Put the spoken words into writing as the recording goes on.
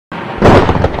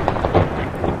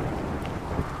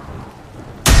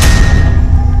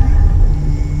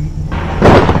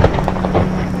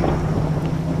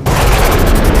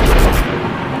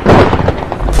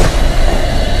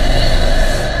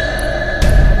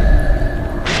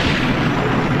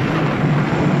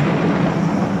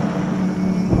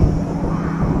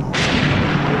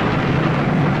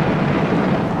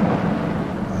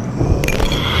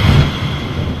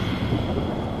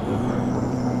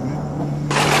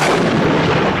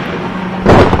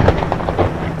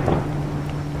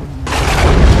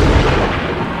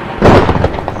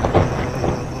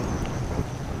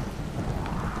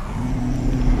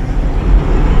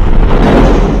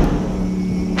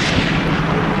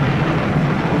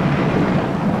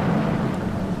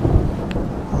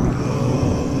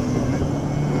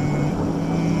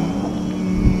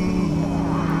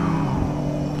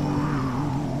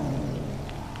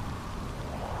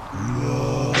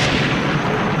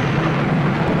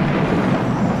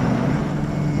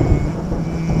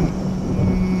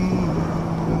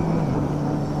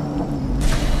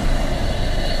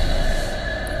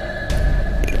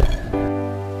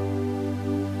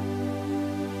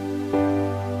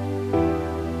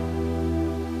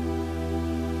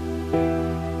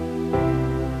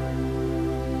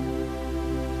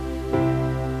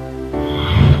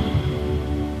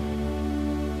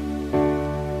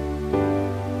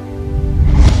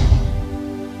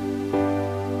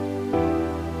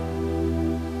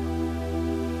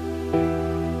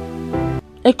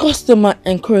A customer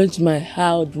encouraged my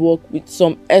hard work with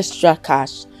some extra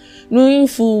cash. Knowing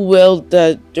full well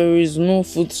that there is no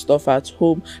food stuff at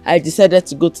home, I decided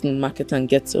to go to the market and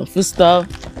get some food stuff.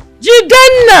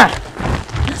 Jidenna!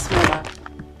 Yes, Mama.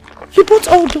 You bought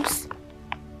all those?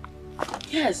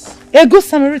 Yes. A good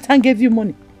Samaritan gave you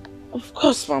money? Of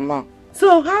course, Mama.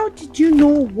 So how did you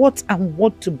know what and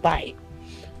what to buy?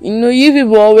 You know, you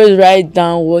people always write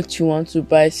down what you want to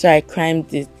buy, so I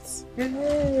climbed it.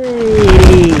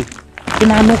 Hey!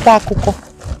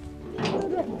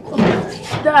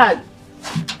 Dad!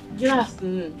 Good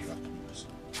afternoon.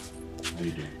 How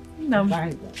you doing? No.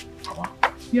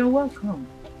 You're welcome.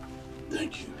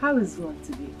 Thank you. How is work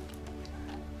today?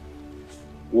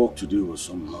 Work today was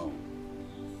somehow.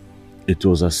 It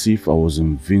was as if I was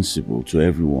invincible to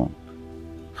everyone.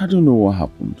 I don't know what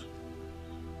happened.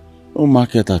 No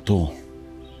market at all.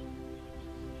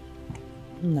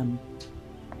 No.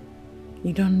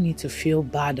 You don't need to feel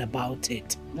bad about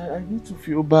it. I need to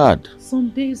feel bad. Some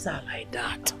days are like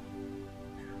that.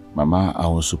 Mama, I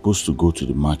was supposed to go to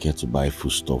the market to buy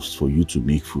foodstuffs for you to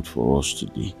make food for us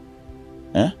today.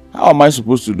 How am I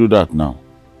supposed to do that now?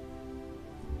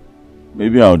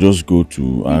 Maybe I'll just go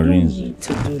to arrange. You don't need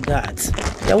to do that.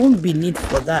 There won't be need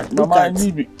for that. Mama, I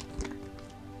need...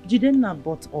 Jidenna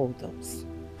bought all those.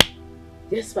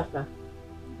 Yes, Papa.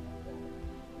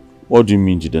 What do you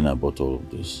mean Jidenna bought all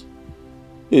of this?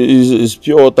 It's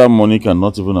pure water money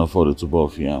cannot even afford a tuber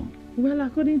of yam. Well,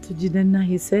 according to Jidenna,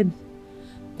 he said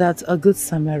that a good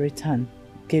Samaritan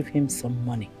gave him some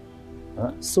money.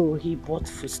 Huh? So he bought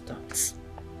foodstuffs.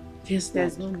 Yes,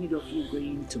 there's no need of you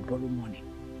going to borrow money.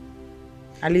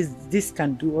 At least this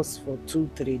can do us for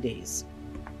 2-3 days.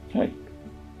 Hey.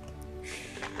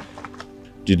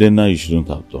 Jidenna, you shouldn't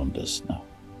have done this now.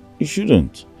 You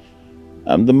shouldn't.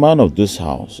 I'm the man of this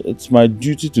house. It's my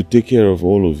duty to take care of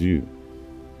all of you.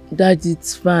 Dad,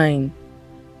 it's fine.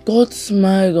 God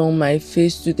smiled on my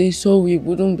face today so we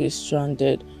wouldn't be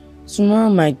stranded. Tomorrow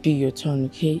might be your turn,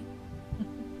 okay?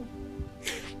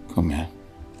 Come here.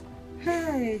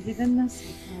 Hey, Jidenna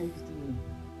surprised me.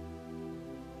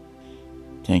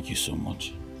 Thank you so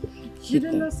much.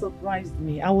 Jidenna surprised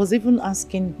me. I was even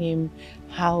asking him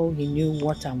how he knew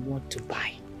what and what to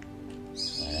buy.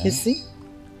 You see?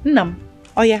 Nam,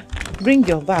 oh yeah, bring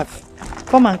your bath.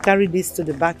 Come and carry this to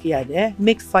the backyard,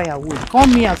 Make firewood. Call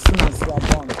me as soon as you are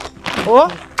done. Oh?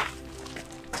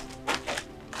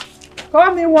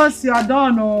 Call me once you are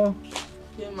done, oh.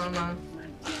 Okay, Mama.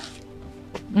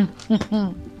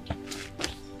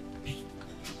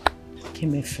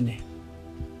 Kimefune.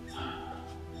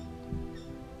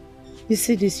 You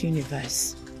see this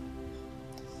universe?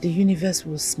 The universe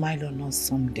will smile on us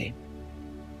someday.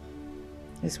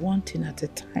 It's one thing at a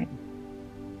time.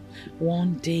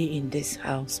 One day in this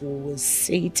house we will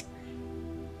sit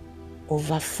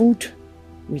over food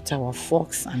with our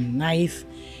forks and knife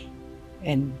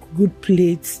and good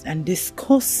plates and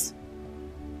discuss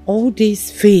all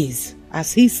this phase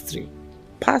as history,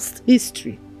 past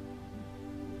history.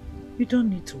 You don't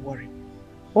need to worry.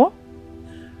 Oh?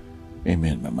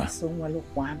 Amen, Mama.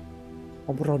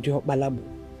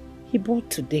 He bought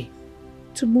today.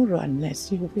 Tomorrow and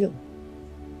next you will.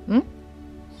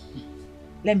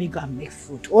 Let me go and make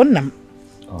food. Oh, Nam.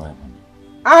 All right, Mama.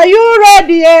 Are you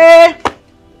ready, eh?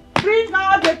 Bring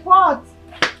out the pot.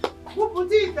 Who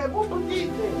put it there? Who put it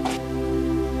there?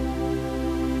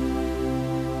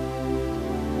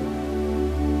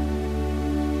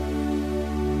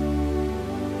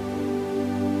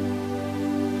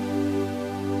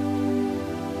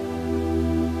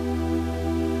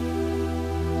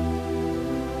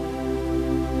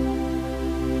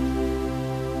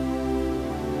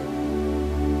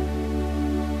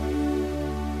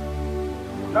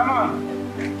 Come on.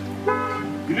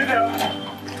 You need help?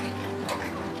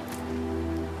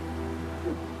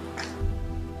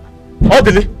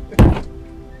 Odili.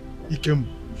 Ikem.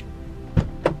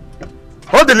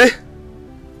 Odili.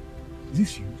 Is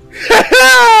this you?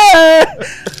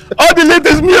 Odili, it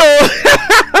is me.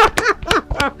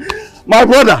 My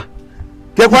brother.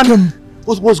 Kekwan,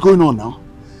 what's going on now?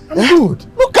 I'm good.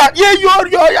 Look at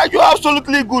you're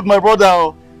absolutely good, my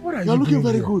brother. What are you're you looking doing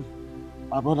very here? good.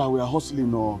 My brother, we are hustling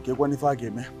now. Kekwan, if I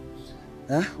get me.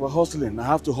 We're hustling. I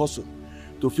have to hustle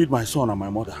to feed my son and my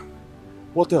mother.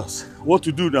 What else? What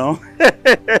to do now?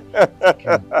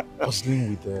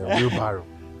 Hustling with a wheelbarrow.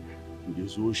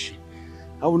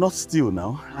 I will not steal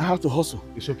now. I have to hustle.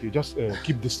 It's okay. Just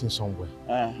keep this thing somewhere.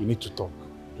 We need to talk.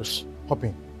 Just hop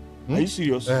in. Are you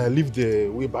serious? Leave the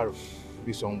wheelbarrow.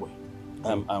 Be somewhere.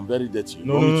 I'm very dirty.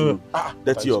 No.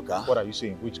 Dirty your car? What are you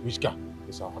saying? Which car?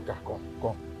 It's our car.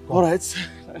 Come. All right.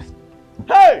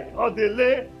 Hey,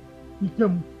 Odili.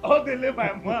 Odele,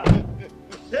 my man.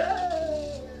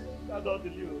 That's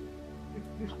Odele.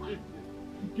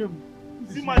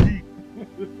 See magic.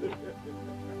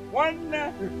 One.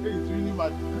 It's really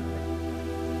magic.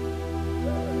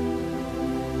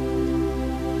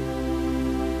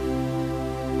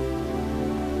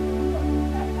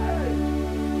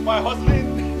 My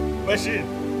hustling machine.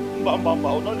 Bam, bam, bam.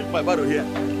 I will not leave my battle here.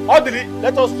 Odele,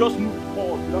 let us just move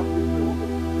forward.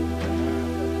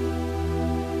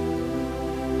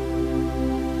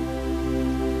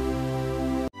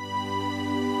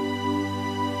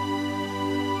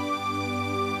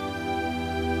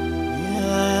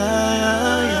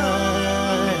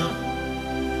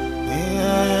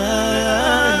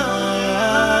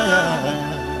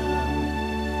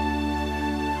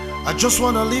 I just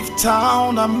wanna leave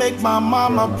town and make my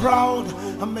mama proud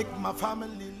and make my family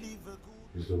live a good.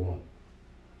 He's the one.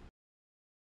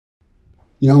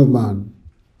 Young man,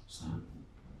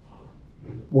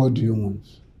 what do you want?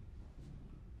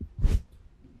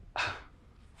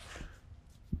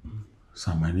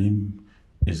 Sir, my name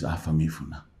is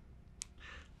Afamifuna,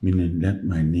 meaning let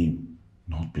my name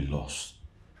not be lost.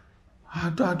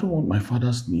 I don't want my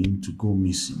father's name to go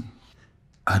missing.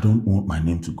 I don't want my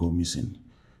name to go missing.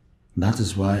 That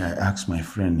is why I asked my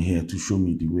friend here to show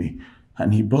me the way,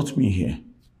 and he brought me here.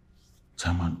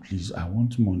 Chairman, please, I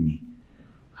want money.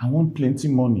 I want plenty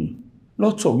money,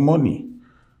 lots of money,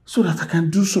 so that I can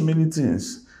do so many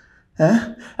things.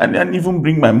 And even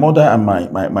bring my mother and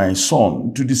my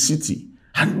son to the city,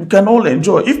 and we can all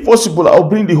enjoy. If possible, I'll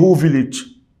bring the whole village.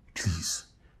 Please,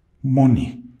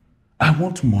 money. I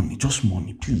want money, just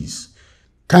money, please.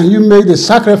 Can you make the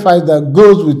sacrifice that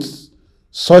goes with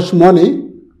such money?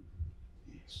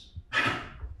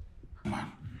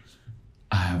 Man,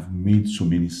 I have made so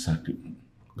many sacrifices.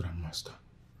 Grandmaster.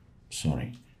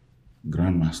 Sorry,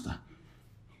 Grandmaster.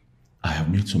 I have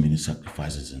made so many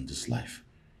sacrifices in this life.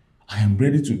 I am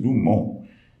ready to do more.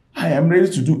 I am ready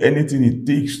to do anything it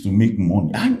takes to make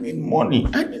money. I need money.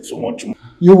 I need so much money.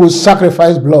 You will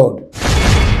sacrifice blood.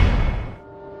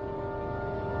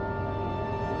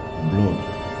 Blood.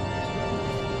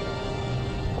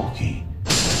 Okay.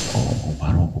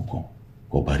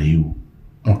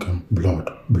 Okay, blood.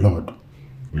 Blood.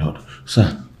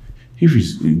 Sir, if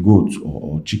it's a goat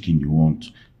or chicken you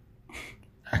want,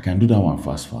 I can do that one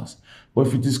fast. But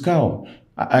if it is cow,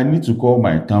 I need to call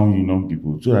my town union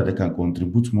people so that they can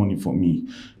contribute money for me.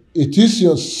 It is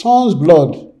your son's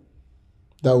blood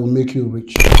that will make you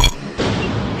rich.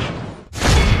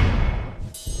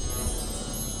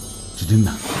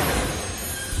 Jidina.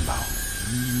 Wow.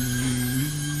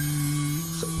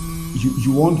 So,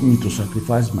 you want me to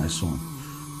sacrifice my son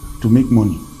to make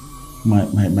money?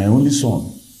 My only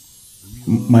son.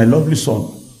 My lovely son.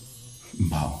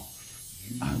 Wow.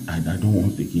 I don't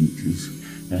want the king, please.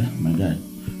 My guy,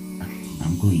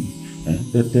 I'm going.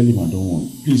 Tell him I don't want.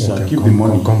 Please, okay, keep the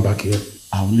money. Come back here.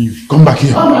 I'll leave. Come back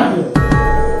here.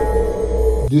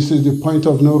 This is the point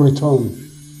of no return.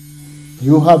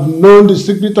 You have known the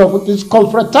secret of this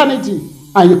confraternity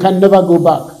and you can never go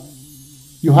back.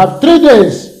 You have 3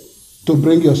 days to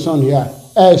bring your son here,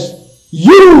 else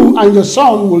you and your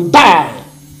son will die.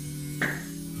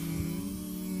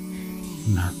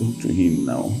 Now, talk to him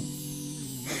now.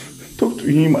 Talk to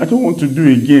him. I don't want to do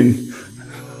it again.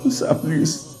 Sir,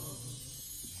 please.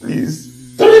 Please.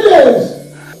 3 days!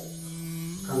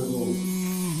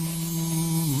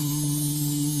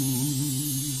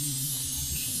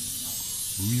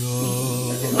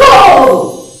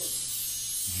 Go!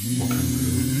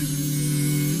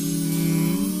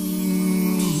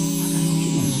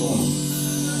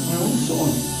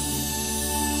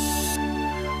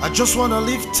 I just wanna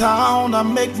leave town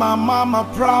and make my mama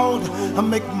proud and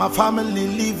make my family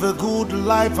live a good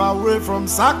life away from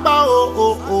Sakba.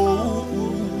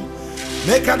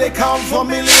 Make they count for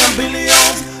million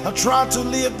billions. I try to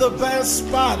live the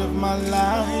best part of my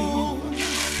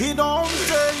life. He don't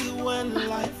tell you when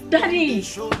life. Daddy!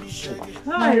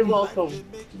 Hi, welcome.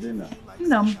 Dinner.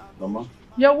 Nam, Mama.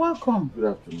 you're welcome. Good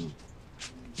afternoon.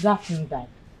 Good afternoon, Dad.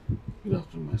 Good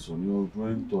afternoon, my son. You're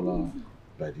growing taller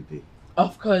by the day.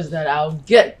 Of course, Dad. I'll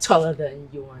get taller than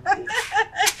you one day.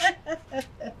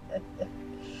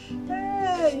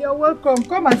 Hey, you're welcome.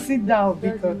 Come and sit down,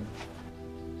 because.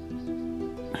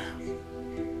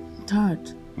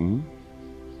 Dad,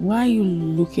 why are you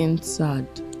looking sad?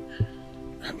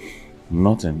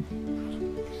 Nothing.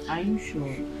 Are you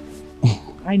sure?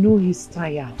 I know he's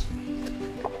tired.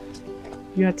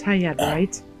 You are tired,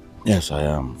 right? Yes, I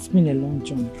am. It's been a long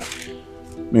journey.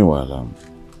 Meanwhile,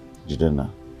 Jidena,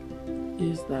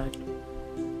 Yes, Dad.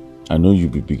 I know you'll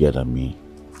be bigger than me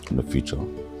in the future.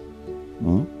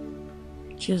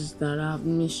 Just that I've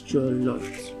missed you a lot.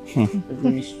 I've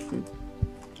missed you.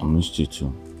 I missed you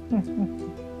too.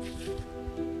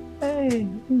 Hey,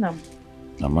 Nam.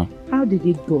 Mama. How did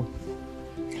it go?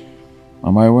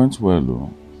 Mama, it went well though.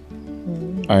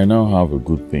 I now have a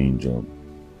good paying job.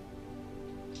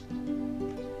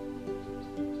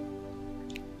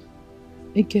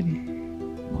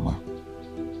 EKENE. Mama.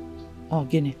 Oh,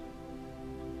 Guinea.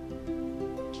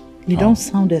 You don't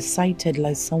sound excited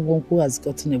like someone who has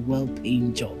gotten a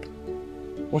well-paying job.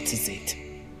 What is it?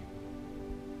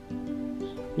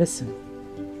 Listen,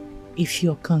 if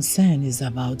your concern is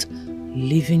about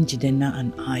leaving Jidenna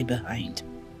and I behind,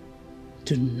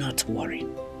 do not worry.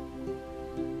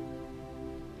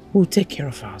 We'll take care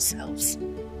of ourselves,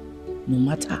 no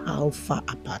matter how far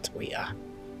apart we are.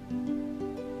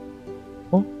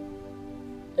 Oh?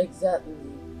 Exactly.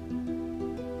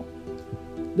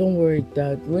 Don't worry,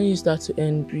 Dad. When you start to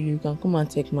earn, you can come and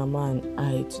take Mama and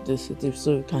I to the city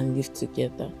so we can live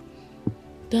together.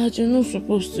 Dad, you're not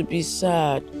supposed to be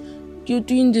sad. You're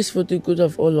doing this for the good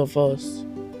of all of us.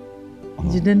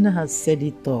 Jidenna has said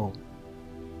it all.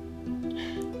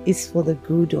 It's for the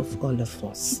good of all of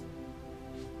us.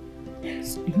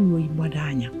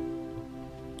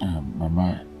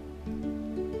 Mama,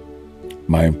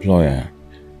 my employer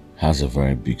has a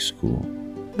very big school.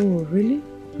 Oh, really?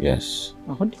 Yes.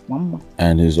 Mama.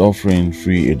 And he's offering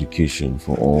free education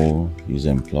for all his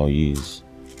employees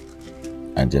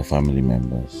and their family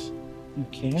members.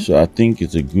 Okay. So I think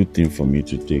it's a good thing for me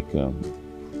to take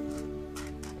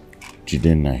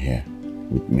Jidenna here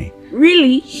with me.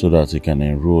 Really? So that he can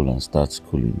enroll and start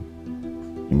schooling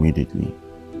immediately.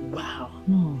 Wow.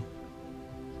 No.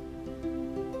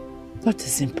 That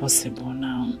is impossible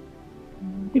now.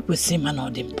 It will seem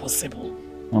not impossible.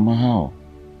 Mama, how?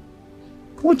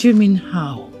 What do you mean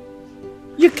how?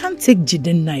 You can't take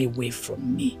Jidenna away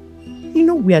from me. You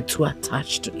know we are too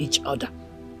attached to each other.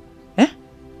 Eh?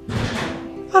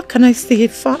 How can I stay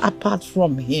far apart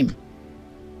from him?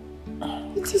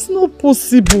 It is not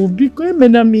possible because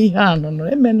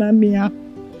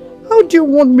how do you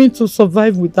want me to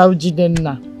survive without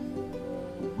Jidenna?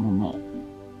 Mama.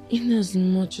 In as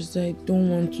much as I don't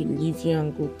want to leave here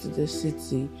and go to the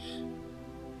city,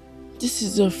 this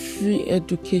is a free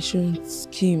education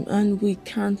scheme and we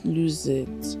can't lose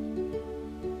it.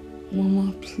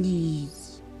 Mama,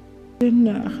 please.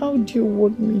 Jidenna, how do you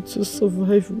want me to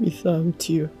survive without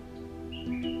you?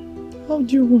 How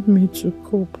do you want me to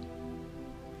cope?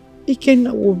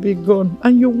 EKENE will be gone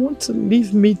and you want to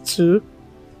leave me too?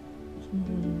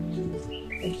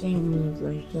 I can't move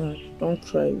like that. Don't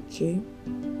cry, okay?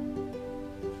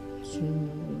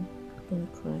 Don't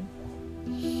cry.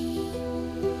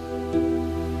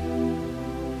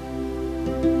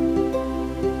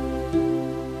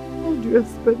 How do you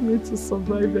expect me to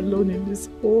survive alone in this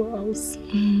whole house?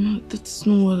 That's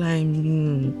not what I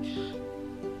mean.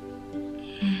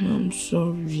 I'm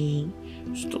sorry.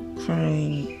 Stop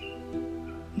crying.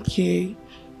 Okay?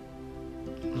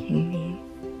 Come here.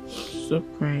 Stop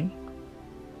crying.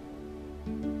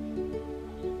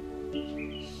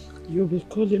 You'll be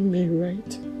calling me,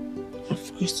 right?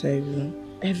 Of course I will.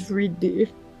 Every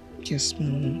day. Yes,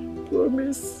 Mama.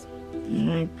 Promise.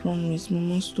 I promise.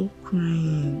 Mama, stop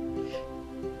crying.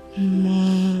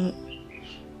 Mama.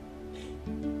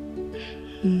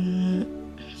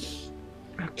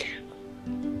 Okay.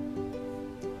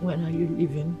 When are you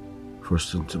leaving?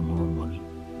 First thing tomorrow morning.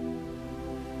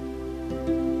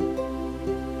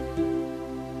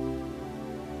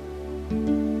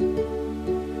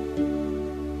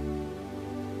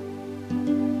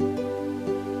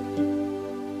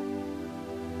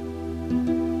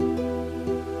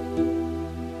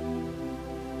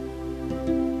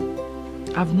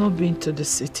 I've not been to the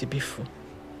city before.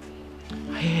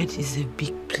 I heard it's a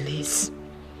big place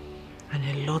and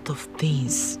a lot of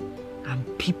things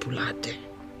and people are there.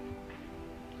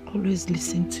 Always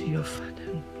listen to your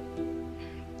father.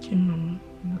 Okay, Mama.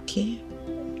 Okay?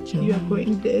 You are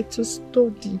going there to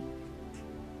study.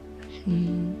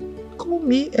 Call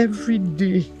me every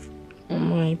day.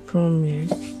 Mama, I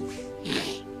promise.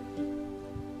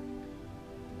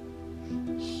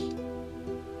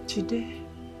 Today,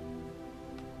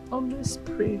 always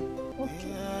pray.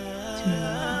 Okay?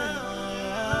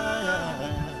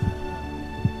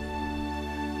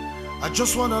 I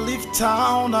just wanna leave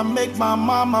town and make my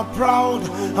mama proud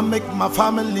and make my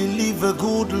family live a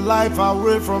good life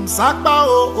away from Sakba.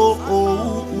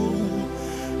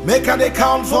 Make an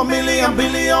account for million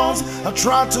billions. I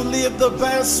try to live the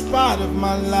best part of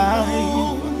my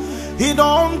life. He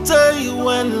don't tell you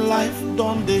when life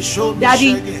don't they show me.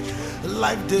 Daddy.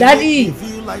 Life they Daddy. make me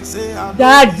feel like say I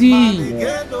Daddy.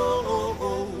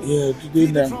 don't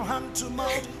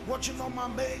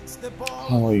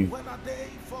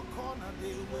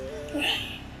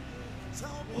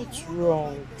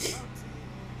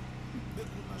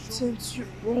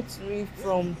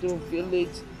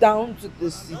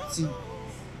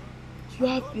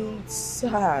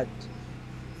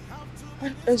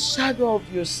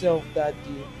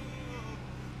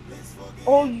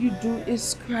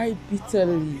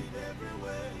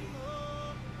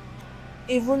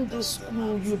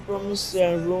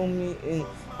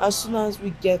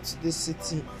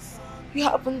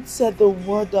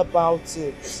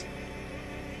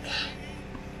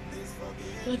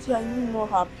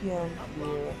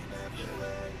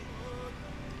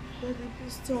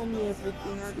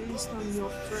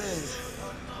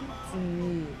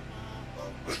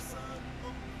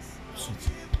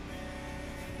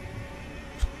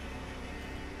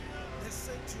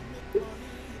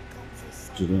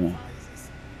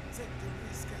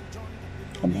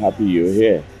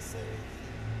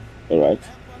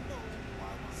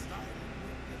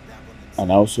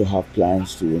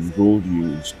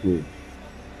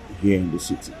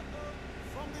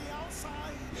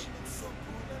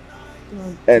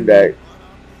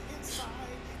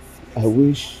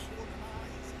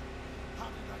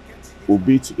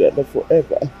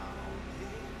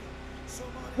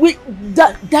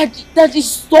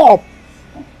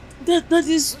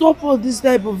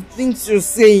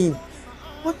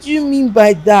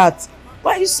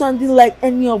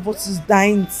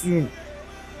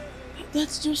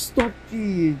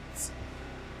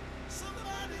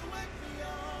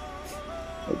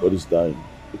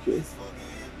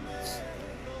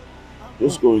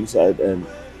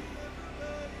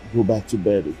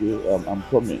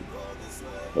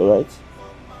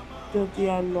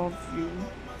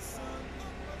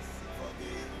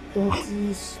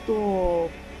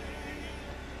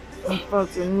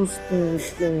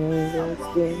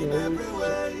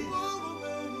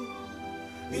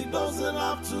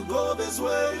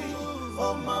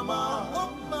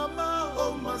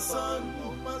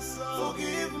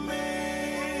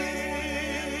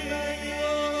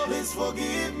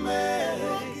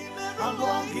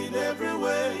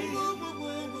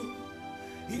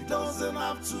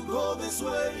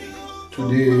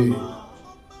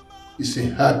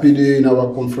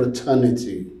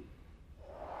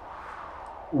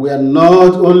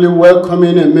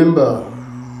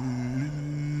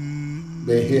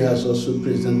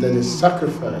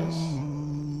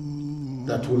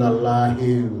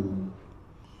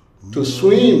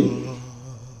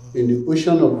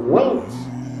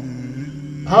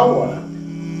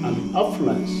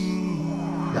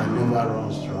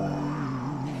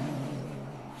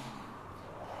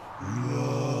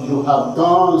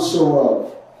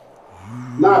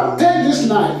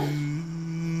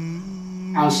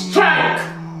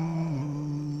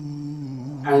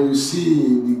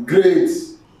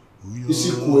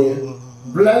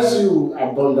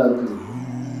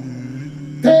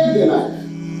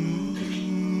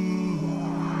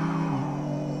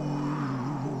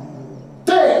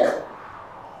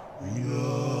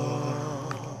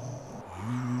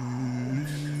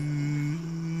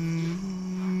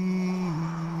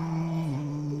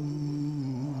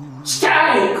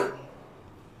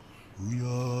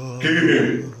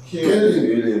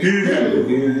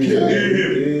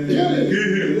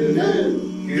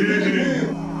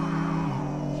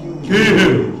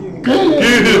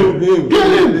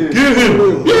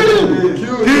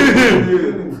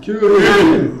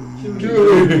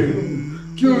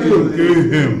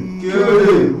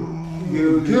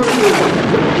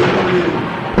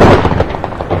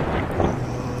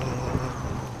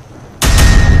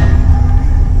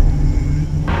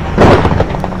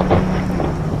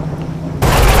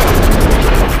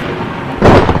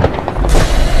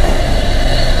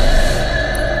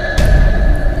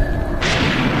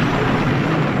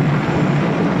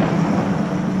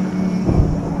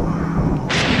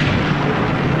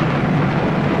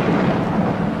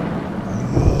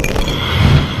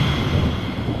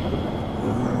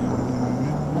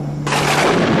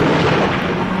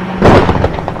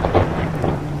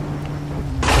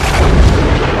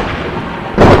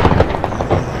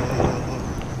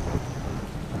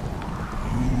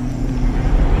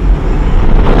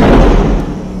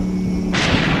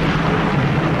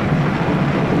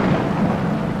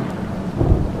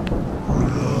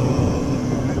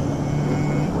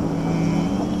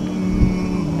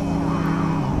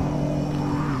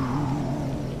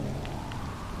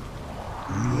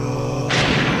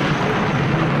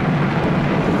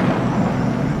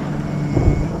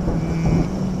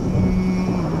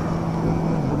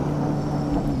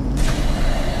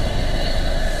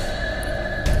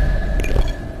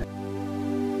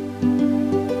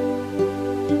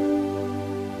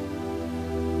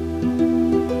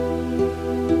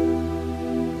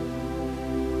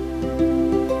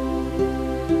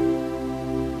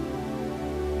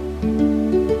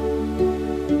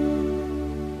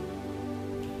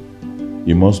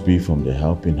You must be from the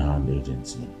Helping Hand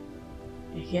Agency.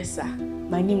 Yes, sir.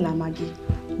 My name is Maggie,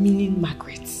 meaning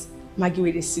Margaret. Maggie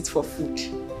with a seat for food.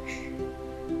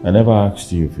 I never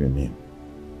asked you for your name.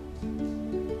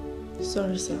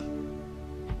 Sorry, sir.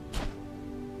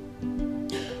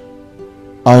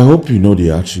 I hope you know the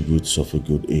attributes of a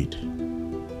good aide.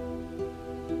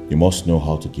 You must know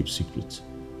how to keep secrets.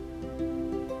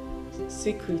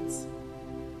 Secrets?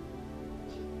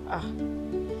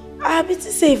 I bet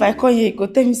you say if I call you, you go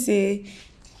tell me say,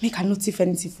 make I not thief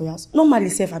anything for you. Normally,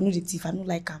 say if I know the thief, I don't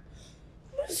like him.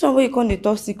 Somebody you call the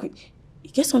top secret. You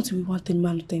get something we want to tell me,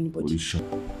 not tell anybody.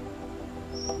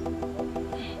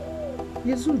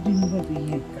 Yes, who didn't know the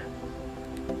yanka?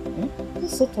 What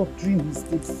sort of dream is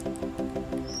this?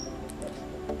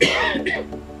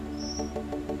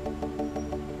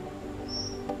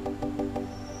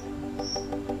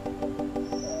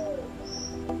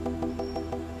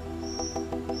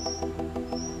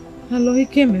 Hello,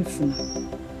 EKENE Umenwa.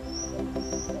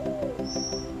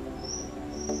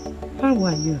 How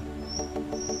are you?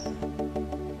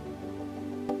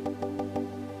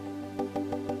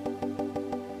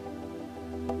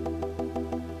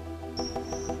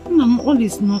 All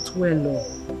is not well. Oh.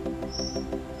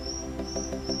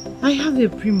 I have a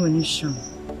premonition.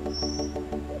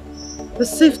 The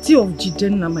safety of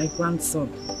Jidenna, my grandson.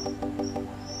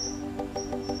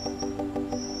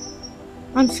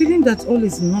 I'm feeling that all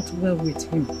is not well with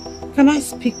him. Can I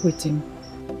speak with him?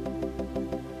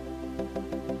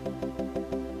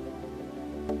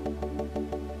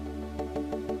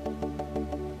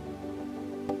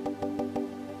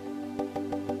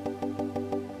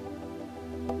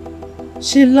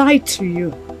 She lied to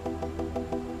you.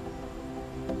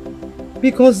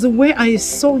 Because the way I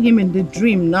saw him in the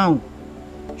dream now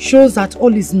shows that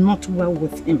all is not well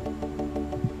with him.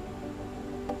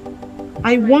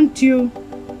 I want you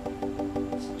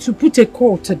to put a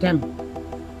call to them.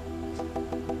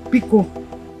 Biko.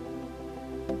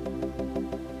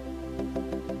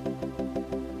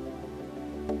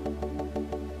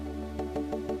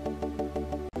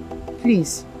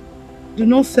 Please, do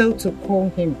not fail to call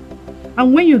him.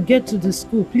 And when you get to the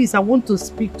school, please, I want to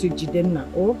speak to Jidenna.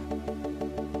 Oh?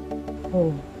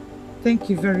 Oh, thank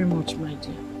you very much, my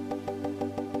dear.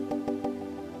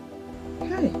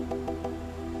 Hey.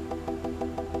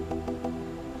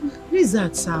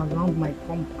 Lizards are around my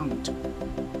compound.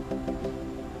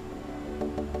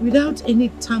 Without any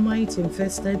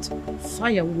termite-infested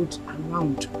firewood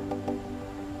around.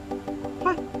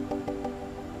 Hi.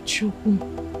 Chukwu,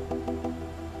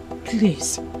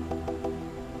 please.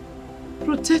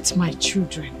 Protect my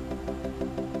children.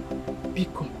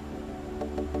 Biko.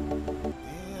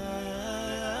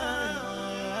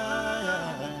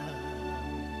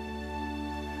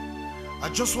 I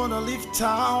just wanna leave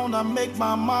town and make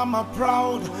my mama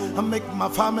proud and make my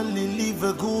family live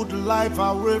a good life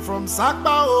away from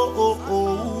Sakba.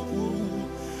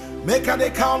 Make an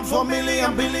account for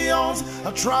million billions.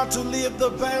 I try to live the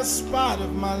best part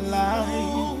of my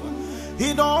life.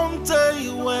 He don't tell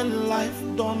you when life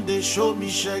done, they show me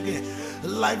shaggy.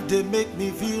 Life they make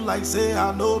me feel like say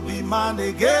I know be man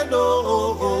again.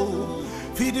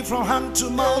 Feeding from hand to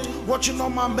mouth, watching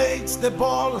all my mates they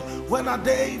ball. When I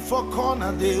day for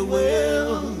corner they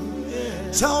will.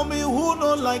 Tell me who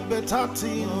don't like better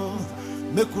thing.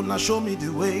 Make una show me the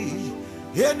way.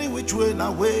 Any which way na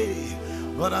way.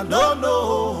 But I don't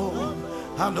know.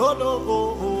 I don't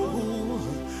know.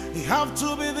 It have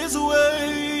to be this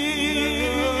way.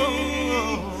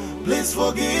 Please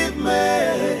forgive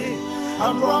me.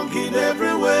 I'm wrong in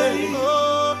every way.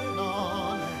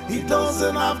 It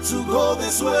doesn't have to go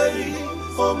this way.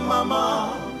 Oh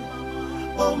mama,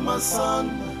 oh my son,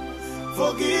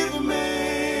 forgive me.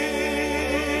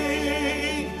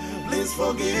 Please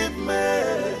forgive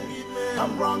me.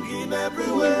 I'm wrong in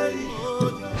every way.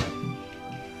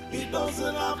 It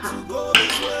doesn't have to go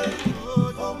this way.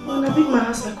 Oh mama, when I beat my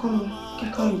house, I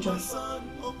call you John.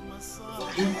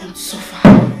 You've gone so far.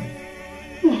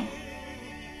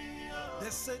 They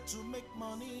said to make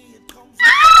money, it comes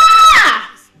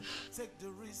take the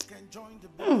risk and join the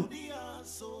body.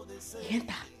 So they say You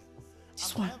enter.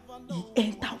 This one, you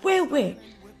enter. Where?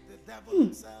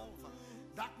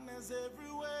 darkness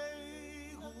everywhere.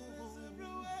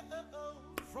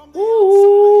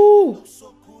 Ooh.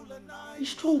 He's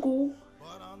strong, oh.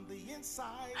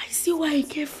 I see why he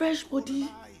get fresh body.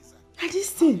 Like this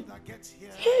thing.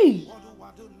 Hey.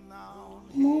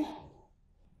 No.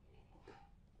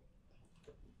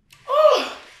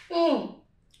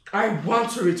 I want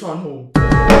to return home.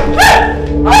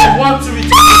 I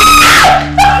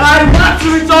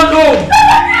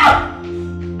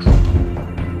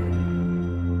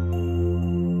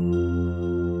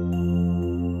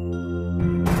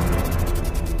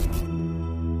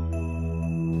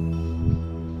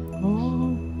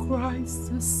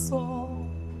Christ is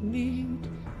solid,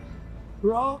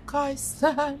 rock I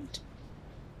stand,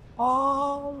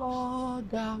 all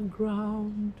other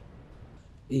ground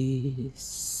is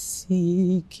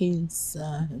sinking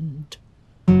sand.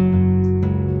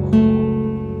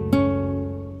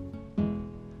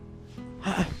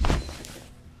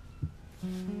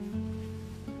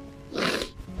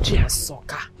 Dear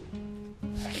Soka,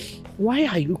 why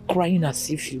are you crying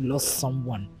as if you lost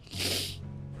someone?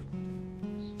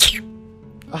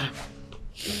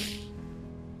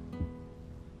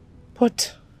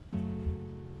 But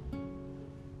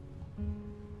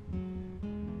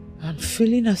I'm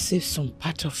feeling as if some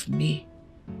part of me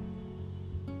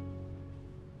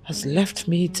has left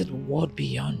me to the world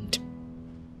beyond.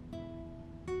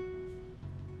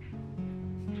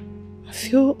 I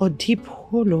feel a deep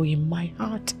hollow in my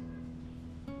heart.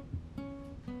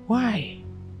 Why?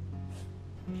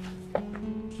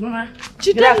 Mama,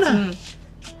 Chidana!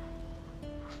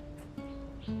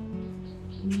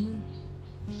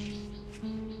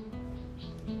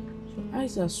 Your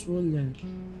eyes are swollen.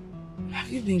 Have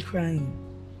you been crying?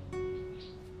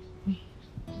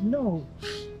 No.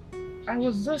 I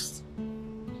was just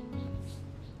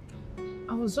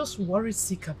worried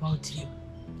sick about you.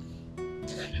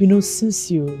 You know, since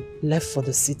you left for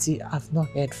the city, I've not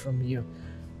heard from you.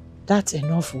 That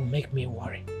enough will make me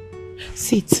worry.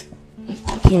 Sit.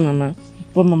 Okay, Mama.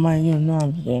 But Mama, you know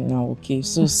I'm here now, okay?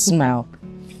 So smile.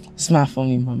 Smile for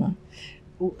me, Mama.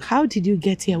 How did you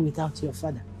get here without your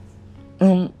father?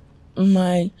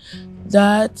 My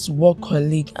dad's work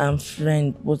colleague and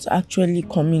friend was actually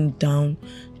coming down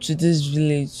to this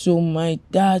village, so my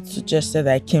dad suggested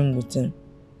I came with him.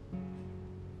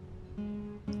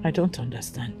 I don't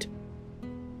understand.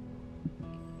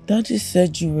 Daddy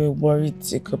said you were worried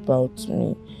sick about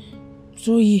me,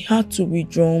 so he had to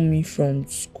withdraw me from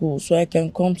school so I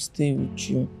can come stay with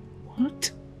you.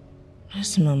 What?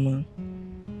 Yes, Mama.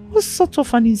 What sort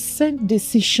of an insane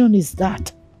decision is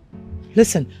that?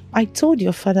 Listen, I told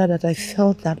your father that I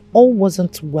felt that all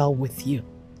wasn't well with you.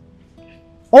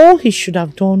 All he should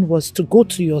have done was to go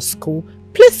to your school,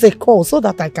 place a call so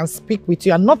that I can speak with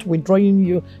you and not withdrawing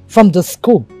you from the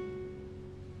school.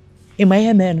 In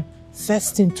my man,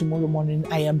 first thing tomorrow morning,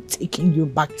 I am taking you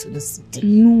back to the city.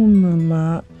 No,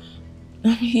 Mama.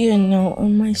 I'm here now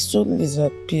and my soul is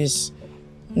at peace.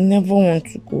 I never want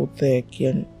to go there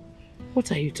again.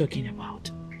 What are you talking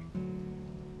about?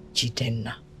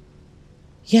 Jidenna.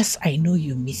 Yes, I know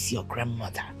you miss your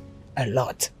grandmother a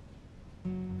lot.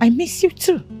 I miss you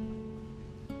too.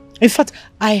 In fact,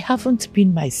 I haven't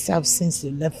been myself since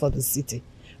you left for the city.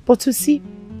 But you see,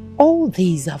 all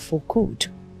these are for good.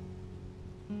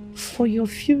 For your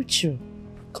future.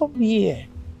 Come here.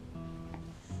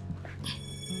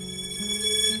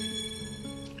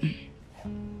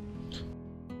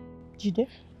 Jide?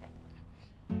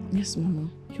 Yes, Mama.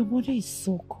 Your body is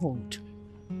so cold.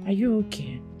 Are you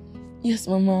okay? Yes,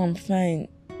 Mama, I'm fine.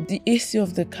 The AC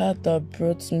of the car that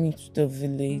brought me to the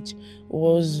village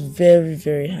was very,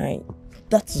 very high.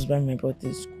 That is why my body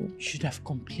is cold. You should have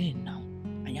complained now.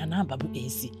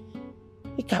 AC.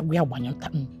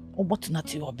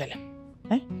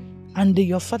 And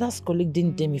your father's colleague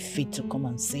didn't deem it fit to come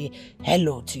and say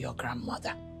hello to your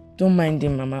grandmother. Don't mind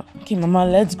him, Mama. Okay, Mama,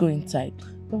 let's go inside.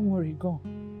 Don't worry, go.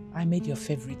 I made your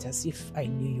favorite as if I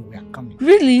knew you were coming.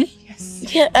 Really?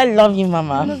 Yes. Yeah, I love you,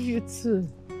 Mama. I love you too.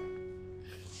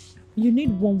 You need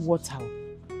warm water.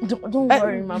 Don't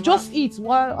worry, Mama. Just eat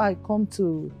while I come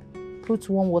to put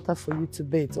warm water for you to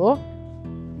bathe, oh?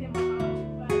 Yeah,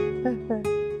 Mama.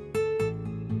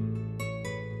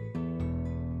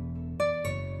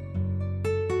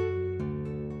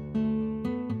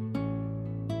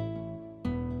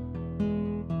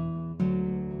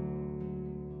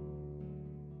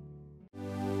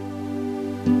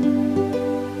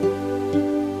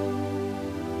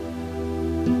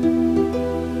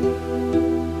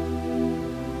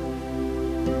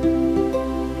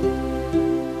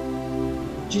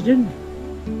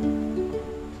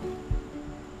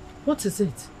 What is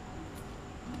it?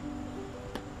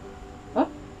 Huh?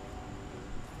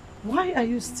 Why are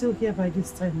you still here by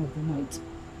this time of the night?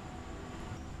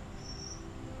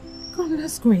 Come,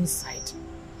 let's go inside.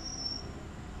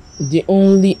 The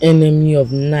only enemy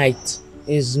of night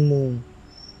is moon.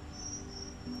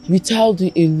 Without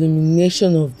the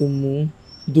illumination of the moon,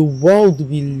 the world will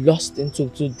be lost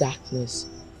into darkness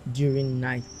during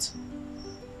night.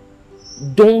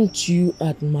 Don't you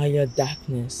admire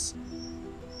darkness?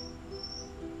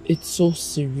 It's so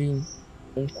serene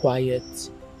and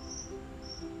quiet.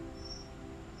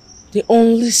 The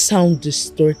only sound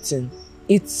distorting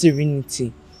its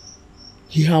serenity,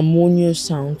 the harmonious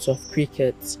sounds of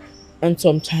crickets and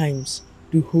sometimes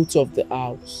the host of the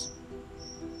house.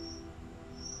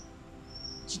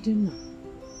 Chidinma,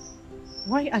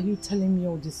 why are you telling me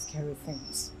all these scary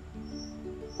things?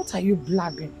 What are you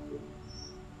blabbing?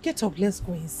 Get up, let's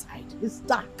go inside. It's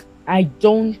dark. I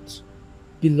don't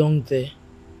belong there.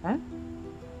 Huh?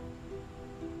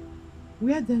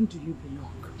 Where then do you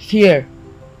belong? Here.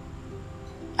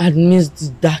 Amidst the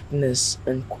darkness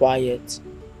and quiet.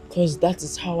 Because that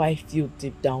is how I feel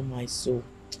deep down my soul.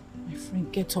 My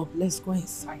friend, get up, let's go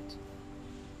inside.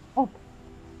 Up.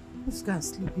 Let's go and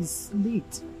sleep. It's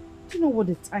late. Do you know what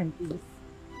the time is?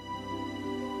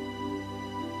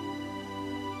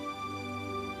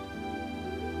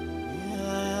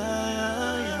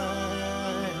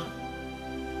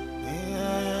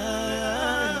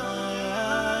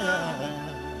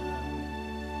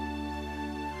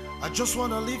 I just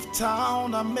wanna leave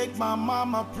town and make my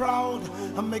mama proud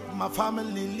and make my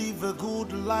family live a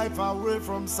good life away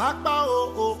from Sakba.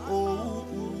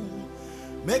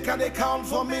 Make an account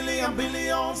for million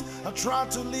billions. I try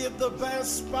to live the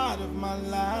best part of my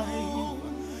life.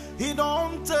 He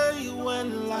don't tell you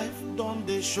when life done,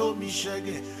 they show me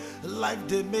shaggy. Life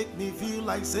they make me feel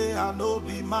like say I know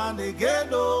be man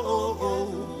again.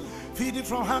 Feeding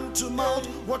from hand to mouth,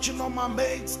 watching all my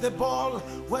mates, they ball.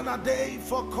 When I day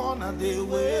for corner, they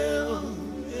will.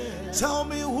 Tell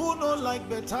me who don't like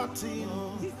better team.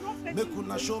 Make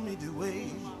una show me the way.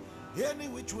 Any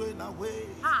which way na way.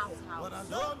 But I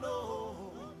don't know.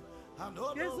 I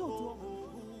don't know.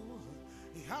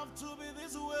 It have to be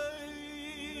this way.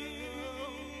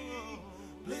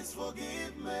 Please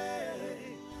forgive me.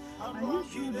 Are you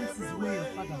sure this is where your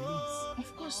father lives?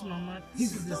 Of course, Mama.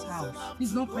 This is his house.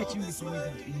 He's not fighting with me.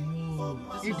 No.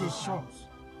 It is sure.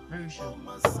 Very sure.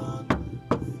 My son,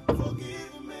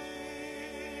 forgive me.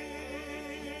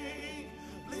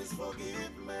 Please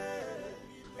forgive me.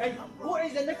 Hey, who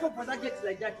is the next for that gets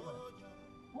like that one?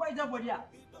 Who is that for there?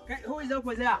 Who is that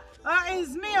for there?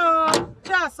 It's me,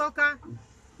 Chia Soka.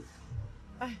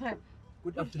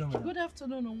 Good afternoon, madam. Good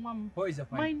afternoon, Mom. Who is the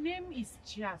My name is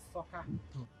Chia Soka.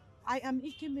 I am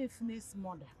EKENE Umengwa's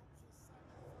mother.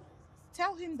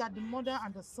 Tell him that the mother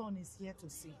and the son is here to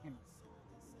see him.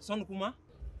 Son Kuma?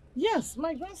 Yes,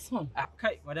 my grandson.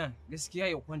 Okay, madam. Gaskiya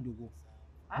ya kwanda go.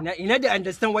 Ina da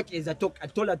understand what is a talk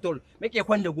at all. Make ya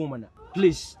kwanda go mana.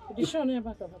 Please. What is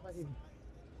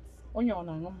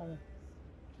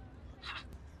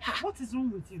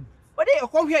wrong with you? But they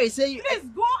come here and say, please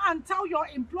go and tell your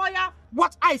employer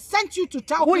what I sent you to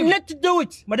tell him. We need to do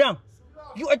it, madam.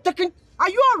 You are talking. Are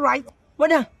you all right?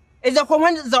 Madam, is the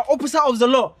command the officer of the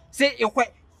law? Say you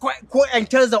quite and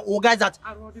tell the guys that.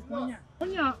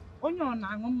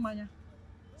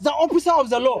 The officer of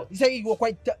the law. He say you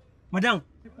quite. Madam.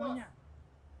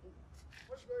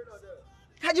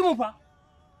 Hajimupa.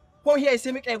 Come here and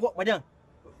say make I go, madam.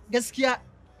 Gaskiya.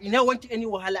 You don't want any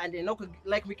wahala and they not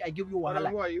like me, I give you wahala.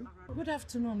 Who are you? Good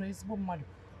afternoon, it's Mother.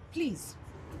 Please,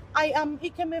 I am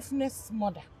EKENE Umengwa's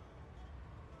mother.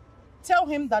 Tell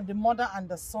him that the mother and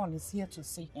the son is here to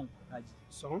see him.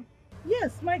 Son?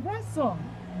 Yes, my grandson.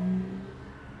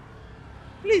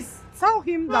 Please, tell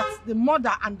him that the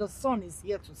mother and the son is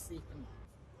here to see him.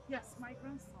 Yes, my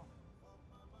grandson.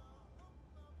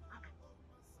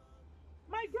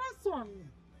 My grandson.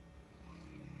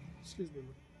 Excuse me,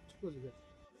 close the gate.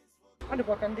 I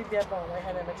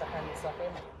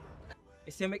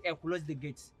say make I close the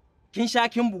gates. Kin sha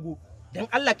kin bugu. Dan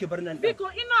Allah ki bar nan.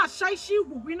 Biko ina shai shi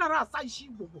bugu, ina ra sai shi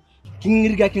bugu. Kin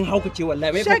riga kin haukace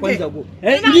wallahi mai bakon zago.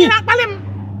 Ina balim.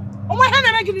 O mai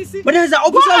hana na gidi si. But there's an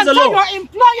officer of the law. Tell your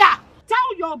employer.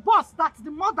 Tell your boss that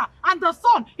the mother and the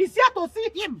son is here to see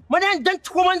him. Madam, don't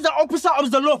command the officer of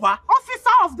the law, pa.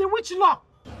 Officer of the which law?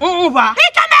 Pa.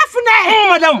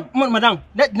 Madam,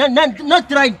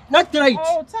 not right.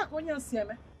 Oh, take when you see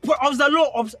me. Of the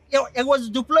law, it was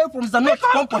deployed from the north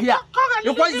come for here.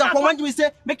 Because the command we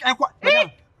say, make I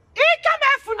madam.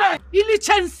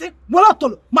 Ilicense,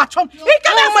 molotolo, machon.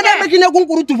 Madam, making a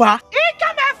gunkuru to ba.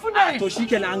 To she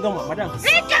can angama, madam.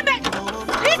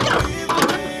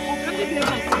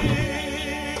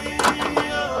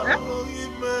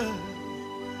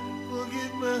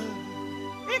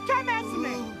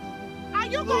 Are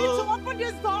you going to open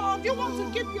this door or do you want to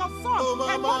keep your son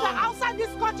and mother outside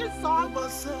this cottage, son?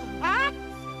 Huh?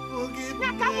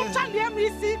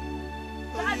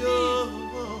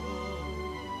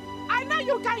 I know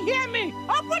you can hear me.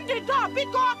 Open the door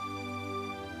because...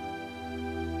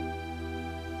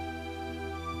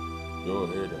 Go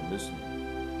ahead and listen.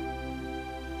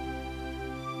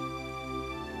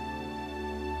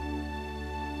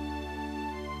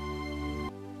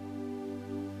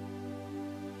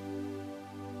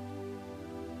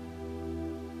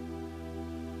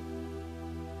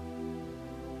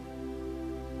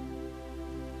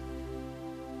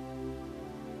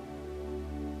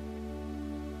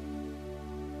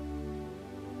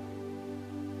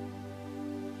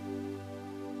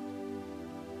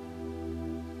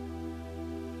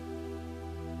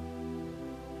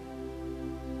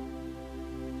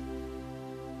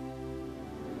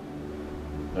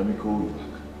 Let me call you back.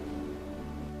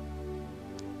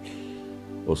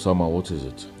 Osama, what is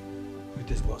it? It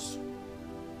is boss.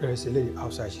 There is a lady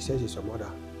outside. She says she's your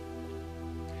mother.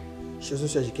 She also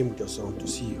said she came with your son to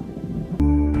see you.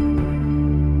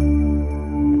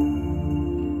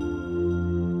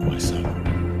 My son?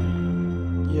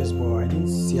 Yes, but I didn't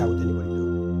see her with anybody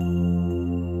though.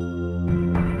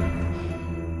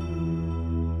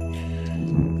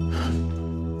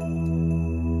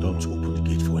 Don't open the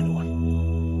gate for anyone.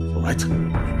 All right? All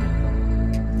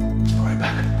right,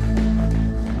 back.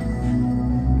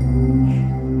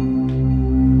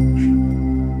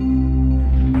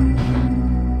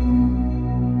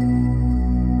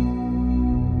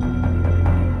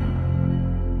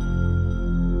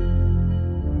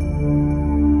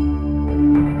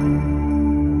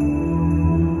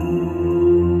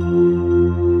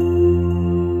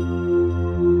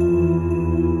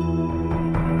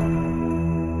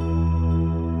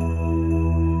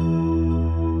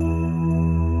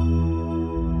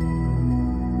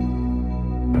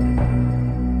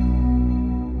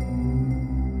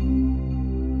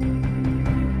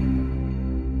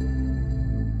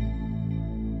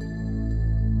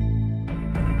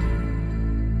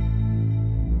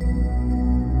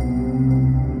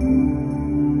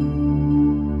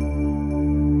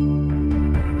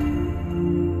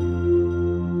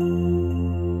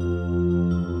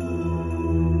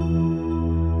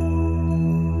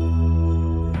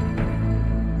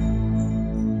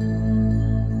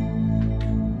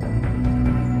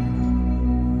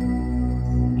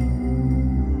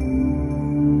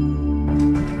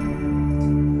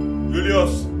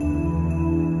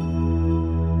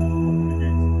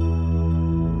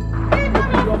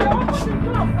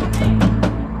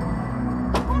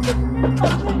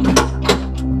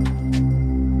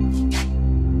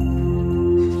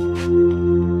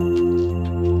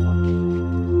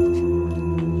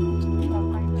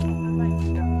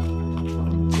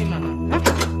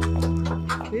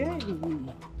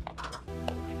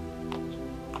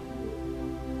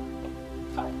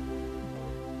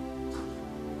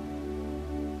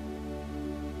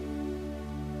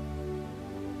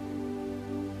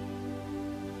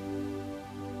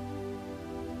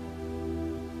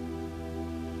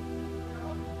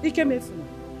 EKENE,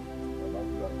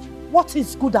 what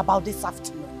is good about this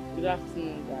afternoon? Good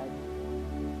afternoon, Dad.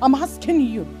 I'm asking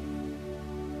you.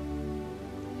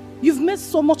 You've made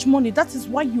so much money. That is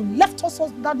why you left us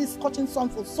under this scorching sun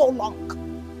for so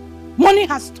long. Money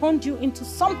has turned you into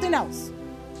something else.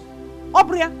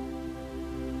 Obria.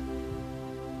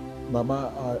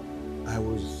 Mama, I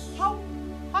was... How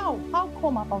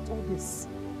come about all this?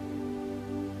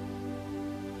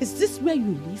 Is this where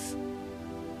you live?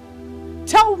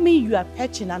 Tell me you are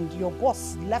perching and your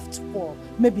boss left for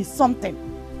maybe something.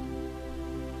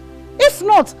 If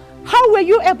not, how were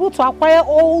you able to acquire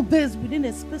all this within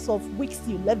a space of weeks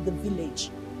you left the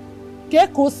village?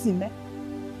 Mama,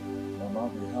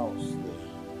 the house,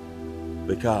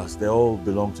 the cars, they all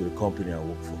belong to the company I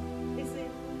work for. Is it?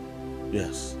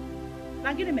 Yes.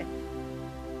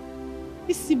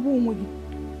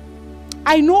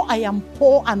 I know I am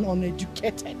poor and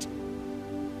uneducated,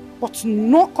 but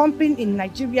no company in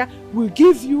Nigeria will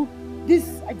give you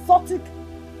these exotic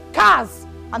cars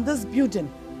and this building.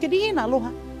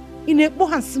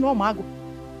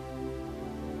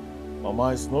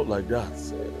 Mama, it's not like that.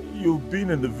 You've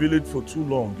been in the village for too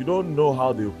long. You don't know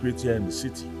how they operate here in the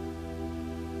city.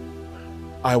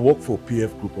 I work for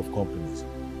PF Group of Companies.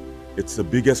 It's the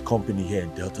biggest company here in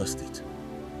Delta State.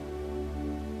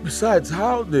 Besides,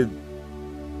 how did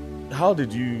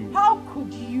you... How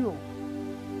could you?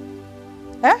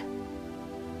 Eh?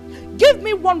 Give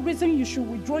me one reason you should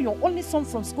withdraw your only son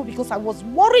from school because I was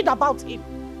worried about him.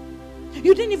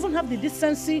 You didn't even have the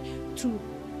decency to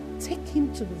take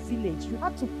him to the village. You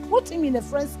had to put him in a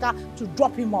friend's car to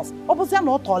drop him off.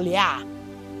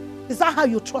 Is that how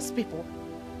you trust people?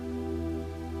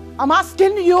 I'm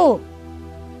asking you.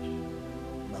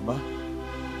 Mama?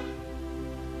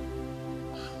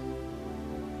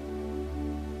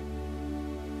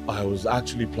 I was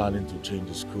actually planning to change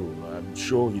the school. I'm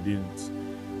sure he didn't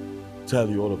tell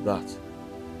you all of that.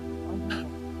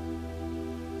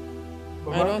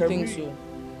 I don't think so.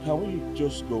 Can we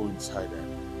just go inside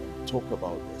and talk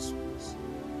about this, please?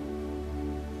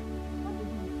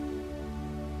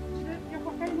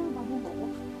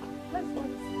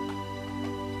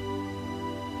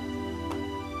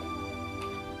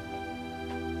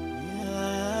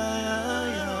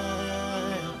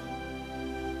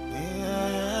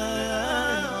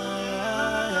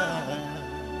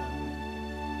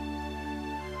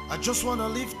 I just wanna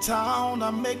leave town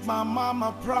and make my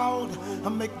mama proud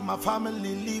and make my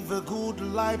family live a good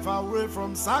life away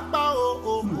from Sakba.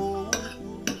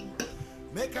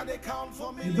 Make her they count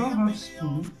for me. You don't have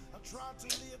spoon. I try to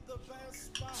live the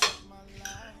best part of my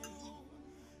life.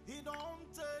 He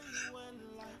don't tell you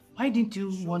when life. Why didn't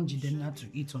you want Jidenna to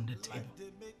eat on the table?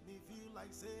 They make me feel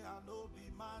like say I know be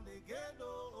man again.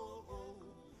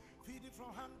 Feed it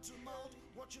from hand to mouth,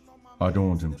 watching on my. I don't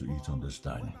want him to eat on this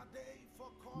dining.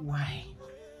 Why?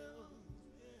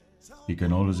 He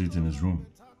can always eat in his room.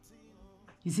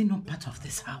 Is he not part of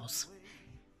this house?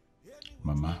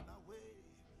 Mama,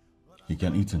 he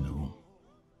can eat in the room.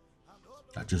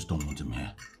 I just don't want him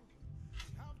here.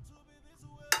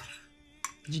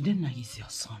 Jidenna is your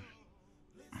son.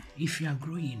 If you are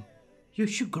growing, you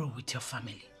should grow with your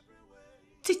family.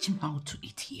 Teach him how to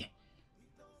eat here.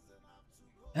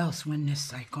 Else when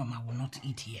next I come, I will not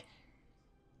eat here.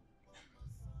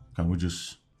 Can we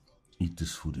just eat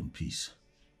this food in peace?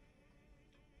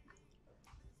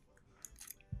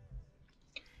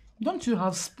 Don't you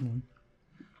have spoon?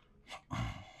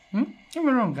 Give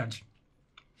me wrong, Gaji.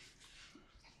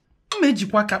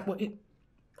 Mejikwa kakpo.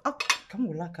 Come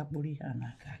on, like kakpori ha na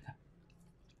kaka.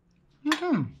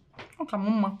 Okay,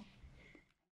 mama.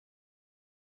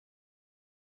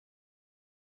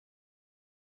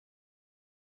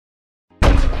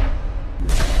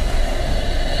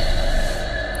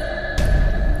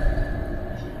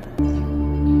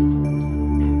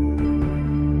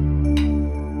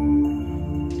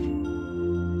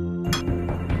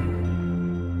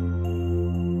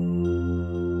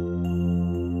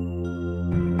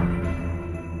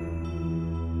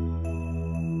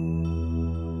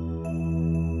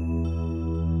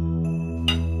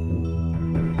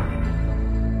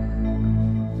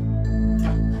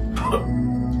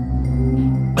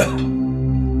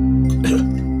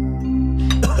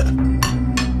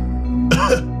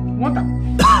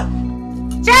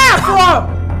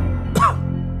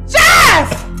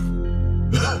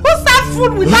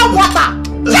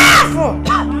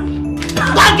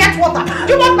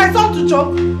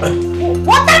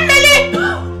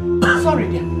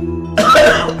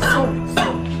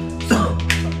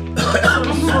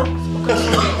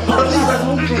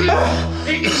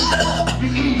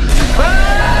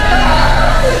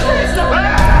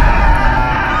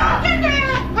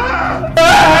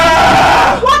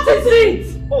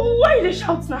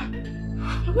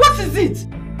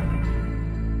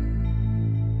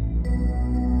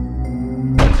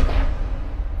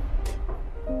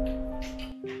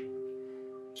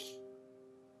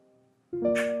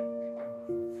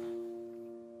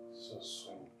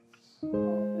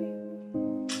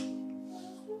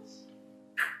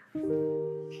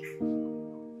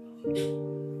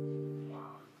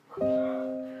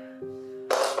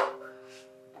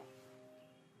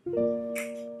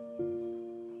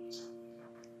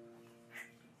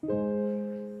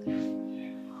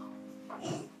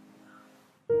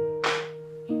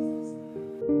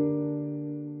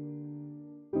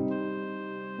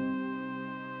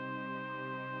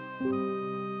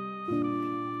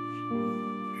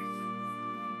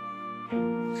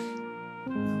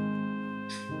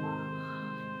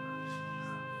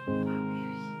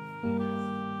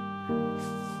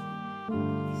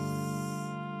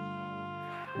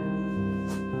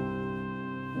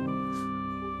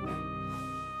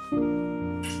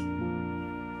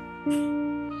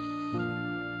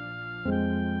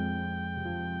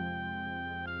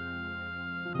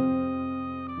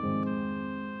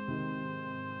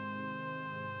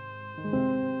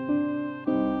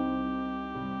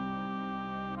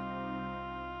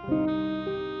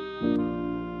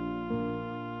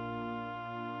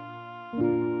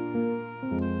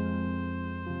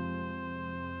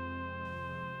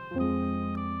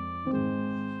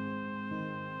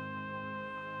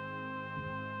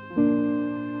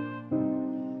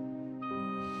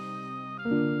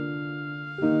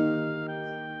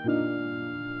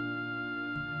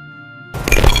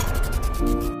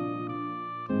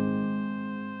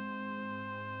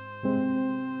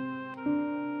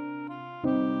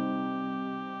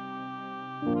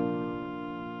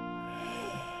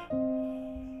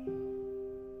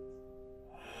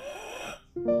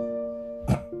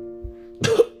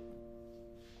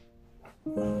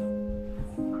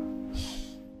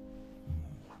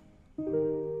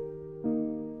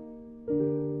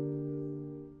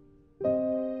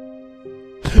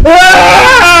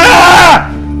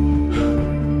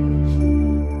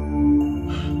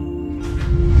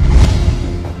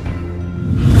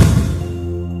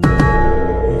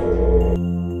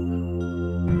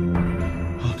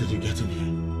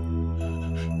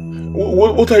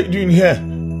 What are you doing here?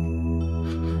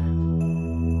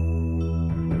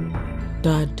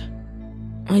 Dad,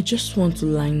 I just want to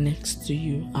lie next to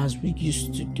you as we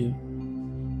used to do.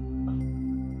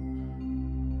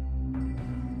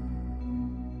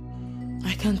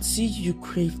 I can see you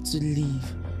crave to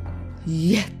leave,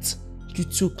 yet you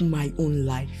took my own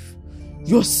life.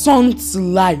 Your son's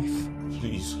life.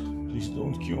 Please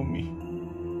don't kill me.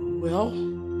 Well,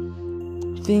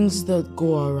 things that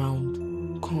go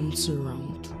around comes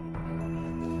around.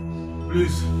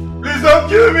 Please don't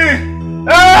kill me!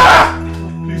 Ah!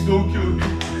 Please don't kill me.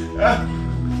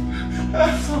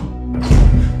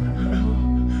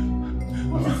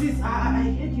 What is this? I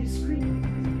heard you scream.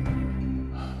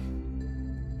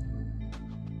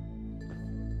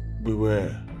 We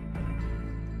were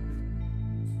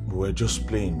just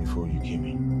playing before you came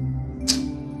in.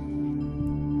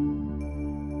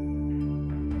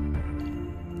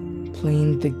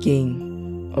 Playing the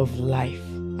game of life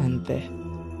and death.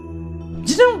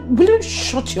 Will you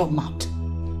shut your mouth?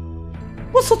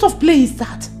 What sort of play is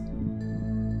that?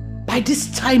 By this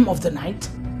time of the night?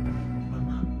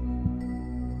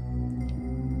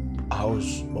 I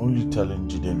was only telling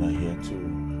Jidena here to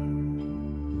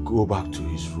go back to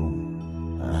his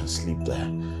room and sleep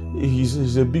there.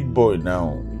 He's a big boy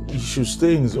now. He should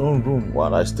stay in his own room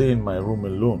while I stay in my room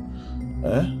alone.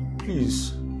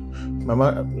 Please,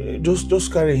 Mama,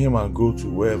 just carry him and go to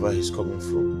wherever he's coming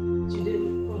from.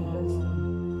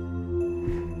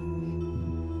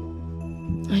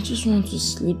 I just want to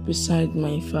sleep beside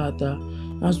my father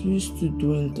as we used to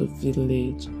do in the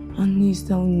village. And he's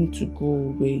telling me to go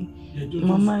away.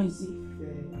 Mama, is it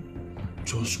fair?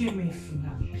 Just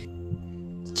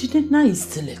Jidena is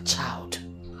still a child.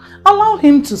 Allow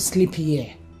him to sleep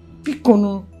here.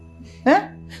 Pikono.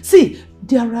 See,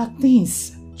 there are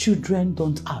things children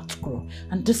don't outgrow,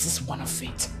 and this is one of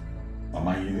it.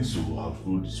 Mama, you need to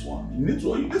outgrow this one. You need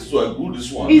to outgrow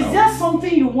this one. Is there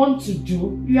something you want to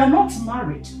do? You are not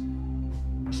married.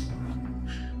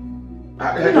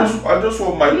 I just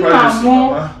want my privacy,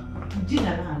 Mama.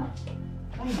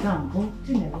 Lie down, go.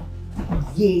 Yeah.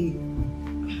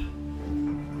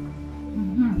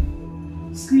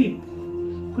 Sleep.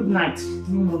 Good night.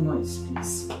 No more noise,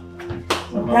 please.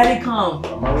 Mama, Daddy, come.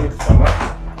 Mama, wait.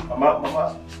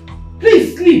 Mama.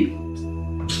 Please, sleep.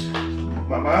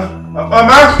 Mama.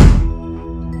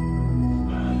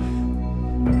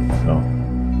 No.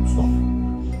 Stop.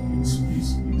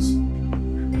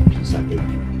 Please, I beg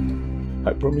you.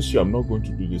 I promise you I'm not going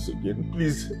to do this again.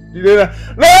 Please. No!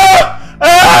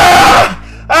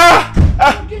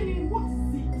 Okay, what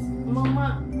is it?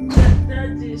 Mama,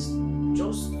 Dad is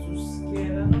just too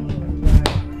scared. I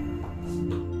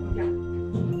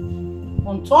don't know.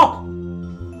 On top.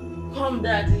 Come,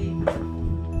 Daddy.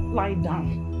 Lie down.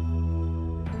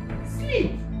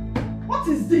 Sleep. What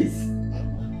is this?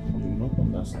 You will not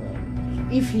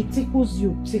understand. If he tickles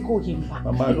you, tickle him back.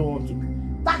 Mama, I don't want to.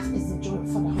 That is the joy of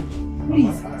fatherhood.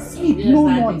 Please, sleep. Yes, no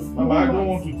Daddy. noise. Mama, I don't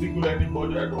want to tickle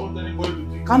anybody. I don't want anybody to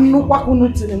tickle.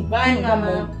 Bye,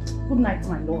 Mama. Good night,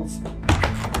 my love.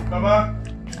 Mama.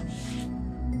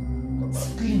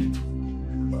 Sleep.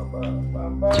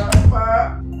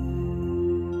 Mama.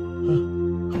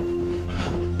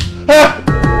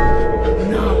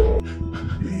 Now,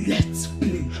 let's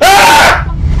play.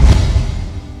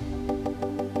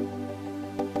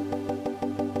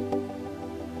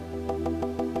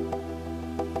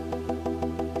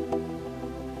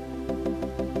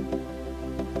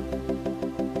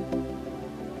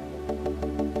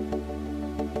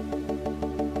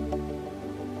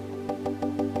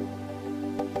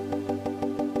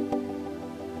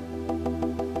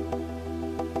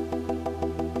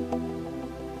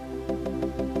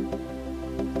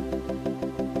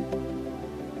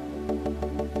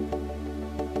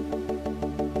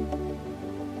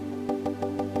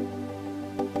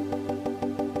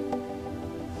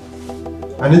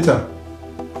 Anita.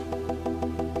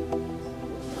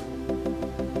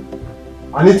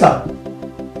 Anita.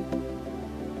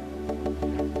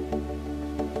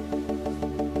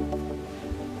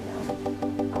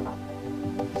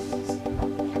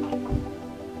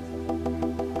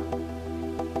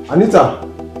 Anita.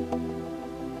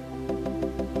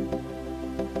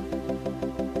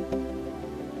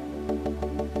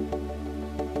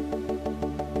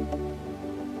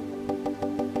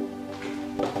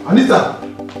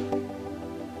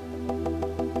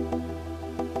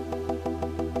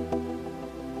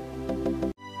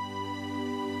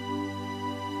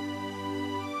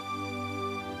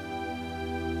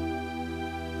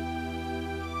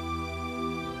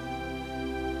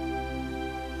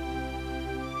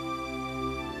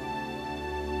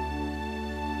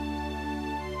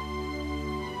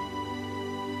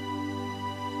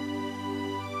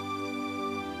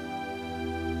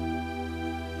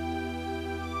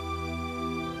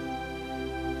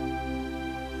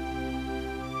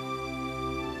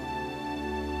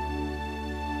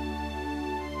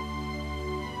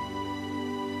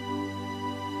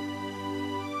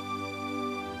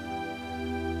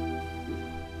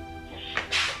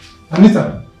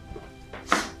 Anita!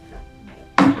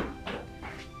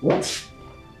 What?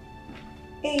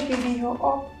 Hey baby, you're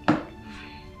up.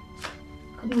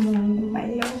 Good morning, my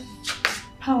love.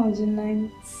 How was your night?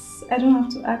 I don't have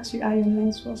to ask you how your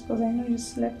night was because I know you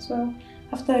slept well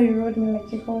after you rode me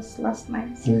like a horse last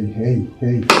night.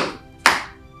 Hey.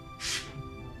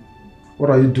 What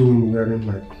are you doing wearing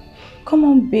my... Come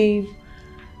on, babe.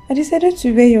 I decided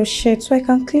to wear your shirt so I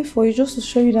can clean for you just to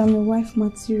show you that I'm a wife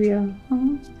material.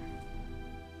 Huh?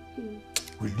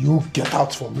 Will you get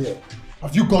out from here?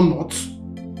 Have you gone nuts?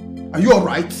 Are you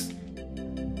alright?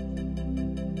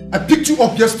 I picked you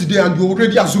up yesterday and you're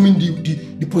already assuming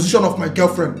the position of my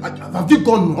girlfriend. Have you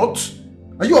gone nuts?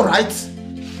 Are you alright?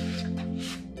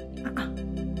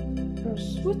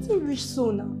 Bros, what do you reach so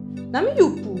now? Now me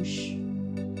you push.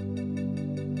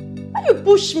 Why you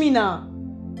push me now?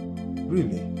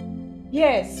 Really?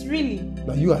 Yes, really.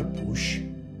 Now you I push?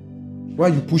 Why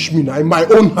you push me now in my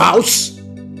own house?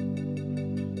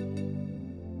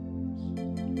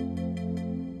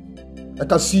 I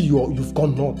can see you've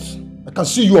gone nuts. I can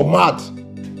see you're mad.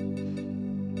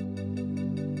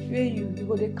 Where you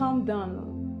go they calm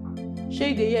down.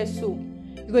 Shey dey hear so.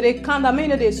 You go they calm down. Make you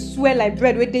know they swear like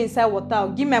bread wey dey inside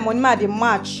water. Give my money, ma dey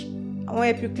match. I wan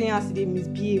help you clean house they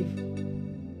misbehave.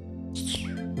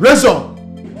 Razor!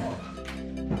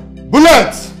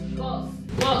 Bullet!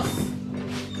 Boss.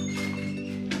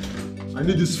 I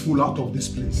need this fool out of this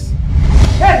place.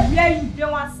 Hey, where you dey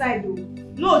one side though?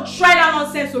 No, try that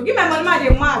nonsense. So give my money, ma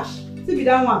dey match. See be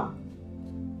that one.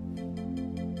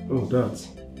 Oh, that.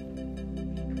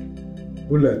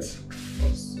 Bullet.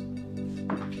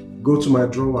 Go to my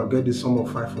drawer, get the sum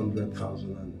of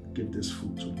 500,000 and give this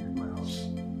fool to leave my house.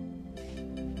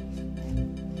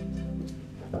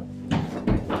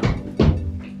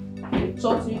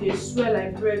 Talk to you, they swear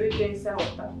like bread wey dey inside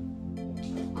water.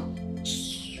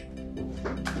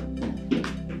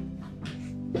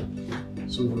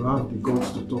 So you have the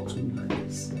guts to talk to me like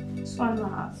this. This one no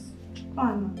house. Come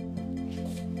on.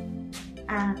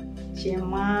 Ah,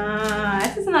 Chema.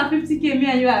 I see na 50K me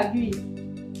and you agree.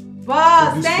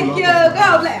 Boss, thank you.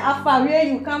 Go like Alpha, where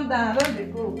you calm down. Don't they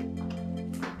go?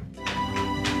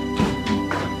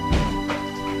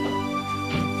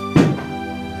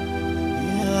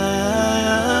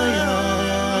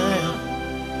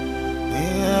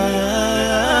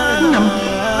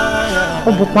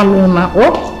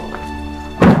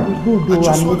 Good though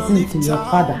and listen to your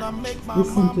father.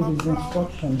 Listen to his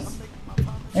instructions.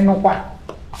 You know what?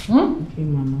 Okay,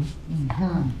 Mama.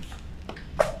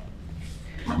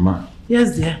 Mama.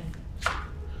 Yes, dear.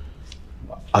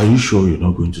 Are you sure you're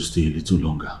not going to stay a little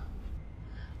longer?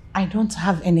 I don't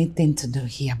have anything to do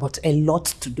here, but a lot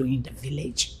to do in the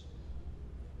village.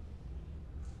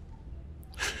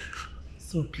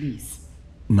 So please.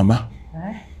 Mama.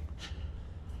 Eh?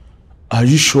 Are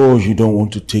you sure you don't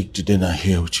want to take Jidena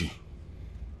here with you?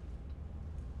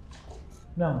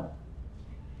 No.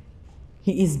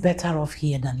 He is better off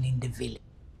here than in the village.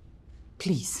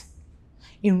 Please,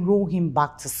 enroll him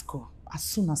back to school as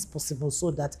soon as possible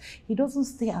so that he doesn't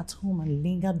stay at home and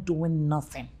linger doing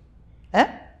nothing. Eh?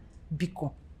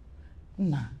 Biko,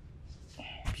 nah,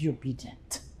 be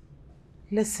obedient.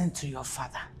 Listen to your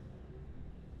father.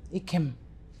 Ikem,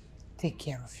 take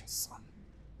care of your son.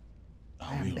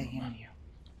 I am begging you.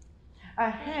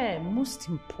 Most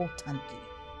importantly,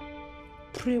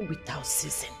 pray without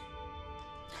ceasing.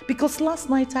 Because last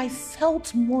night I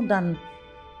felt more than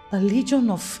a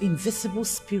legion of invisible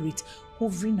spirits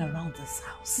hovering around this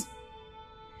house.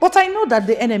 But I know that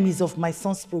the enemies of my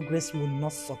son's progress will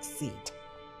not succeed.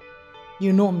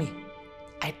 You know me,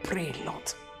 I pray a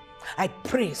lot. I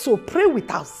pray, so pray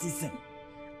without ceasing.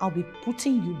 I'll be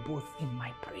putting you both in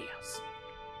my prayers.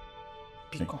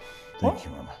 Biko. Thank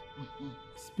you, Mama.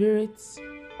 Spirits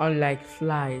are like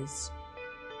flies.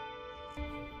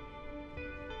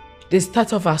 They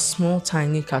start off as small,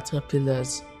 tiny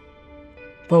caterpillars.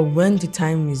 But when the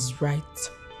time is right,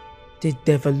 they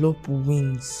develop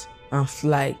wings and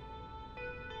fly.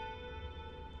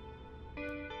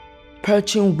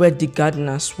 Perching where the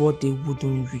gardener swore they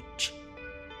wouldn't reach.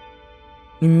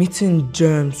 Emitting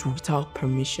germs without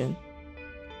permission.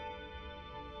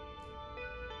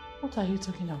 What are you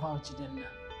talking about, Jidena?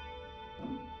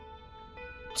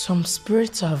 Some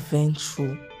spirits are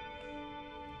vengeful.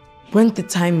 When the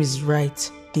time is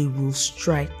right, they will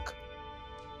strike.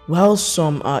 While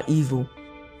some are evil,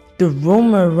 they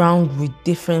roam around with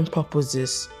different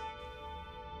purposes.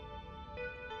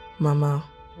 Mama,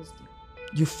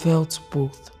 you felt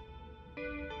both.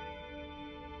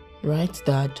 Right,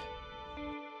 Dad?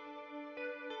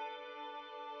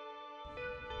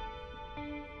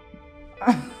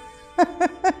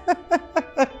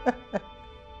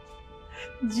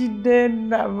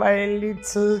 Jidenna, my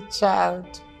little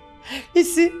child. You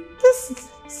see, this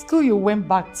school you went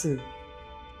back to,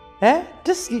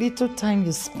 this little time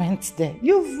you spent there,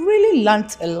 you've really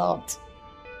learnt a lot.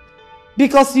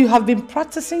 Because you have been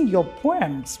practicing your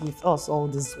poems with us all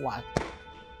this while.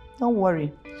 Don't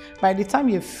worry. By the time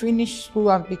you finish school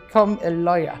and become a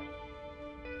lawyer,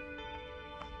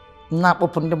 nap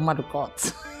open the mother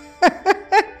court.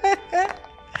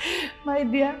 My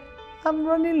dear, I'm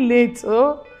running late.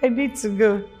 Oh, I need to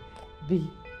go. Be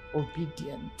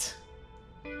obedient.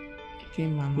 Okay,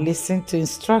 Mama. Listen to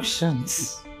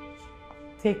instructions.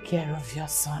 Take care of your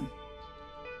son.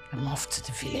 I'm off to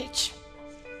the village.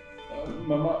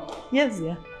 Mama. Yes,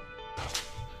 yeah.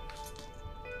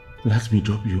 Let me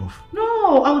drop you off.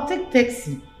 No, I'll take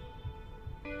taxi.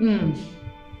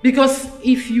 Because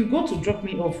if you go to drop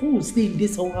me off, who will stay in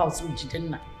this whole house with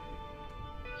Jidenna?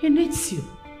 He needs you.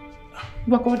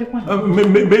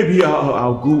 Maybe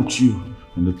I'll go with you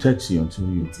in the taxi until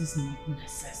you... It is not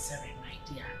necessary, my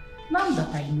dear. Now that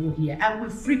I know here, I will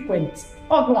frequent.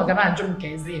 Don't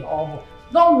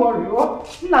worry, no.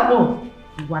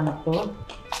 You wanna go?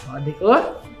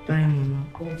 Time,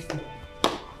 Mama.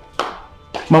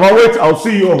 Mama, wait, I'll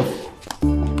see you off.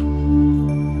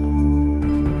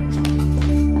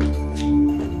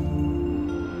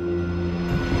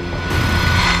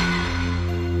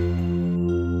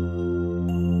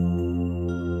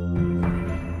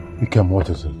 Ikem, what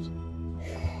is it?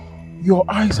 Your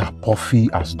eyes are puffy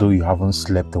as though you haven't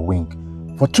slept a wink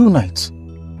for 2 nights.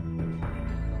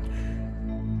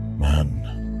 Man,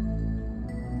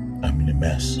 I'm in a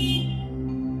mess.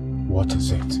 What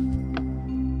is it?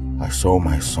 I saw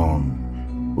my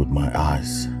son with my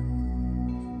eyes.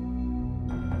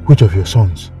 Which of your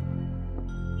sons?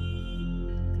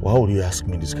 Why would you ask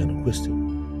me this kind of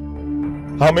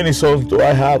question? How many sons do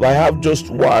I have? I have just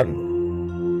one.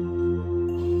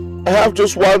 I have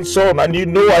just one son, and you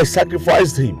know I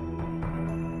sacrificed him.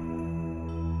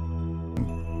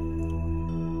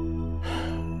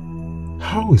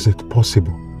 How is it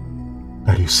possible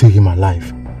that you see him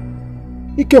alive?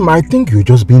 Ikem, I think you're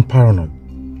just being paranoid.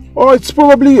 Or it's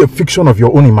probably a fiction of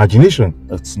your own imagination.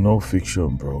 It's no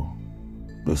fiction, bro.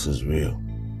 This is real.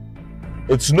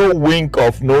 It's no wink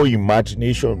of no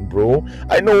imagination, bro.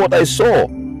 I know what I saw.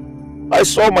 I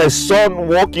saw my son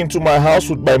walk into my house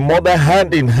with my mother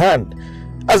hand in hand.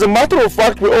 As a matter of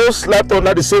fact, we all slept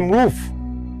under the same roof.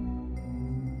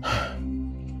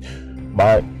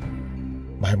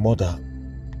 My mother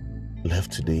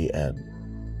left today and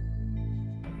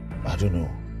I don't know.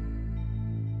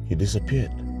 He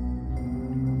disappeared.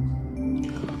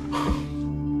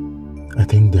 I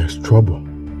think there's trouble.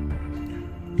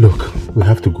 Look, we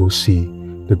have to go see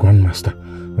the Grandmaster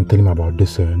and tell him about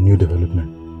this new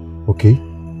development. Okay?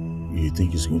 You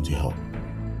think he's going to help?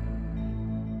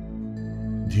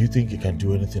 Do you think he can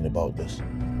do anything about this?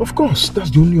 Of course,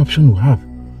 that's the only option we have.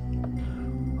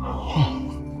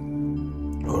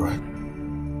 Alright.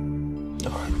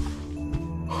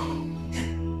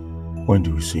 When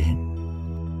do we see him?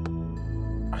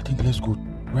 I think let's go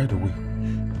right away.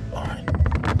 Alright.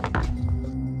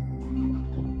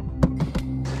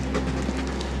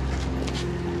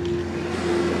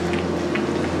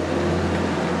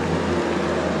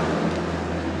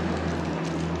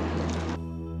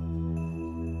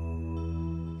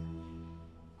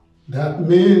 That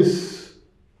means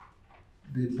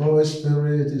the boy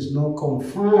spirit is not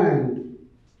confined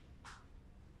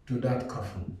to that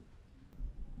coffin.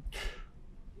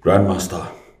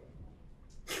 Grandmaster,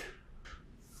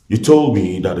 you told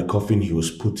me that the coffin he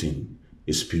was put in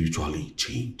is spiritually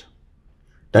chained.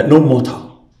 That no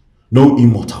mortal, no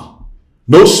immortal,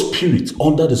 no spirit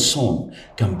under the sun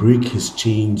can break his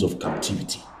chains of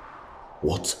captivity.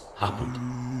 What happened?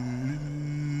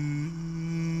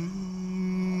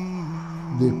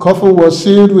 The coffin was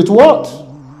sealed with what?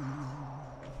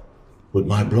 With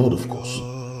my blood, of course.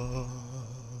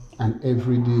 And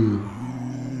every day,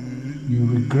 you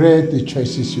regret the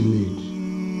choices you made.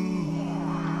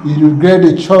 You regret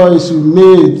the choice you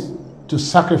made to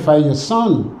sacrifice your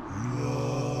son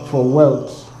for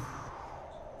wealth,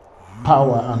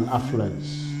 power, and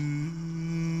affluence.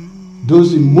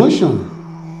 Those emotions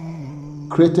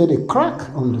created a crack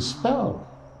on the spell,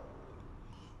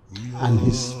 and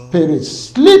his spirit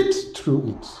slipped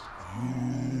through it.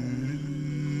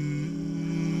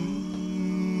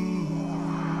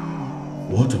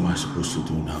 What am I supposed to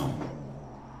do now,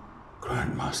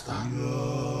 Grandmaster?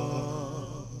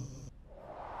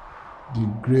 The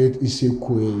great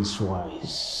Isekwe is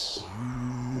wise.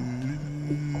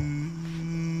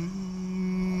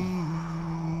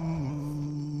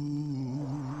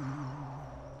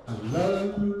 I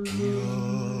love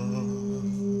you.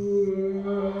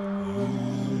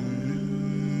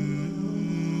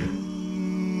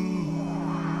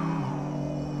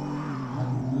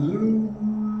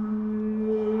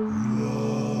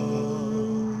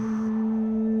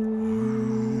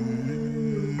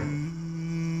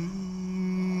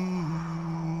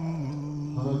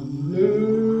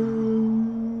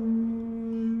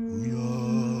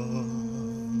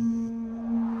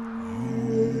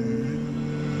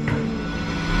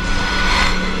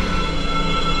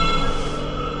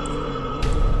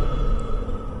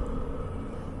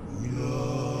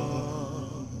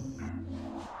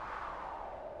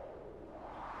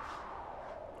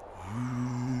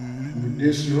 With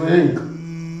this ring,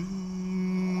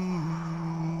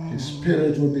 his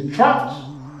spirit will be trapped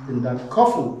in that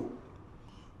coffin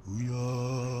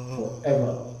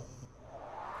forever.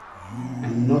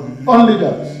 And not only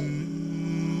that,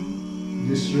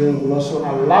 this ring will also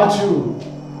alert you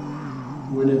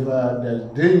whenever there's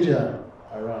danger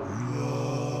around.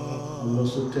 It will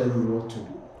also tell you what to do.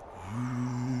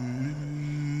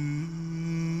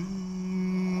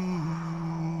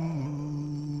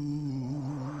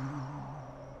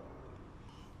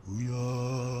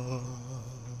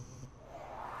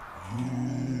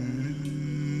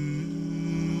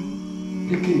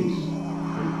 Pick it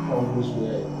and always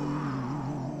wear it.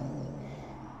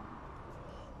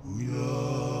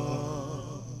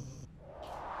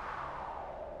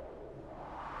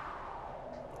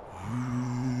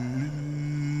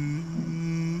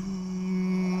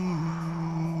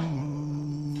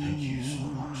 Thank you so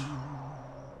much,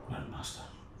 Grandmaster.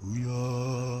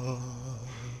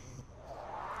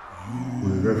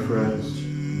 We reference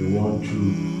the one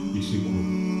true is equal.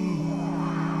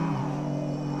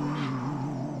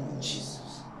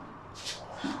 Jesus.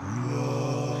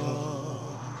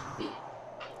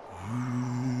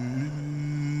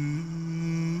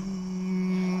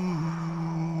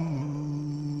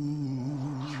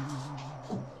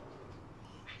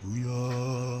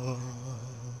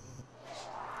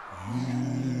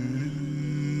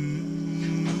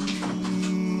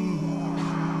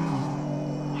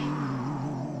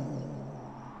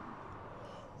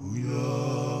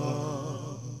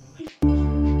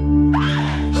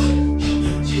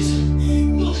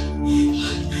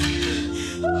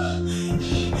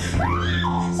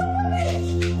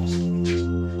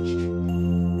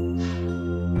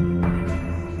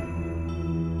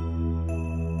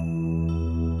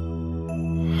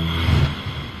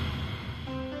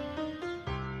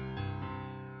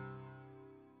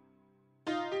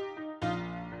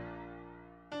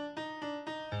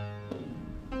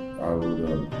 I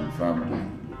would confirm the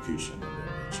location and then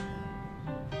let you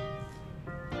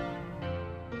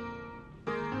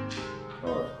know.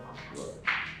 Alright.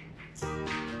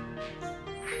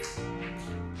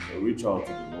 So reach out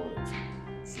to the lawyer to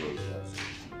show you that.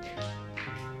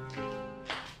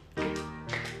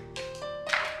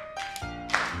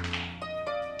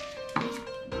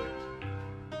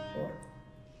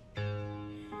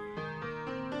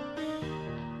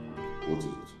 What is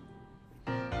it?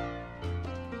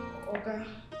 Oga,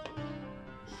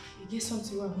 you get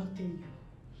something I want to tell you.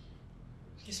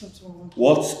 Get something I want to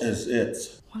What is it?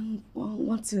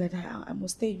 One thing that I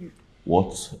must tell you.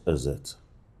 What is it?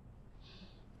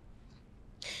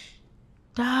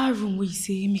 That room where you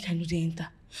say make I know they enter.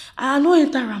 I know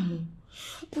enter Ramo.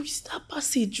 But it's that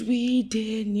passage way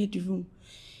there near the room.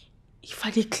 If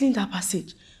I dey clean that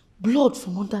passage, blood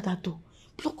from under that door,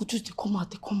 blood could just come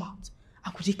out. I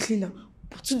could dey clean am.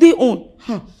 But today on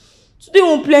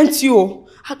plenty oh.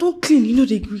 I don't clean, you know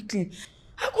they agree clean.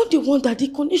 I go dey wonder the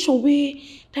condition where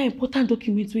that important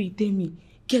document where you tell me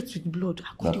get with blood.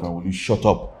 That man, will you shut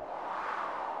up?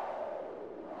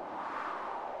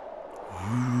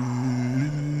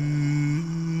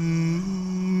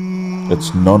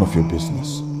 It's none of your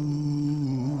business.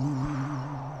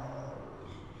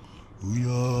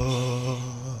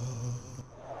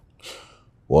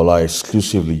 Well, I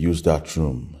exclusively use that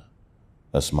room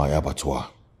as my abattoir.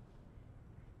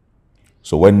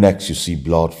 So when next you see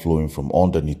blood flowing from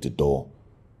underneath the door,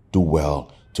 do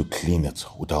well to clean it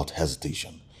without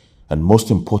hesitation. And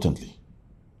most importantly,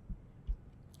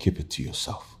 keep it to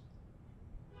yourself.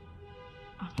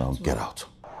 Now get out.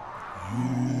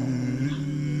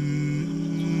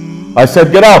 I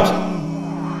said get out!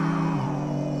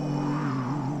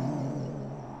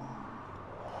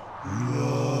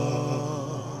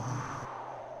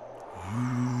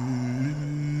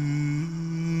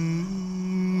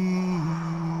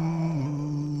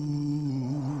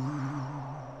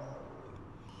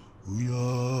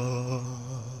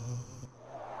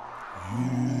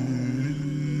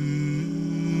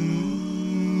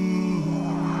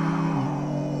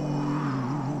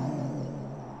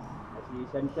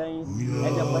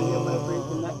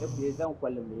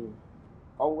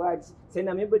 Say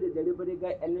na maybe the delivery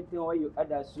guy anything where you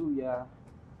add a sue ya.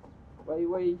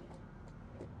 Why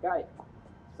guy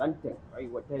something why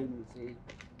what tell me say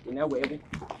you know where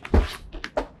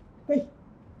hey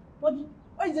what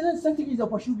Why is there something is a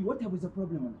Pashubi? What was the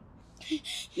problem?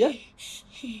 Yeah?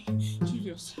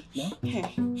 Julius. Yeah?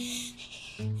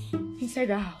 Inside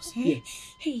the house. Yeah.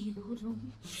 Hey, hold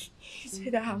on.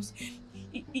 Inside the house.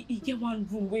 He get one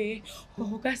room where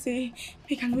Oga say,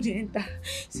 I cannot enter.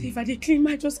 So if I dey clean,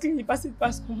 I just clean the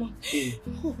pass come on.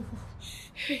 Oh.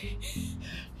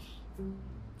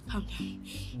 Calm down.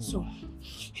 So,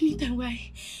 anytime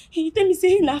me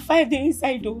say na 5 days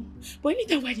inside though. But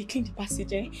anytime why they clean the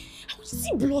passage, I would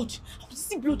see blood.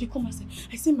 They come and say,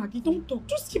 I say, Maggie, don't talk.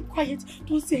 Just keep quiet.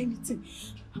 Don't say anything.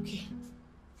 Okay.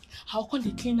 How come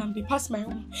they clean and they pass my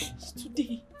own?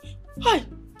 Today. Hi.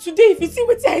 Today, if you see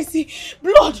what I see,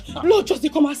 blood just they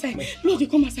come outside. Blood they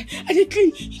come outside. And they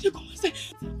clean. They come outside.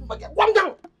 Calm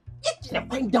down.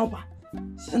 Calm down.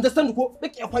 Understand?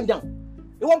 Make it calm down.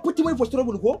 You want to put him for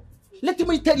trouble? Go. Let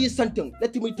me tell you something.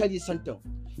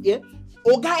 Yeah.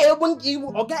 Oga,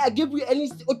 I give you any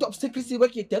out of secrecy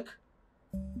what you take?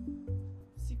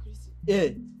 Secrecy? Yeah.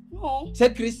 No.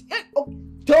 Secrecy? Let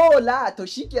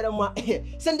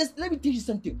me tell you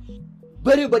something.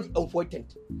 Very, very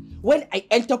important. When I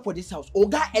enter for this house,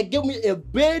 Oga, I give me a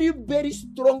very, very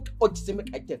strong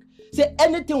antisemitic attack. Say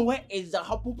anything where is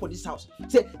happen for this house.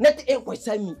 Say nothing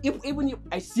concern me. Even if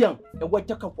I see him and what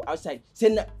talk for outside.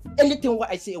 Say anything what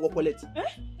I say will police.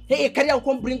 Hey, carry on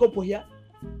come bring up here.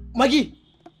 Maggie,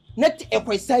 not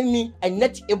concern me and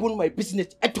not even my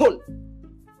business at all.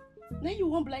 Now you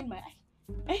won't blind my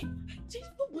eye.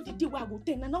 Nobody did what I go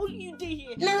tell. And now you did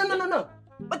here. No.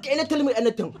 But can you tell me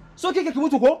anything? So okay, you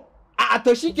want to go?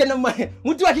 Atoshi can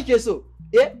mutu akike so.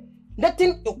 Yeah?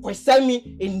 Nothing to concern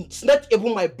me and it's not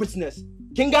even my business.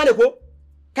 Kingane ko?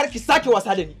 Kar ki sake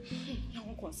wasa da ni. I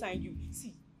won't concern you.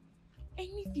 See,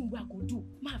 anything we go do,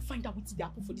 ma find out what they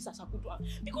happen for this as I go do.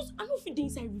 Because I don't fit the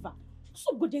inside river.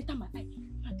 So go enter my eye.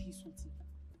 Ma do something.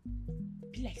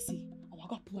 Be like say, I want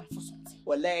to pour for something.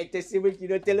 Wallahi, I say make you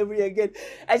don't tell me again.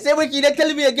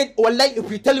 Wallahi,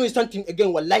 if you tell me something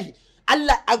again, wallahi.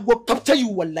 Allah, I will capture you,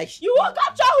 wallahi. You will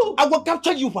capture who? I will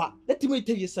capture you, fa. Let me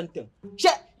tell you something.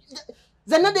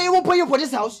 Zanada, they won't pay you for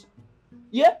this house.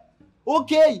 Yeah?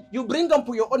 Okay, you bring them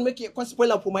for your own, make it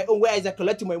spoiler for my own, where is I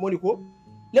collecting my money for?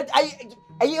 I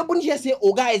even hear say,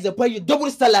 oh guys, they pay you double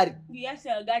salary. Yes,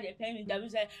 sir, guy, they pay me double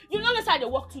salary. You know, let's say they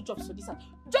work 2 jobs for this house.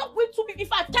 Job with 2 people,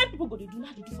 if I 10 people go to do,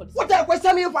 now they do for this. What I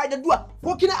question me if I do?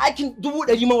 What I can do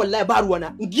what you want, like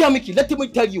Baruana. Let me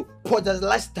tell you, for the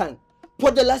last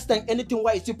time, anything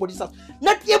why you see for this house,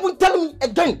 not even tell me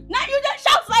again. Now you just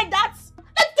shout like that.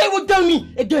 Not even tell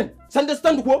me again.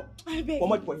 Understand what? I beg.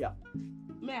 Come out for here.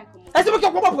 May I come out? I said,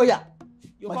 come out for here.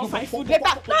 You come find food later.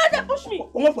 No, they push me.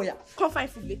 Come out for here. Come find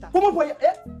food later. Come out for here.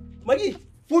 Eh? Maggie,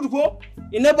 food go.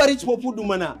 You never reach for food,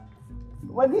 mana.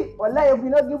 Maggie, wallahi, if you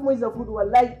not give me the food,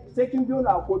 wallahi, second you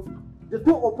now court. The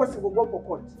 2 opposite will go for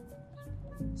court.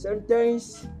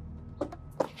 Sometimes.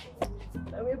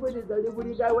 Everybody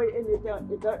guy way in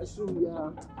it assume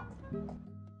yeah.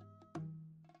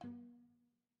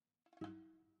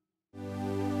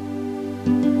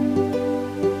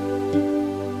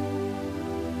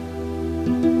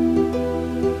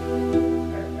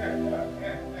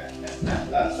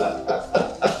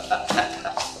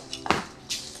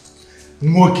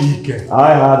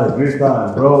 I had a great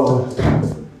time, bro.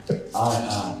 I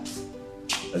had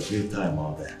a great time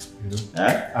out there. You know,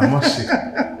 I must say,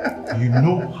 you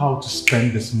know how to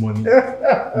spend this money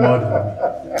more than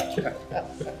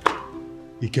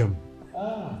me.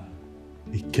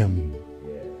 Ikem,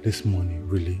 this money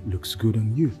really looks good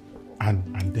on you.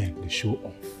 And then they show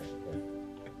off.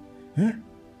 Huh?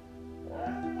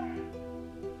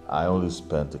 I only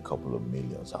spent a couple of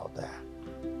millions out there.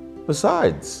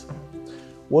 Besides,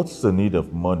 what's the need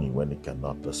of money when it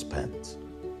cannot be spent?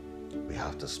 We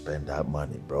have to spend that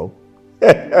money, bro.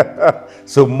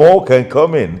 So more can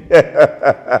come in.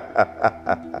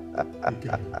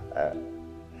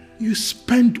 You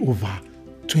spent over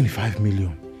 25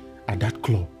 million at that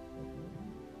club.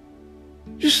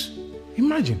 Just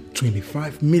imagine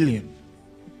 25 million.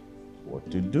 What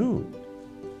to do?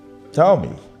 Tell me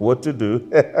what to do.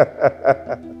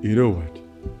 You know what?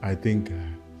 I think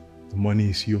the money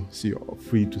is yours. You're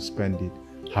free to spend it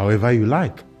however you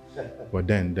like. But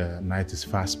then the night is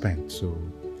fast spent, so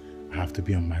I have to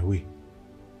be on my way.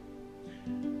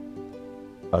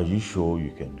 Are you sure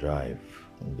you can drive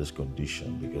in this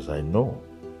condition? Because I know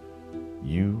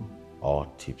you are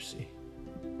tipsy.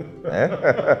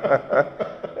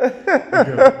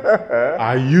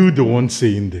 Are you the one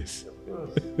saying this?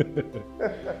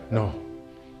 No.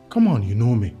 Come on, you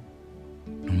know me.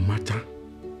 No matter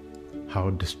how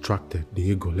distracted the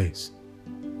ego is,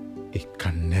 it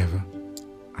can never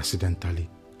accidentally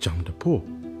jump the pole.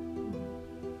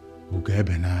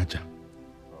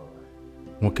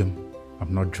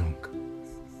 I'm not drunk.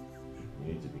 You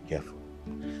need to be careful.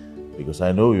 Because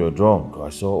I know you're drunk. I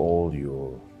saw all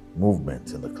your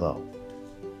movements in the club.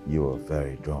 You were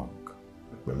very drunk.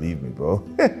 Believe me, bro.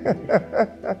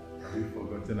 You've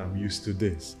forgotten I'm used to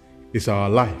this. It's our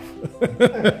life.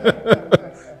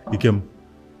 Ikem,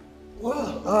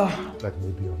 let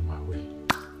me be on my way.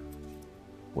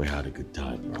 We had a good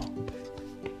time, bro.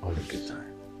 All a good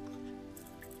time.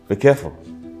 Be careful.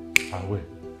 I will.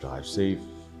 Drive safe.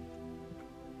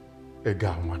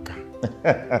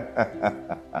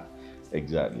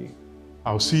 Exactly.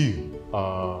 I'll see you.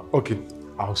 Okay,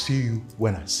 I'll see you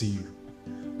when I see you.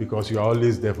 Because you're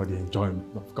always there for the enjoyment,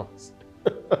 of course.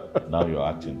 Now you're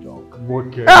acting drunk.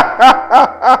 Okay. What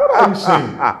are you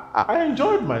saying? I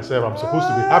enjoyed myself. I'm supposed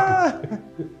to be happy.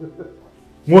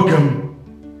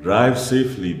 Welcome. Drive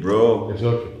safely, bro. It's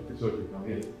okay. It's okay. I'm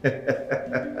here.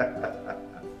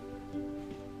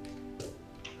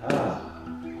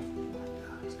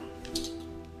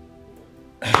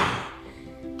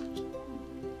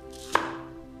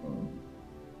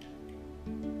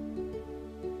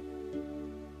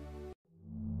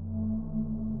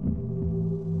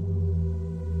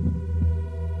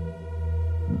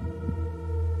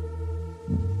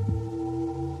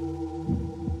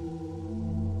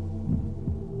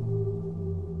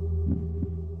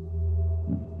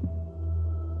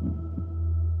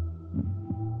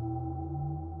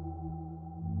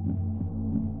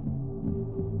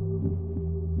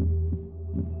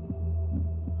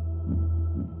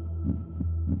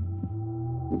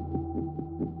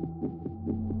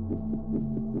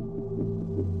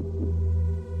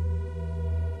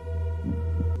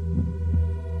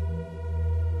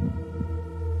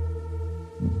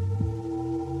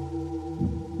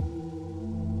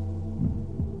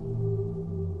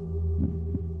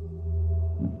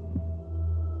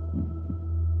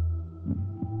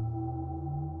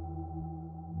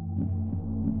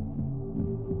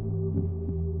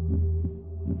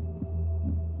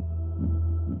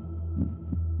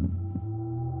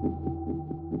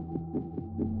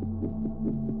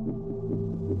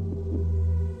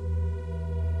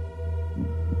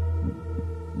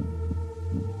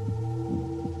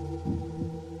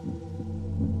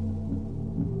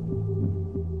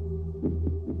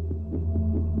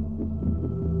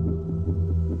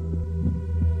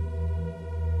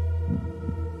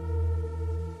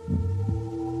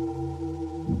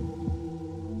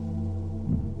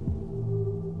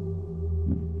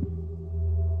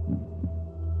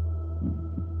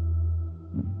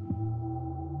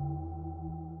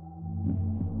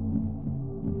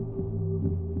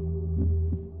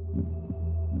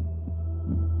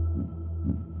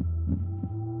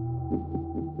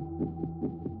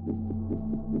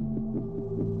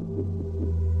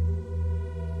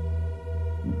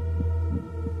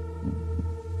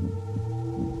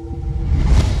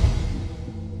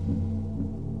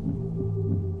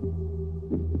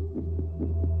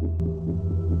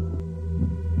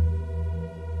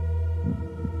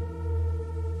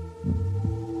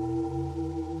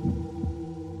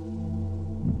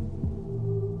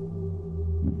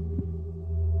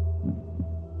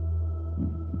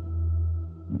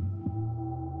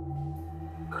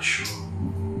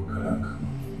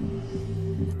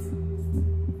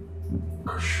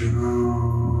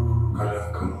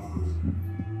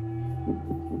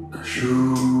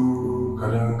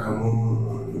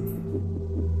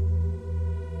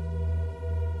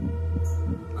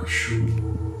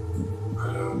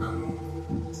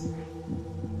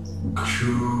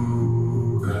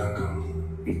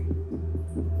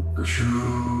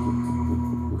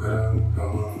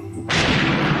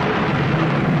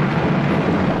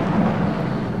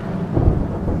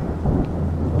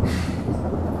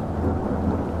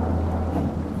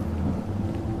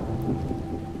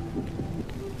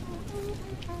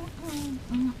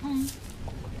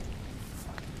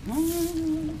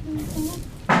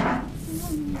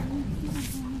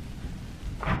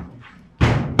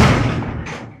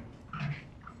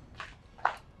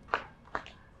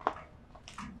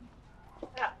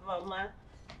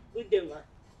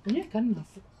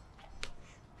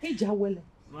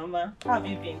 Mama, how have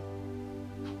you been?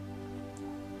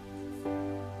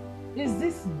 Is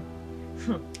this me?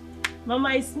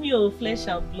 Mama, it's me, oh, flesh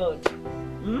and blood.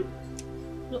 Hmm?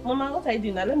 Look, Mama, what are you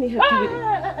doing now? Let me help you with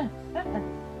it.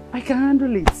 I can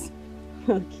handle it.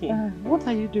 Okay. What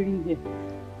are you doing here?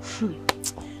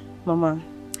 Mama,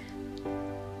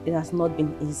 it has not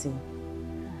been easy.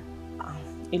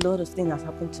 A lot of things has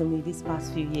happened to me these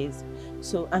past few years.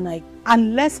 So,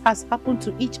 and less has happened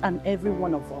to each and every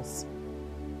one of us.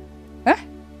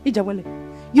 Ijawele,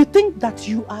 You think that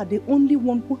you are the only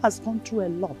one who has gone through a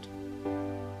lot.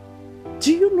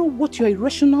 Do you know what your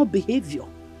irrational behavior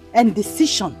and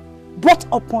decision brought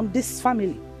upon this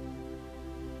family?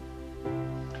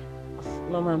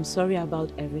 Mama, I'm sorry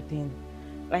about everything.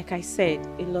 Like I said,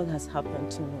 a lot has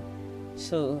happened to me.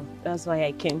 So that's why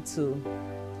I came to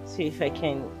see if I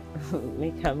can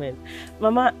make amends.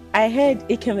 Mama, I heard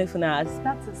EKENE Umwenwa.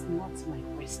 That is not my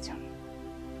question.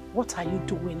 What are you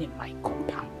doing in my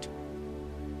compound?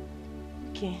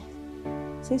 Okay.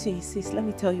 Since you insist, let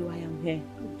me tell you why I'm here.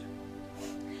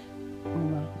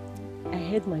 Mama, I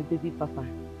heard my baby papa,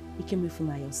 EKENE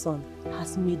Umwenwa, your son,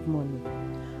 has made money.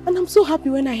 And I'm so happy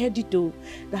when I heard it though,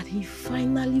 that he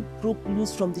finally broke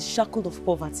loose from the shackle of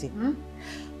poverty.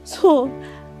 So,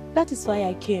 that is why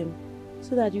I came,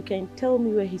 so that you can tell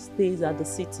me where he stays at the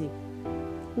city,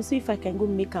 to see if I can go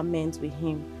make amends with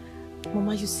him.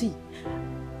 Mama, you see,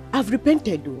 I've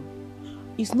repented though.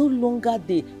 It's no longer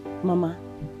the... Mama,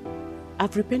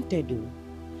 I've repented though.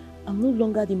 I'm no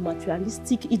longer the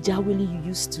materialistic Ijaweli you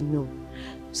used to know.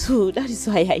 So, that is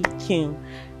why I came.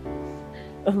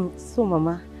 So,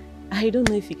 Mama, I don't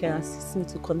know if you can assist me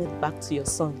to connect back to your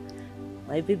son,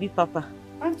 my baby papa.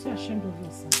 Aren't you ashamed of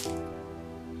yourself?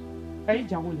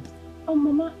 Ijaweli. Oh,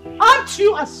 Mama. Aren't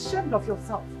you ashamed of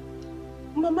yourself?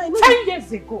 Mama, I know 10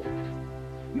 years ago,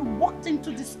 you walked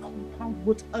into this compound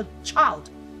with a child,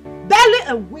 barely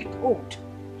a week old,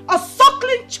 a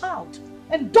suckling child,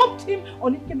 and dumped him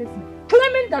on EKENE Umwenwa,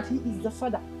 claiming that he is the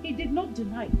father. He did not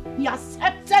deny. He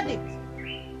accepted it.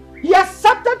 He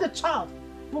accepted the child,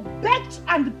 but begged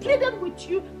and pleaded with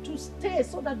you to stay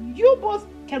so that you both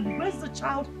can raise the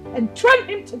child and train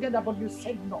him together, but you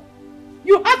said no.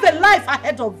 You have a life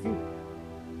ahead of you,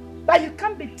 that you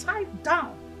can't be tied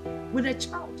down with a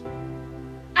child.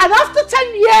 And after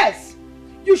 10 years,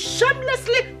 you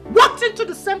shamelessly walked into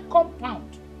the same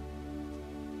compound.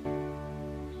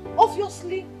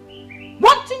 Obviously,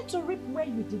 wanting to reap where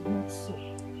you did not sow.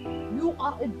 You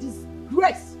are a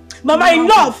disgrace. Mama,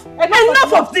 enough!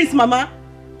 Enough of this, Mama!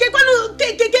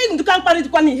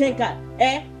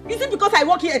 Is it because I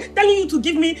work here telling you to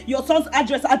give me your son's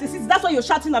address at the city? That's why you're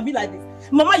shouting at me like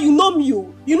this? Mama, you know me.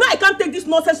 You know I can't take this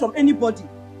nonsense from anybody.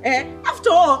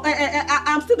 After all,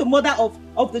 I'm still the mother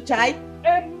of the child.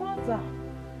 A mother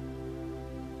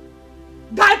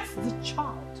guides the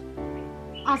child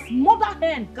as mother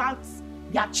hen guides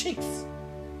their chicks.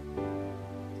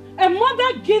 A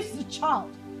mother gives the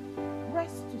child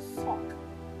breast to suck.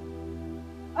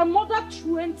 A mother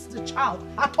trains the child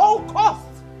at all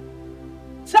costs.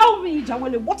 Tell me,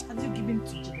 Jawele, what have you given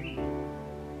to Jawele?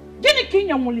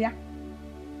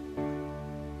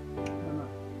 Mama,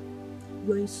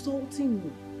 you're insulting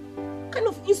me. What kind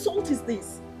of insult is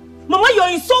this? Mama, you're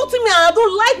insulting me and I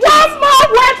don't like it. One more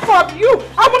word from you.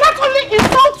 I will not only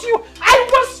insult you, I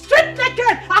will strip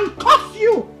naked and curse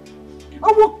you.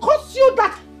 I will curse you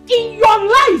that in your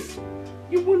life,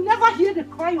 you will never hear the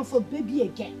cry of a baby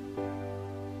again.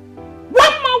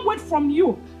 One more word from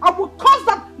you, I will cause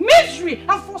that misery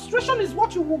and frustration is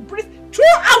what you will breathe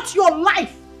throughout your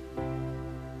life.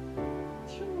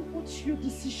 Do you know what your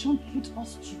decision put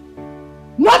us through?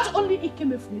 Not only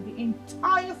EKENE Umwenwa, the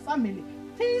entire family.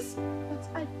 Things that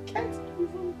I can't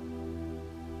even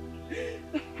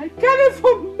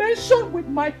mention with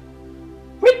my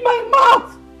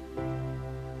mouth.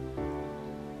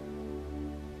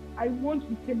 I want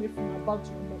EKENE Umwenwa about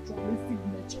your naturalistic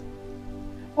nature.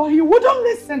 But he wouldn't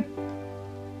listen.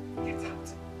 Get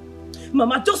out.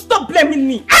 Mama, just stop blaming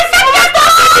me. I said get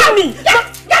out! Me.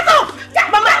 Get out!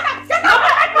 Mama! Get out!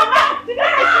 Mama! Get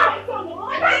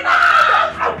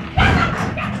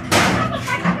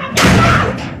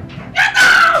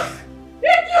out!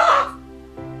 Idiot!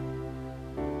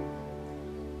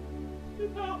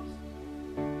 Get out!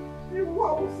 You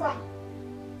wowza!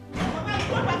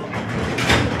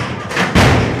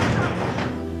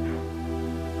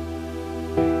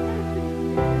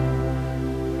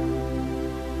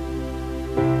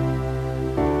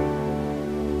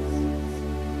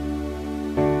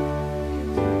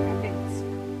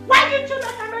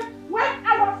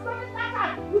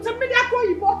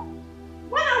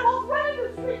 When I was running the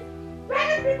street,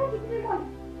 begging people to give me money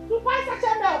to buy such a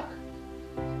milk.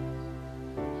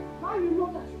 Now you know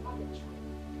that you have a child.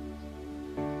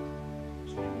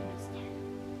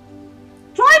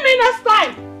 Try me next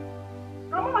time.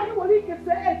 Mama, you will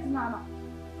say it, Nana.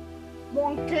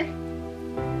 Monkey.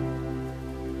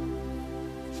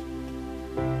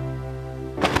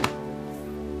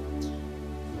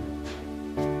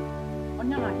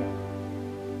 Onya,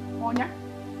 Onya.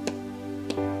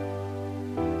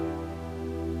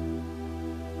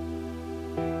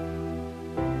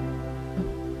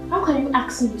 How can you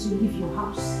ask ask me to leave your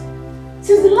house?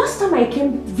 Since the last time I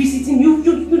came visiting, you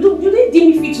didn't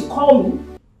deem me fit to call me.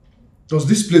 Does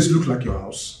this place look like your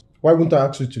house? Why wouldn't I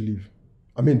ask you to leave?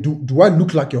 I mean, do I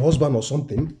look like your husband or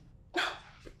something?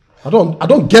 I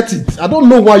don't get it. I don't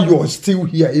know why you're still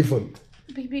here even.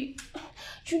 Baby,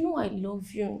 you know I love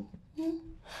you.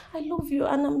 I love you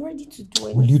and I'm ready to do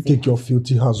anything. Will you take your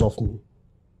filthy hands off me?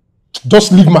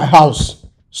 Just leave my house.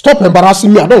 Stop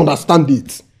embarrassing me. I don't understand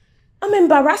it. I'm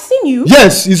embarrassing you?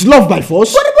 Yes, it's love by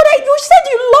force. But you said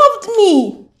you loved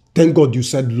me. Thank God you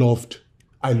said loved.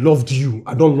 I loved you.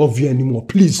 I don't love you anymore.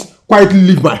 Please, quietly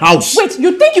leave my house. Wait,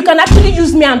 you think you can actually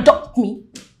use me and dump me?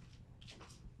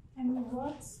 And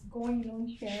what's going on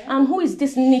here? And who is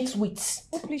this nitwit?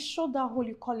 Oh, please show that hole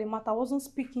you call a mat. I wasn't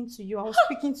speaking to you. I was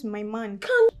speaking to my man.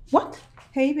 What?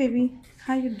 Hey, baby.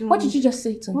 How you doing? What did you just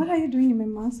say to me? What are you doing in my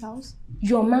man's house?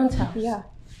 Your man's house? Yeah,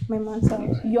 my man's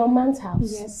house. Your man's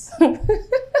house? Yes.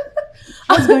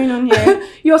 What's going on here?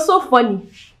 You're so funny.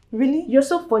 Really? You're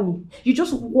so funny. You're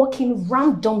just walking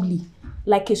randomly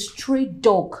like a stray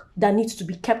dog that needs to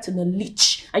be kept in a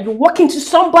leash. And you walk into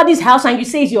somebody's house and you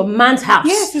say it's your man's house.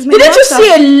 Yes, it's my Didn't you man's see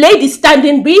house. a lady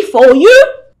standing before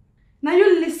you? Now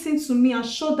you listen to me and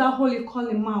show that hole you call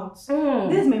him out. This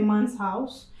is my man's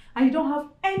house. And you don't have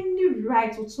any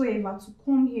right whatsoever to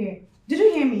come here. Did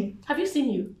you hear me? Have you seen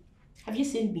you? Have you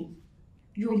seen me?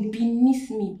 You're beneath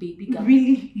me, baby girl.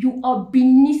 Really? You are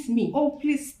beneath me. Oh,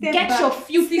 please step Get back. your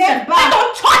filthy Step self. back.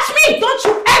 Don't touch me! Don't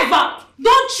you ever!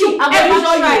 Don't you I'm ever going to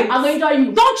try. you. I'm going to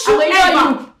you. Don't you I'm going to ever.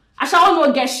 you. I shall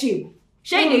not get shame.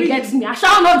 Shame they really? get me. I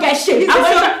shall not get shame. Is I'm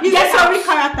this going to your get sorry out.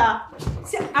 character?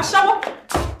 See, Ashawo.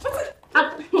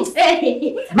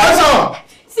 Massa!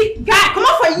 See, guy, come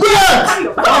on for you. Yes! Carry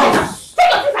your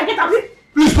Take your things and get out.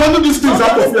 Please bundle these things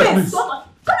out of here, please. Come on.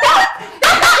 Stop.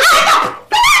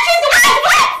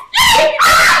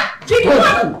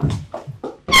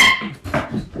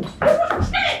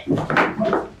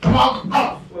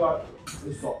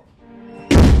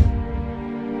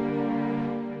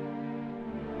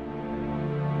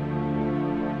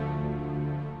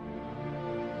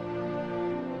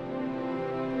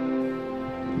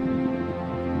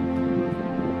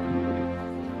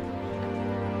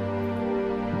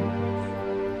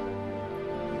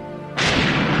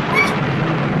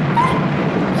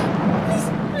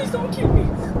 Please don't kill me.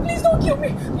 Please don't kill me.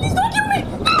 Please don't kill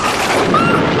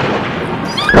me.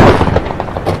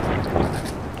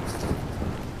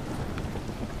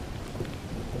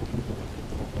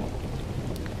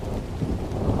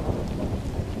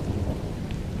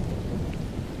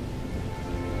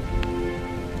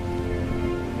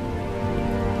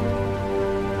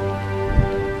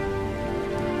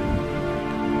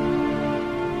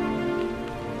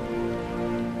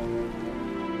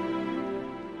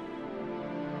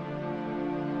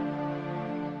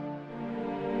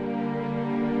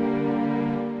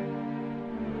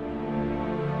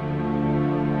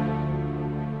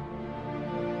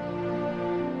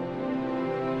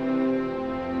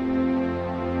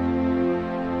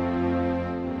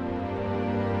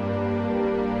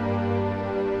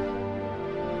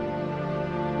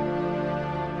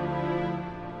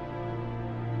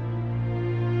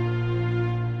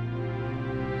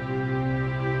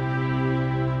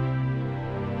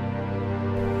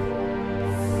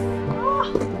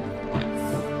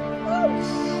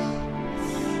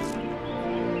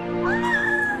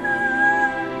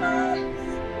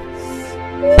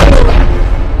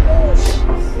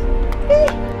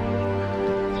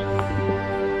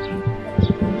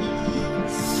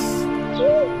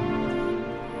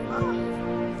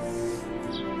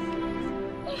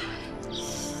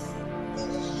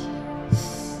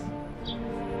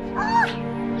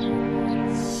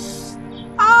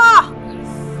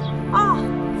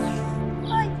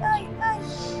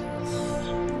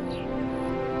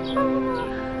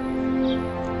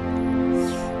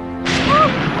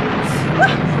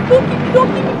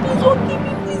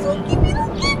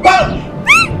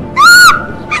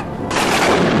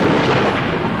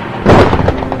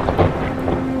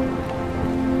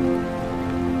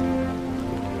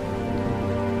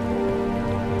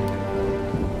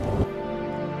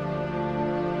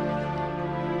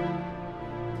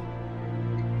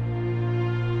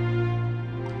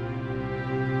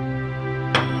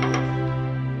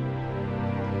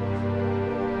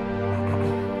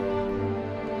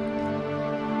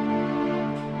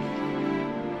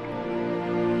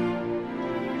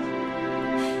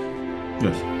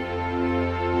 Yes.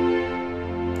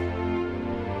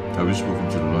 Have you spoken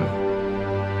to the lawyer?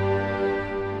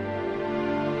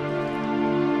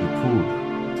 You could.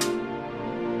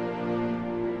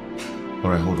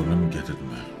 Alright, hold on, let me get it in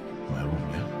my room,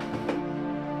 yeah?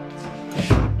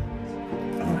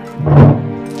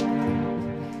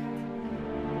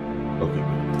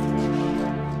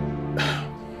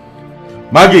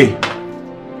 Maggie!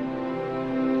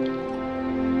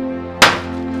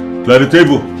 Clear the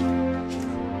table.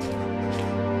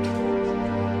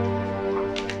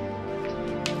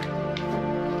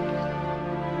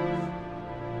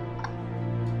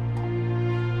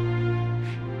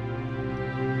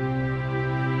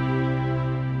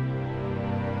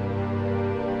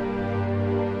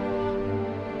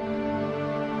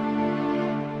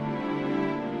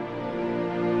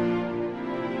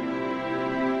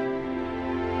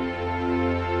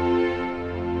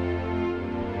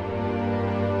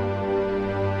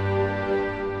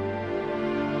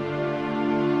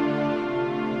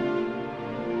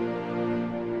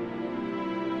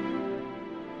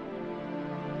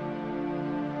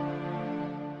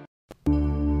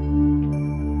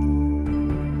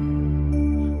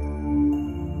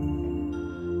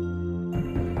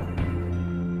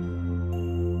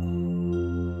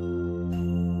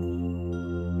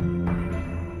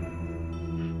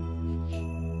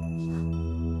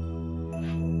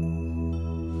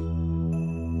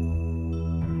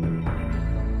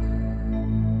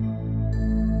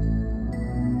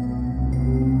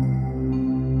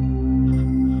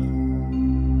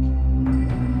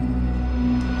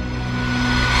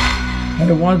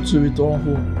 I want to return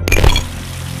home.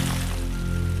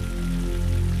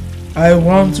 I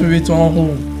want to return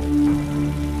home.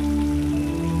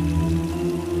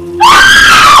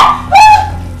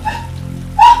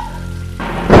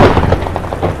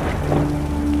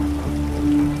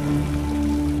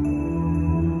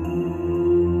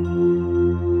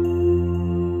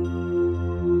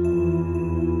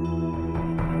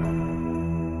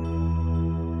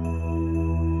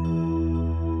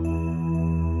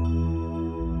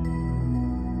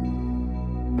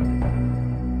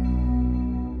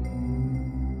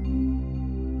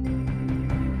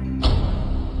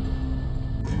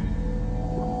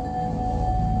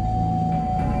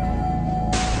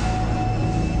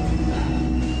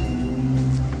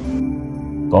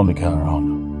 Turn the car around.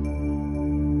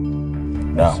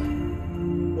 Now.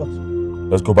 What?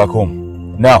 Let's go back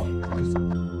home. Now.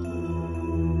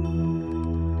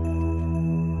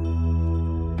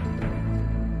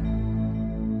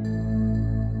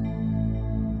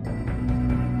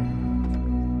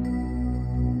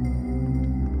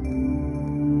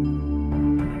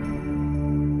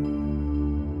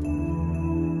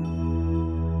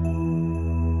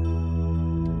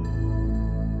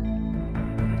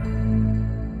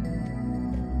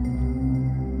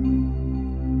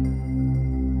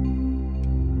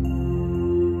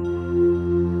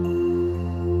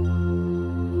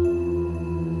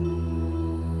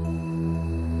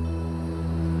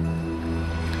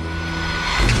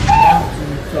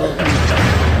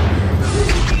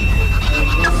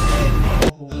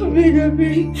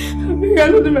 I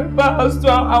don't do my house too.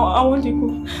 I want to go.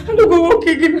 I don't go walk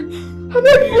again. I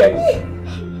beg you.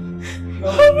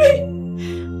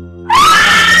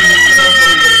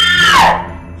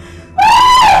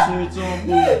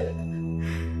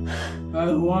 I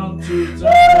want to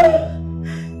return home.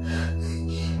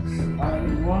 I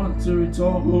want to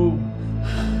return home.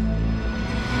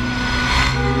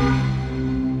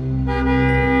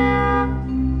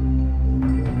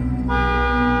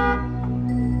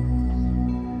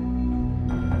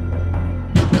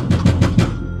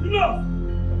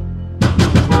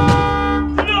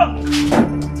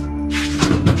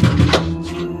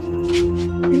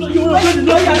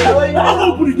 I'm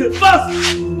opening it fast!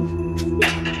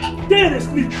 There is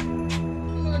sleep!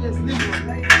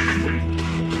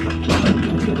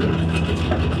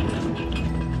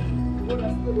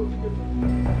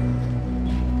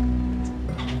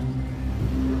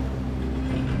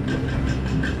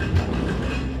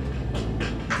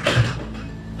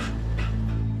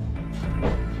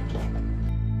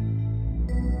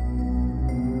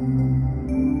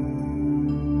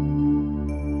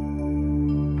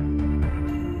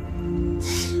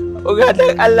 Oga,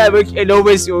 thank Allah make it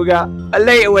always, Oga.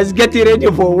 Allah was getting ready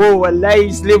for war.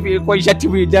 Wallahi, sleep in one shut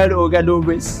me down, Oga, no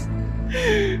mess.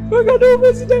 Oga, no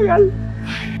mess, thank Allah.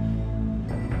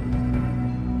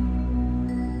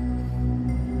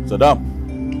 Saddam.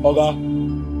 Oga.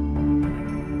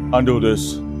 Undo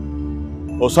this.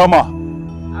 Osama.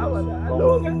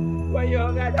 Oga. Why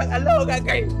Oga? Allah, Oga,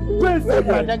 guy.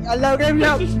 Allah, Oga,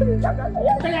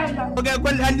 Oga, go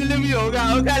handle me, Oga.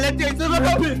 Oga, let me go.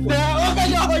 Oga,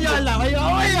 ya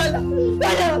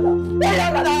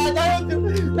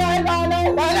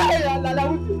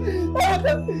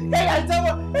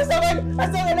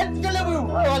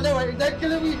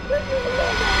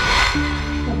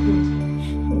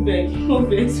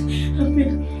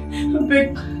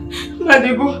Now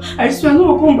they go. I swear I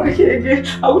no come back here again.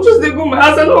 I will just go my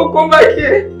house. I no come back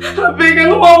here. I beg. I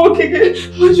no want work again.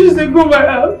 I will just go my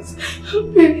house. I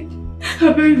beg.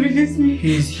 Release me.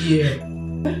 He's here.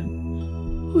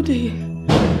 Who they?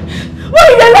 Why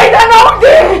is it like that now?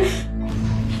 There?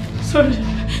 Sorry.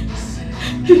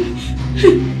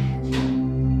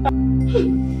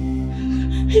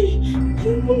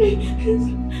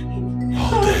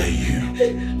 How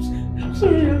dare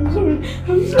you?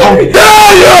 I'm sorry. How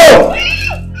dare you!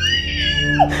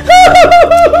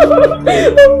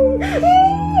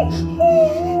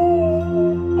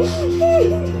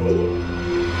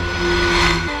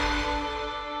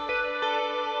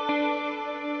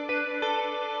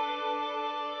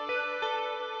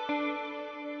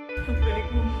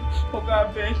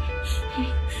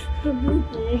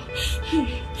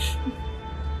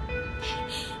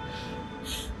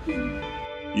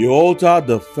 You altered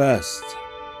the first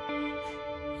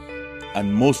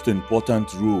and most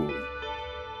important rule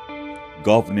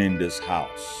governing this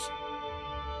house.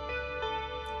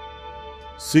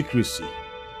 Secrecy.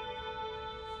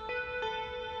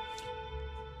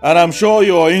 And I'm sure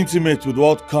you're intimate with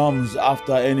what comes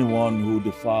after anyone who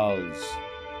defiles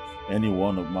any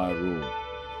one of my rules.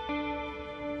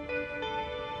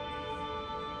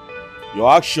 Your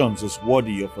actions is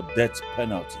worthy of a death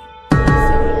penalty.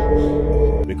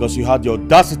 Because you had the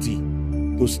audacity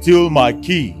to steal my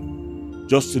key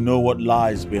just to know what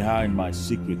lies behind my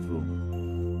secret room.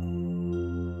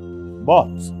 But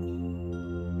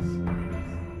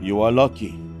you are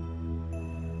lucky.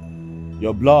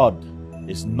 Your blood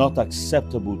is not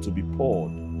acceptable to be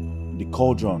poured in the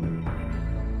cauldron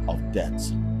of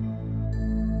death.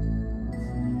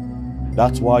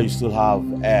 That's why you still have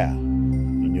air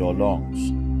in your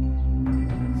lungs.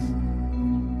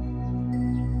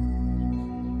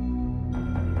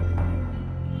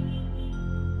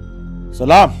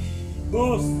 Salam.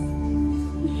 Boss.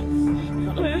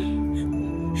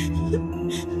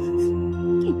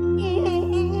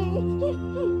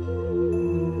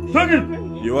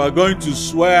 You are going to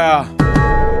swear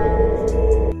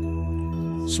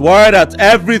that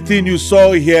everything you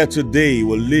saw here today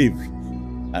will live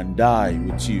and die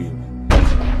with you.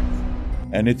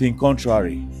 Anything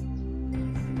contrary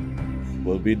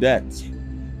will be death.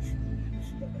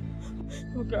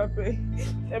 Okay,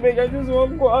 I beg, I just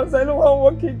want to go outside. I don't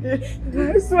want to work again.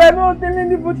 I swear I don't tell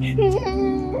anybody. I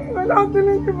don't tell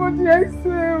anybody, I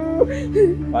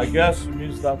swear. I guess you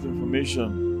missed that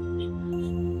information.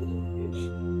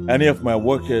 Any of my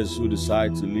workers who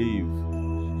decide to leave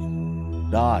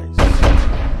dies.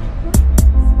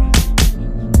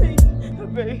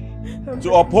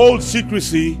 To uphold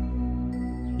secrecy,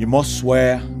 you must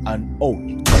swear an oath.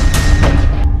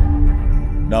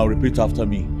 Now repeat after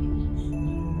me.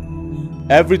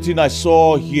 Everything I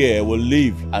saw here will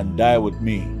live and die with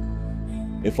me.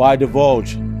 If I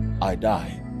divulge, I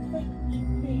die.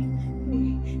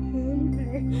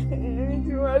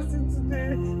 Anything I see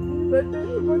today, but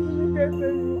anybody can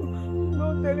tell you.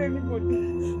 Don't tell anybody.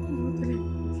 Don't tell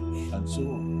anybody. And so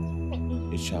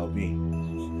it shall be.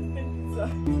 Thank you, sir.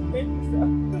 Thank you, sir.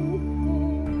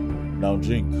 Now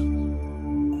drink.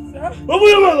 Sir? Open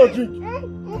your mouth and drink.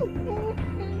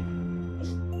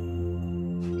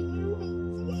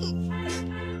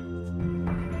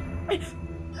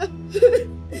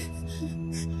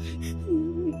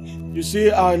 You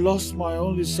see, I lost my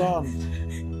only son.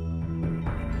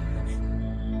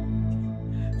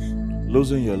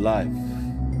 Losing your life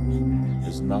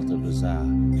is not a desire.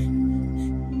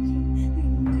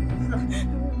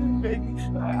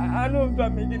 I know what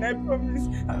I'm making, I promise.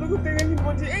 I'm not going to tell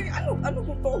anybody. I'm not going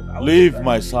to talk. Leave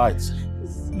my sight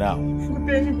now. I'm not going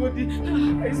to tell anybody.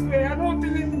 I swear, I don't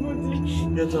tell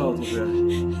anybody. Get out of here.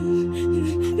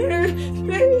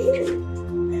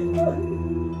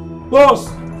 Boss!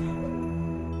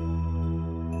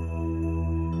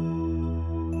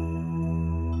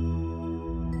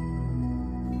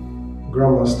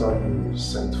 Grandmaster, you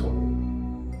sent for me.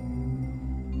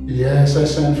 Yes, I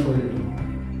sent for you.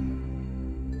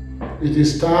 It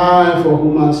is time for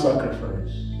human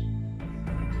sacrifice.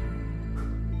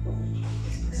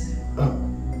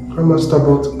 Grandmaster,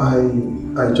 but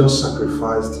I just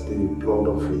sacrificed the blood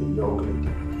of a young lady.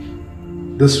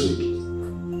 This week.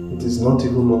 It is not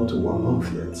even up to 1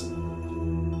 month yet.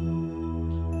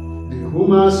 The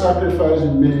human sacrifice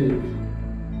you made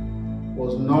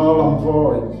was null and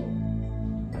void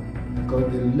because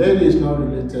the lady is not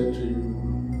related to you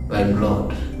by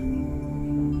blood.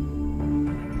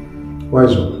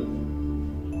 Wise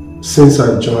one, since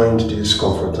I joined this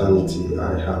confraternity,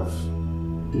 I have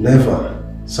never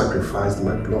sacrificed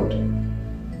my blood.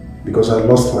 because I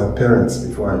lost my parents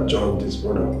before I joined this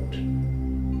brotherhood.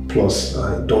 Plus,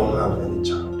 I don't have any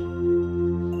child.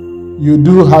 You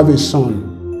do have a son.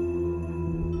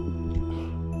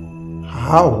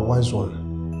 How, wise one?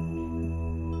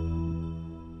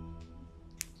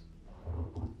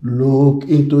 Look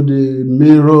into the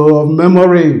mirror of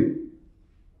memory,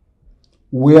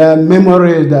 where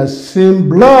memories that seem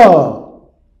blur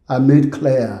are made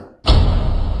clear.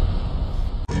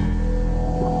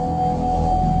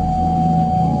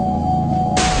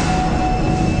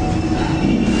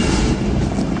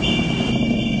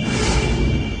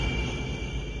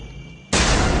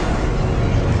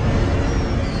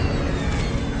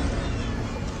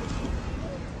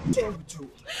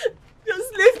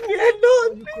 Just leave me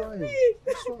alone, baby.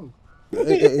 What's wrong?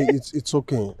 It's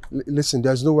okay. Listen,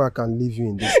 there's no way I can leave you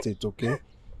in this state, okay?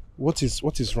 What is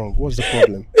wrong? What's the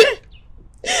problem?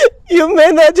 You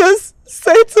men are just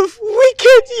set of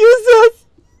wicked users.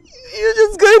 You're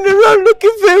just going around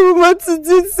looking for a woman to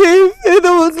do safe. I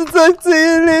don't want to talk to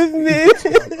you. Leave me.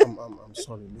 I'm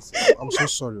sorry. Listen, I'm so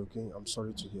sorry, okay? I'm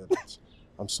sorry to hear that.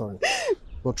 I'm sorry.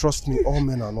 But trust me, all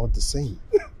men are not the same.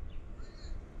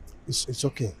 It's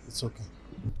okay. It's okay.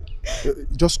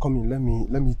 Just come in.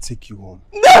 Let me take you home.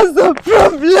 That's the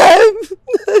problem.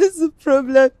 That's the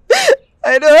problem.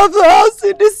 I don't have a house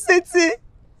in this city.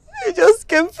 I just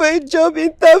came for a job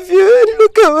interview and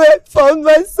look at where I found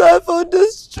myself on the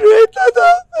street. I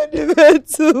don't have anywhere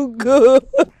to go.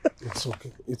 It's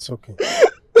okay. It's okay.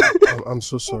 I'm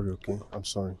so sorry, okay? I'm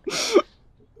sorry.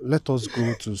 Let us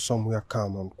go to somewhere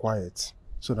calm and quiet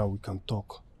so that we can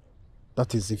talk.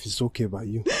 That is, if it's okay by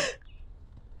you.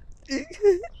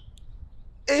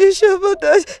 Are you sure about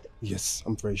that? Yes,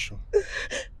 I'm very sure.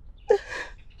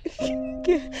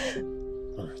 Okay.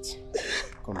 Alright.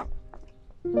 Come on.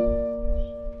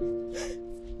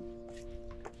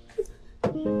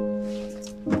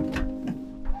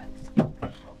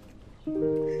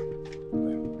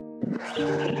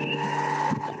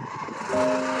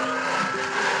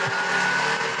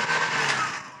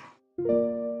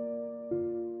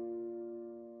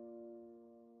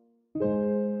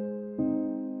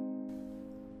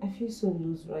 I feel so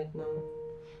loose right now.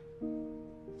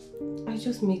 I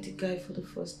just met a guy for the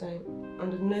first time,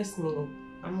 and the next minute,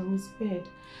 I'm on his bed,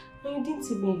 and you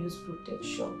didn't even use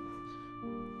protection.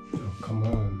 Oh, come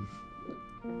on.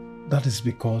 That is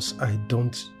because I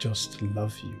don't just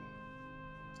love you.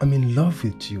 I'm in love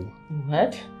with you.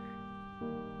 What?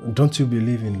 Don't you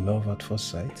believe in love at first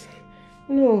sight?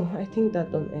 No, I think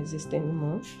that don't exist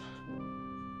anymore.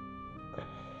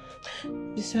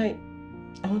 Besides,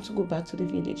 I want to go back to the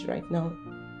village right now.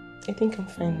 I think I'm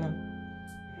fine now.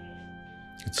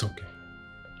 It's okay.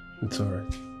 It's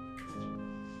alright.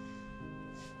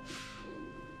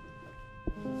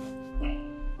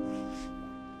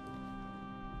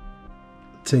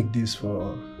 Take this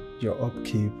for your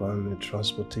upkeep and the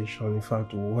transportation. In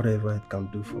fact, whatever it can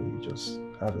do for you, just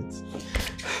have it.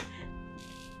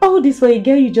 Oh, this for a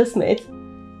girl you just met?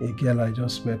 A girl I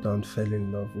just met and fell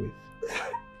in love with.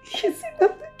 You see,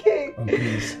 that's okay. And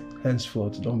please,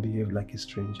 henceforth, don't behave like a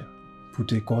stranger.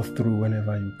 Put a call through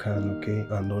whenever you can, okay?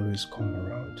 And always come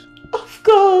around. Of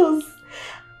course.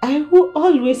 I will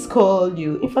always call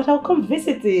you. In fact, I'll come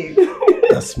visiting.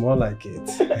 That's more like it.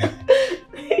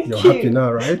 You're happy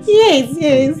now, right? Yes,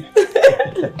 yes.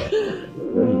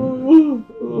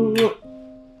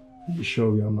 You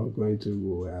sure we are not going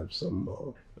to have some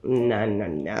more? No, no,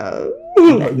 no.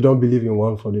 You don't believe in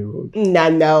one for the road? No,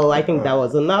 no. I think that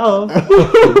was enough.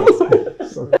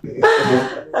 It's okay.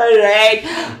 Alright.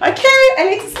 Okay, I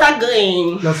need to start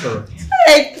going. That's alright.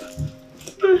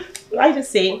 Alright. I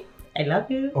just say, I love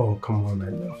you. Oh, come on, I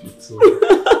love you too.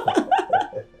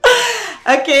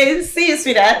 Okay, see you,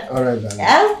 sweetheart. Alright, darling.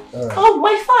 Yeah? Alright. Oh,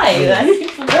 Wi-Fi. Yes. I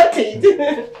forgot it.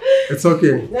 It's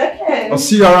okay. Okay. I'll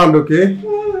see you around, okay?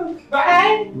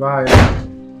 Bye. Bye.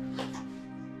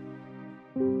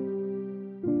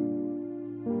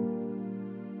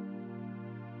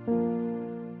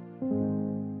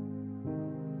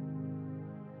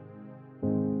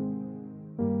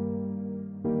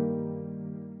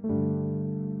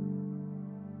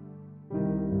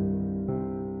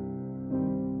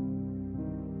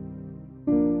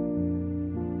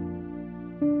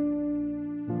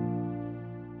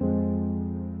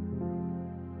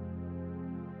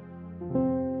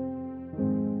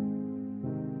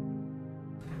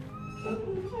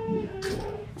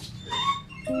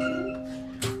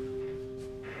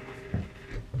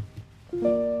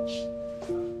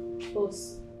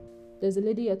 Boss, there's a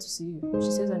lady here to see you.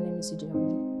 She says her name is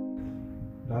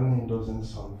Ijeoli. That name doesn't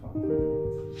sound familiar.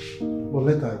 But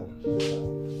let her in.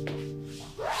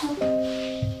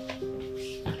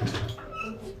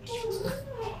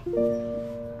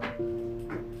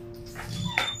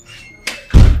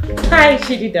 Hi,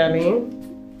 Chidi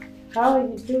darling. How are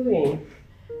you doing?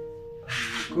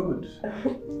 Good.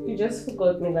 You just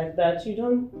forgot me like that. You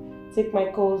don't take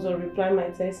my calls or reply my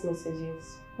text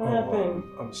messages. What happened?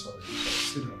 I'm sorry.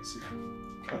 Sit down, sit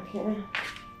down. Okay.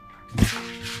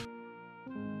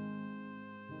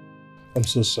 I'm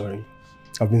so sorry.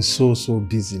 I've been so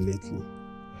busy lately.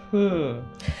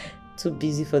 Too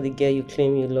busy for the girl you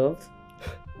claim you love?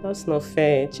 That's not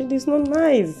fair. Chidi's not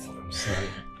nice. I'm sorry.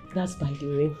 That's by the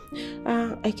way.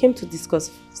 I came to discuss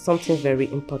something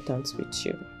very important with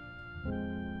you.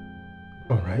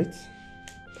 Alright.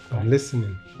 I'm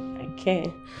listening.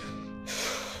 Okay.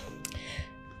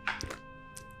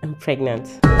 I'm pregnant.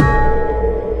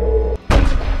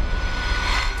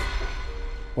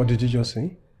 What did you just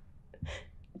say?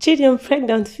 Chidi, I'm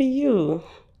pregnant for you.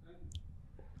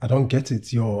 I don't get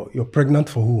it. You're pregnant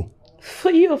for who?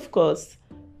 For you, of course.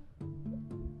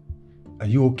 Are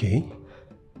you okay?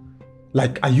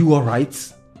 Like, are you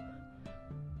alright?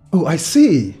 Oh, I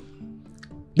see.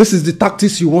 This is the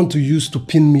tactics you want to use to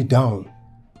pin me down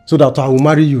so that I will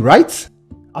marry you, right?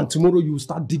 And tomorrow you will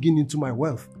start digging into my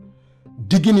wealth,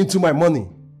 digging into my money.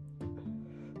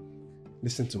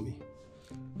 Listen to me.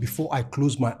 Before I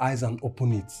close my eyes and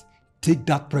open it, take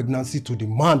that pregnancy to the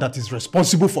man that is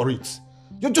responsible for it.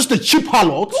 You're just a cheap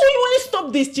harlot. Will you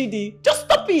stop this, Chidi? Just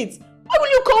stop it. Why will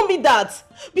you call me that?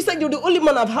 Besides, you're the only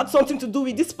man I've had something to do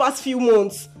with these past few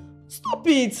months. Stop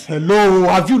it. Hello,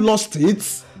 have you lost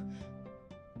it?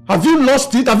 Have you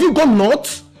lost it? Have you gone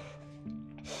nuts?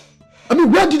 I mean,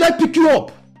 where did I pick you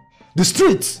up? The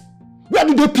streets? Where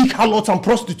did they pick harlots and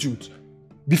prostitutes?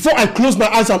 Before I close my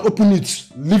eyes and open it,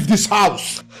 leave this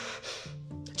house.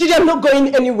 Chidi, I'm not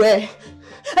going anywhere.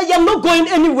 I am not going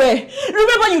anywhere.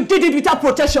 Remember you did it without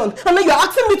protection and now you're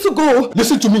asking me to go.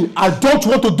 Listen to me. I don't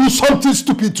want to do something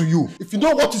stupid to you. If you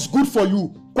know what is good for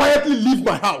you, quietly leave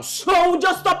my house. Oh,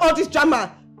 just stop all this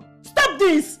drama. Stop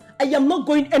this. I am not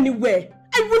going anywhere.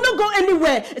 I will not go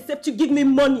anywhere except you give me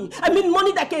money. I mean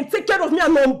money that can take care of me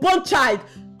and my unborn child.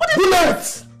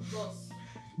 Bullet!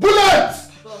 Bullet!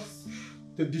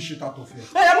 Take this shit out of here.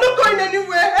 I am not going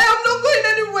anywhere. I am not going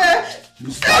anywhere. I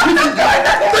am not going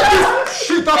anywhere. Take this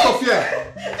shit out of here.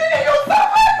 You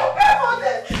suffer to pay for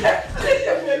this. Please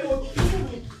leave me alone.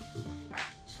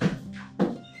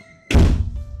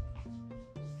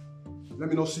 Let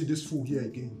me not see this fool here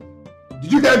again.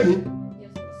 Did you hear me?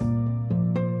 Yes, boss.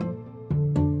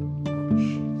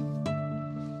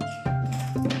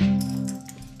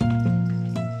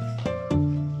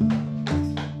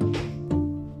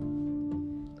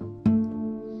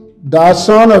 That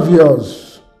son of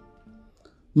yours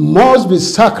must be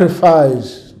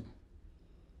sacrificed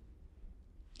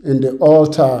in the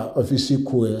altar of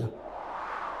Isikwe,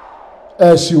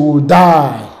 else you will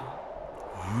die.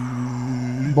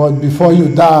 But before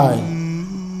you die,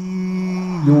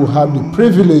 you will have the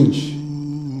privilege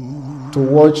to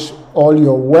watch all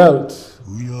your wealth,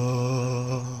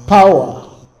 power,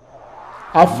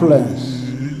 affluence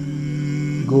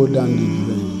go down the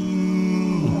drain.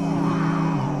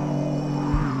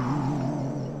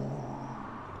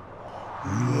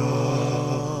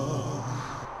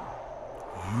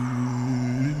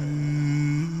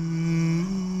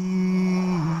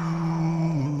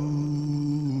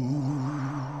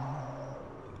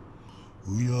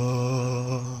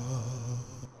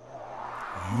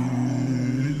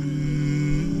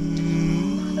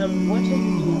 What are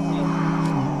you doing here?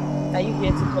 Are you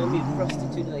here to call me a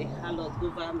prostitute or a harlot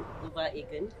over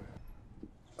again?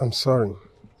 I'm sorry.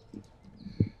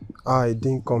 I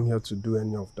didn't come here to do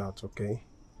any of that, okay?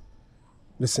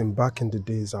 Listen, back in the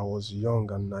days I was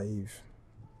young and naive.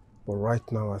 But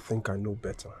right now I think I know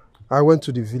better. I went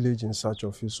to the village in search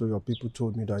of you, so your people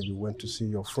told me that you went to see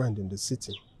your friend in the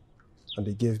city. And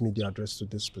they gave me the address to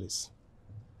this place.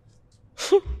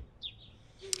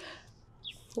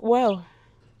 Well,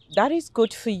 that is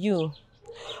good for you.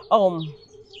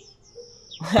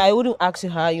 I wouldn't ask you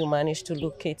how you managed to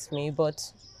locate me, but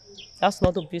that's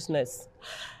not the business.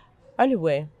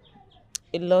 Anyway,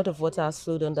 a lot of water has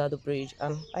flowed under the bridge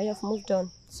and I have moved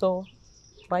on. So,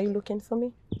 why are you looking for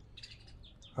me?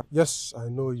 Yes, I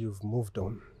know you've moved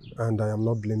on, and I am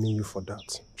not blaming you for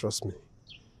that. Trust me.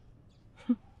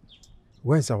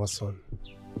 Where is our son?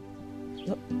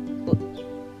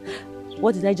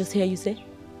 What did I just hear you say?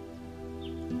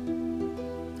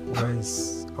 Where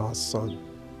is our son?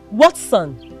 What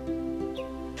son?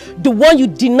 The one you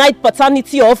denied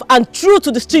paternity of and threw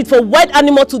to the street for wild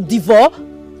animal to devour?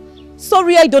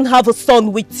 Sorry, I don't have a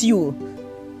son with you.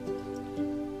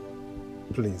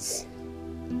 Please.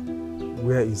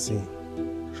 Where is he?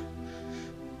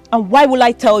 And why will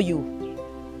I tell you?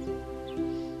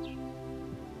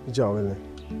 Ijawele,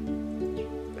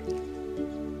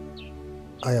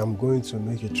 I am going to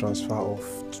make a transfer of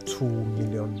 2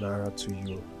 million naira to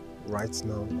you right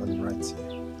now and right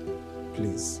here.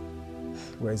 Please,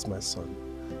 where is my son?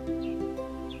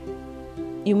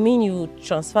 You mean you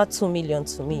transfer 2 million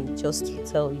to me just to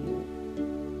tell you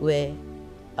where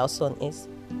our son is?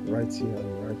 Right here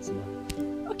and right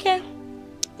now. Okay.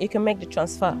 You can make the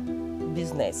transfer.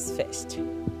 Business first.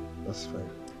 That's fine.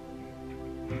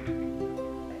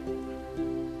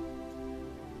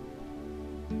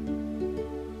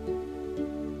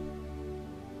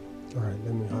 Alright,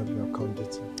 let me have your account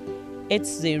detail.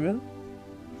 80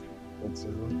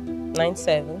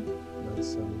 97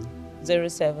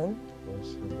 07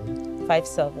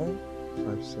 57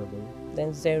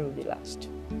 then 0 the last.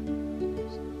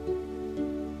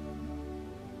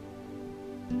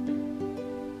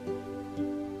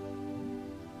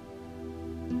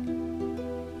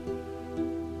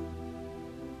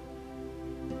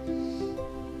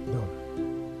 No.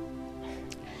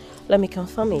 Let me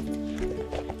confirm it.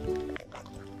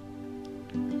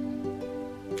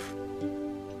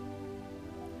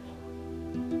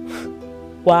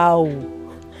 Wow.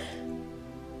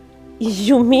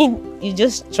 You mean you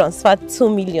just transferred 2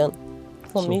 million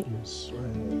for me? Please,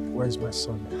 where is my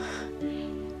son?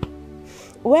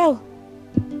 Well,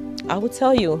 I will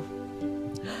tell you.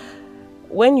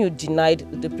 When you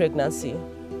denied the pregnancy,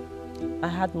 I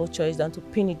had no choice than to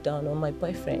pin it down on my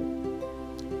boyfriend.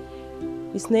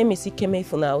 His name is EKENE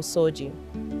Umenwa.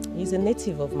 He's a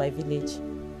native of my village.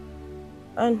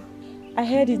 And I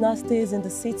heard he now stays in the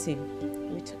city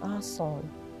with our son.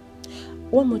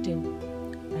 One more thing,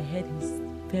 I heard he's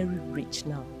very rich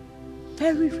now.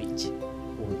 Very rich.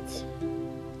 What?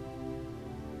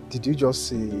 Did you just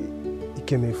say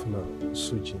EKENE Umenwa?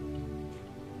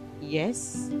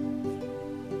 Yes.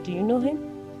 Do you know him?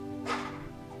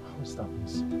 How is that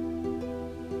possible?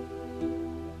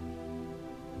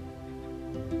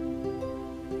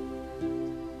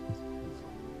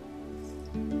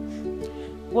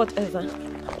 Whatever.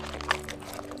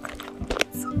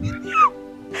 2 million.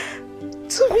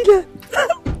 2 million.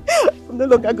 I'm no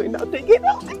longer going out again.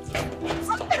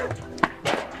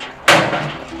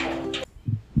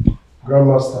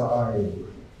 Grandmaster,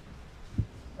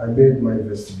 I made my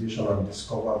investigation and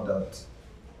discovered that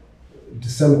the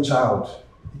same child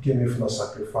EKENE Umenwa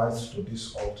sacrificed to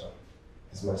this altar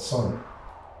is my son.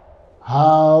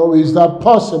 How is that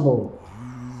possible?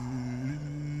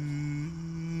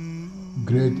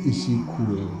 Great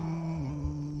Isikwe.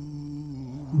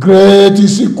 Great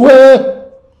Isikwe!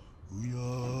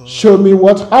 Show me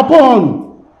what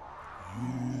happened.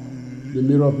 The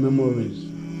mirror of memories.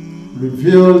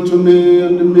 Reveal to me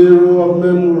in the mirror of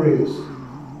memories.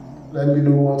 Let me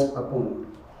know what happened.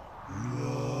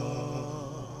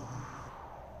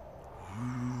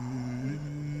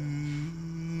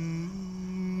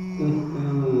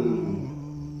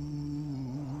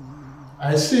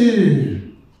 I see.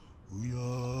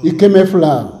 EKENE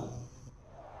Umenwa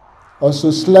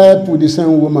also slept with the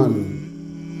same woman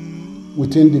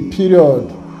within the period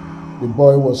the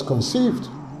boy was conceived,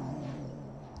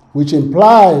 which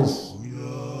implies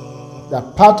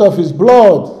that part of his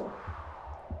blood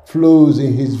flows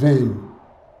in his vein.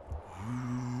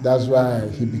 That's why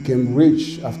he became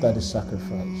rich after the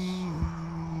sacrifice.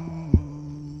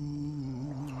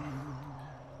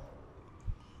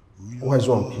 Wise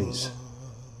one, please.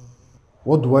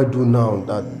 What do I do now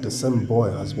that the same boy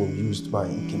has been used by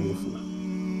EKENE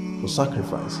Umenwa for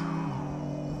sacrifice?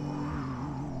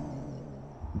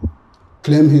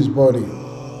 Claim his body,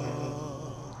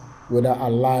 whether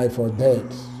alive or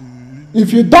dead.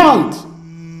 If you don't,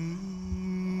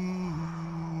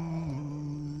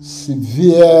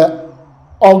 severe,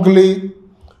 ugly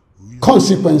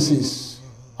consequences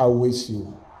await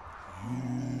you.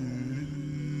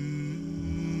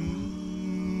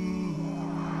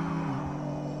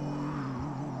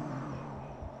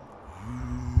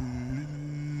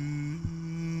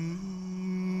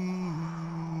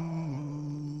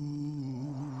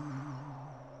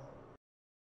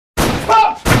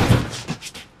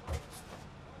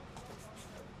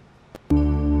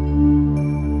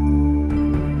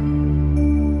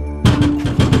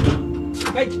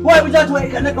 Why was that way?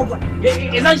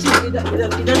 Isn't she?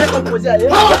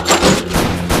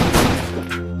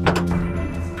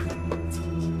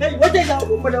 Hey, what is that?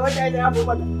 What is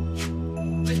that?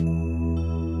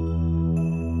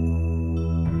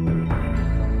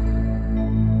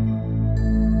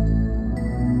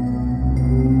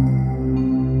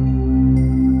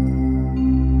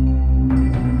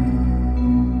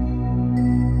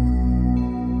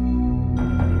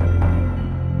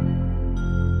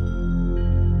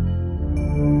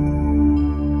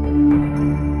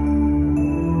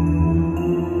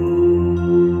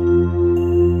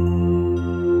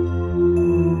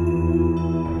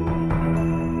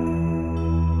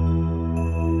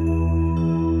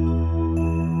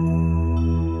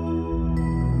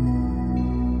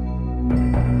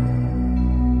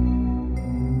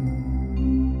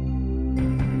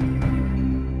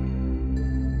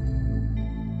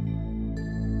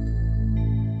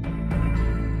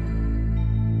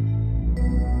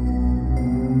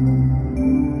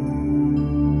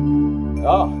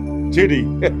 Chidi,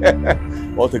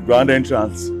 what a grand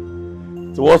entrance.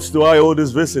 To what do I owe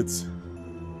this visit?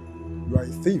 You are a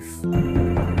thief.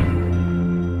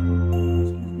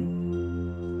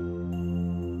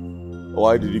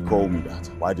 Why did you call me that?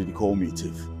 Why did you call me a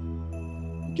thief?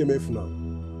 You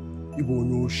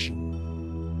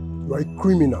are a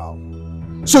criminal.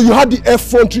 So you had the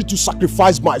effrontery to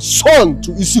sacrifice my son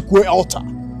to Isikwe altar.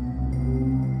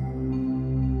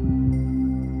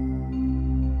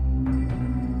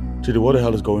 Chidi, what the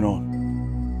hell is going on?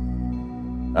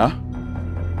 Huh?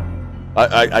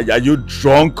 Are you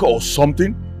drunk or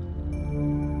something?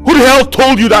 Who the hell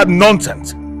told you that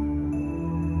nonsense?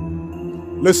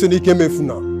 Listen,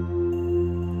 Ikemefuna.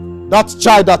 That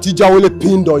child that Ijawele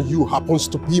pinned on you happens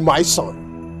to be my son.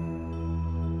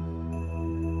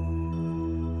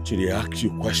 Chidi, I ask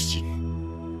you a question.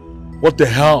 What the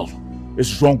hell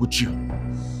is wrong with you?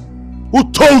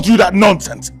 Who told you that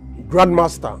nonsense?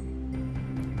 Grandmaster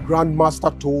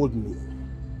told me.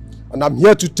 And I'm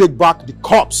here to take back the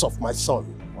corpse of my son.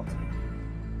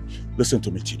 Listen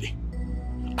to me, Chidi.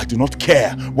 I do not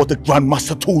care what the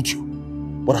Grandmaster told you.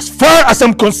 But as far as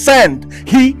I'm concerned,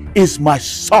 he is my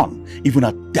son, even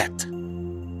at death.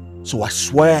 So I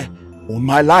swear on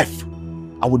my life,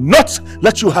 I will not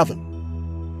let you have him.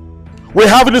 We're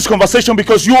having this conversation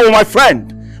because you are my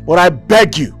friend. But I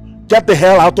beg you, get the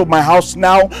hell out of my house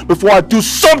now before I do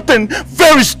something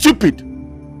very stupid.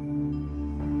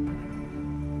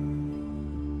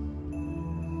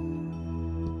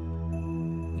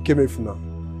 Ikemefuna.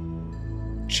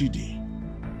 Chidi.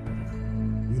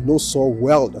 You know so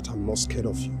well that I'm not scared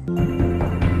of you.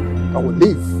 I will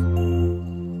leave,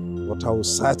 but I will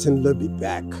certainly be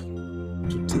back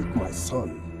to take my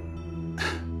son.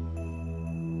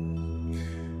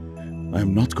 I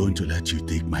am not going to let you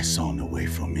take my son away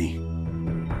from me.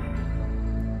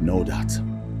 Know that.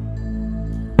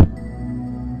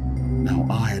 Now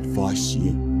I advise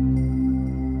you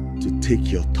to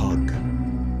take your thug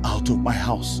out of my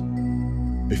house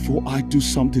before I do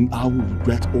something I will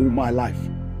regret all my life.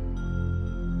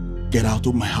 Get out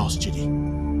of my house, Chidi.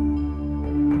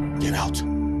 Get out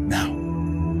now.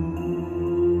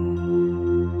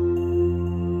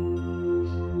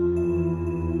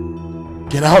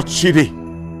 Get out, Chidi.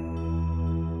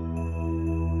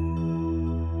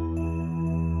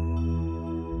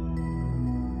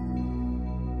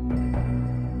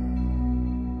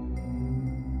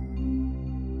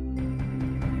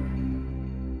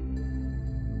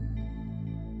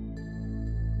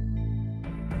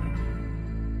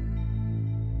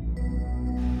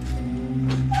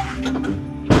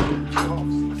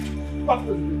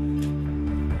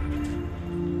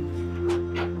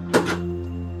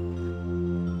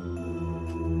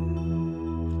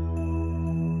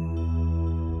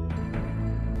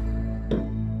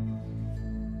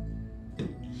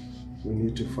 We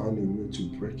need to find a way to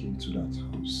break into that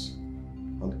house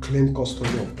and claim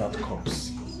custody of that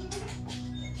corpse.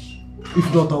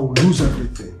 If not, I will lose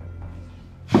everything.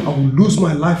 I will lose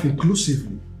my life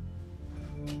inclusively.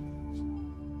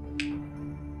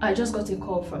 I just got a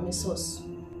call from a source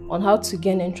on how to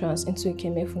gain entrance into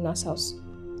Ekene Funa's house.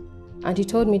 And he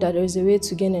told me that there is a way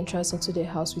to gain entrance into the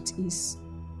house with ease.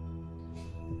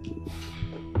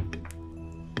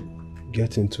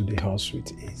 Get into the house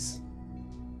with ease.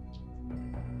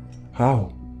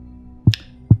 How?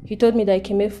 He told me that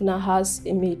Ekene Funa has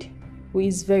a maid who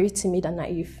is very timid and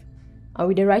naive. And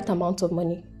with the right amount of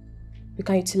money, we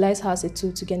can utilize her as a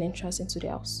tool to gain entrance into the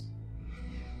house.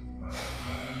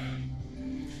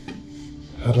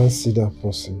 I don't see that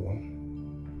possible.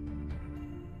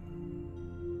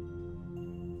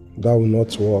 That will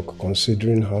not work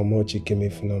considering how much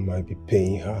Ekene Funa might be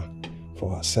paying her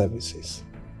for her services.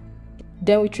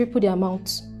 Then we triple the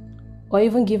amount, or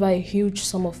even give her a huge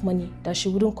sum of money that she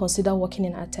wouldn't consider working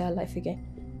in her entire life again.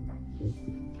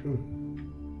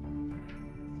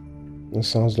 That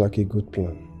sounds like a good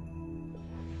plan.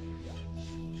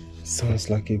 Sounds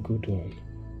like a good one.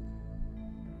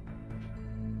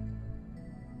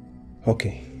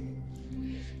 Okay,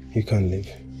 you can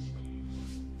leave.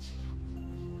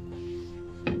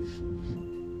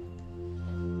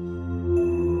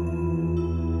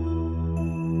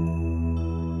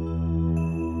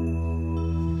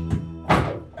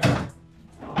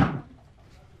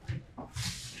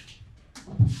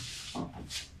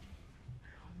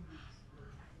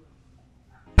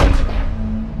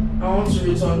 I want to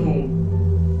return home.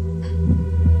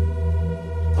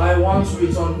 I want to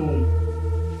return home.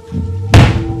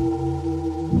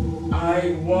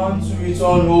 I want to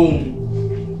return home.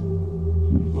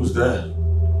 Who's there?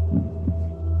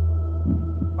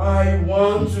 I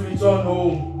want to return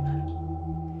home.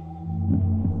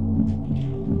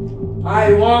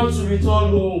 I want to return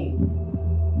home.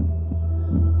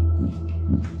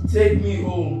 Take me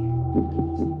home.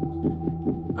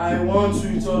 I want to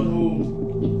return home.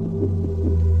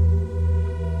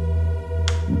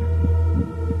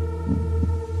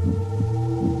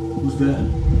 Who's there?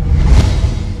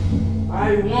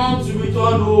 I want to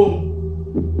return home.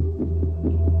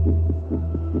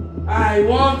 I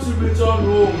want to return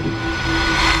home.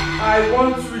 I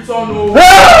want to return home.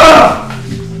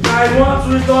 I want to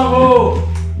return home.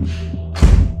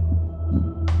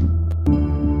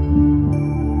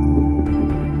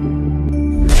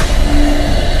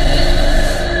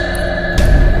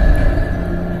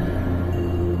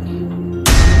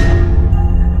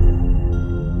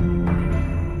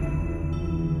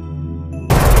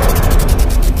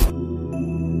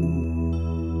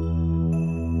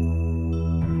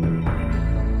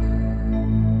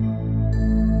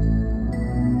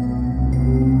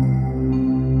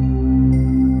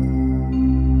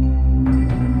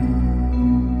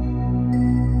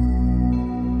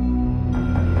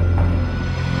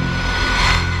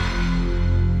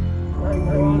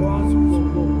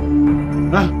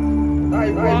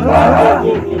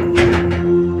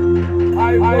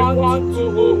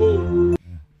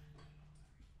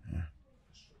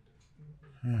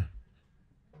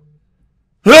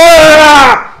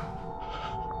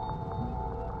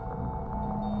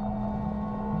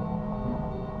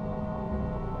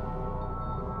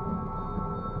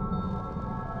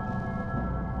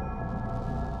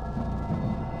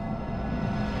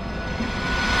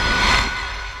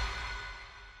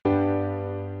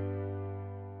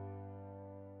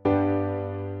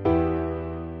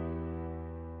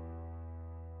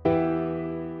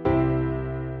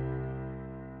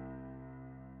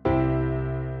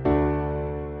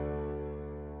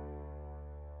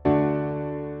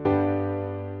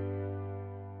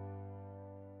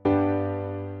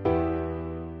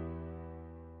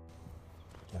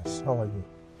 How are you?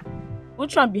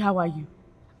 Which one be how are you?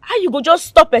 How you go just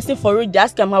stop person for road,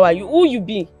 ask him how are you? Who you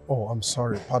be? Oh, I'm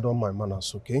sorry. Pardon my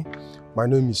manners, okay? My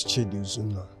name is Chidi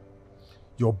Uzuna.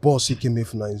 Your boss, EKENE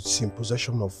UMENWA, is in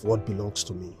possession of what belongs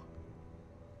to me.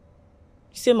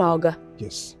 You say my oga?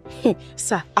 Yes.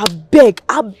 Sir, I beg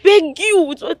you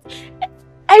with what?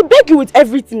 I beg you with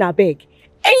everything, I beg.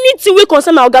 Anything we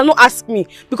concern my oga, no ask me,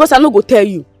 because I no go tell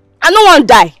you. I no want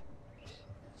die.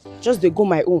 Just they go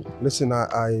my own. Listen,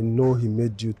 I know he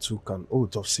made you took an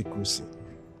oath of secrecy.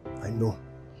 I know.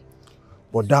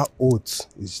 But that oath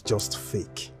is just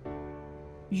fake.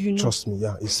 You know? Trust me,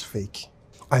 yeah, it's fake.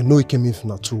 I know EKENE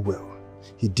UMENWA too well.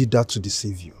 He did that to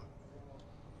deceive you.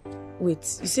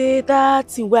 Wait, you say that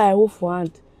thing where I hold for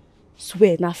hand,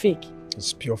 swear, na fake?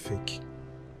 It's pure fake.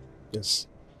 Yes.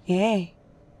 Yeah.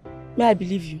 May I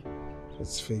believe you?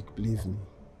 It's fake, believe me.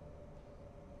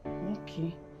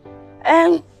 Okay.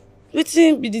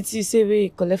 Wetin be the thing you say we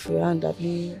collect for your hand,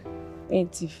 abi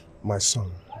ain't thief? My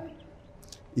son.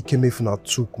 EKENE UMENWA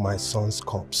took my son's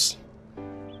corpse.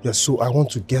 Yes, so I want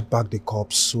to get back the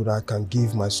corpse so that I can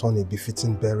give my son a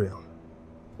befitting burial.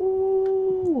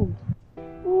 Ooh.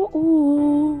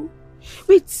 Ooh.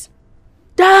 Wait.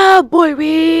 That boy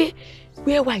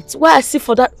wear white. Why I see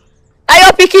for that? Are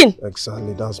you picking?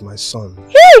 Exactly, that's my son.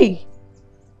 Hey!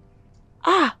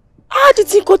 How did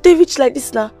he go to reach like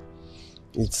this now?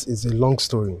 It's a long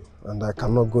story and I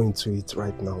cannot go into it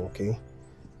right now, okay?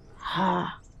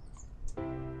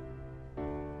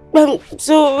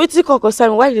 So what's it called,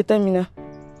 Simon? Why did you tell me now?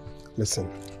 Listen,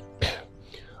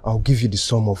 I'll give you the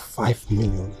sum of 5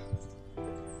 million.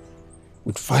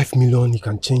 With 5 million, you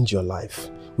can change your life.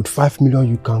 With 5 million,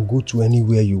 you can go to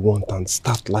anywhere you want and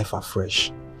start life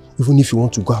afresh. Even if you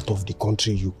want to go out of the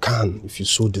country, you can, if you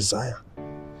so desire.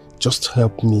 Just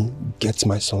help me get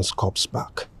my son's corpse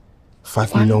back.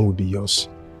 5 million will be yours.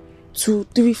 2,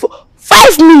 3, 4.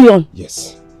 5 million?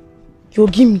 Yes. You'll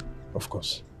give me? Of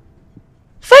course.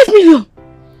 5 million?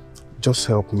 Just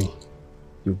help me.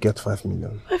 You get 5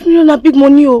 million. 5 million is big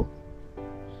money, oh.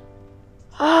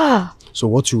 So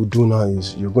what you will do now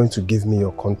is you're going to give me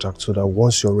your contract so that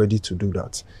once you're ready to do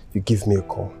that, you give me a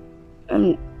call.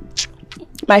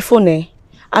 My phone,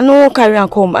 I no carry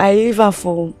and come. I leave her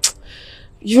for,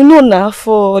 you know now,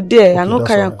 for there. Okay, I no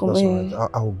carry and come. Right.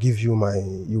 I'll give you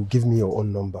you give me your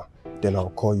own number. Then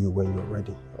I'll call you when you're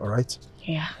ready. All right?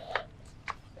 Yeah.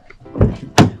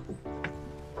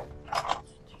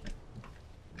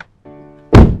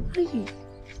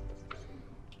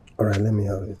 All right, let me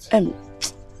have it.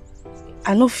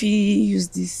 I know if you use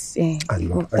this. I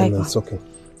know, it's okay.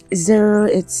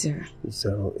 080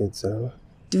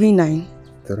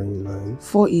 39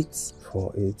 48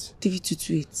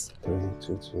 3228.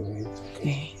 3228.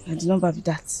 Okay. And the number be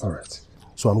that. All right.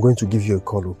 So I'm going to give you a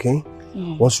call, okay?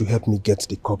 Mm. Once you help me get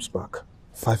the cups back,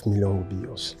 5 million will be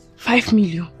yours. 5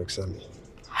 million? Exactly.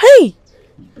 Hey!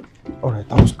 Alright,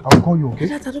 I'll call you, okay?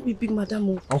 That don't be big,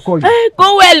 madam. I'll call you. Hey,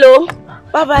 go well, oh.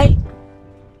 Bye-bye.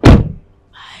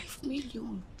 5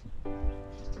 million.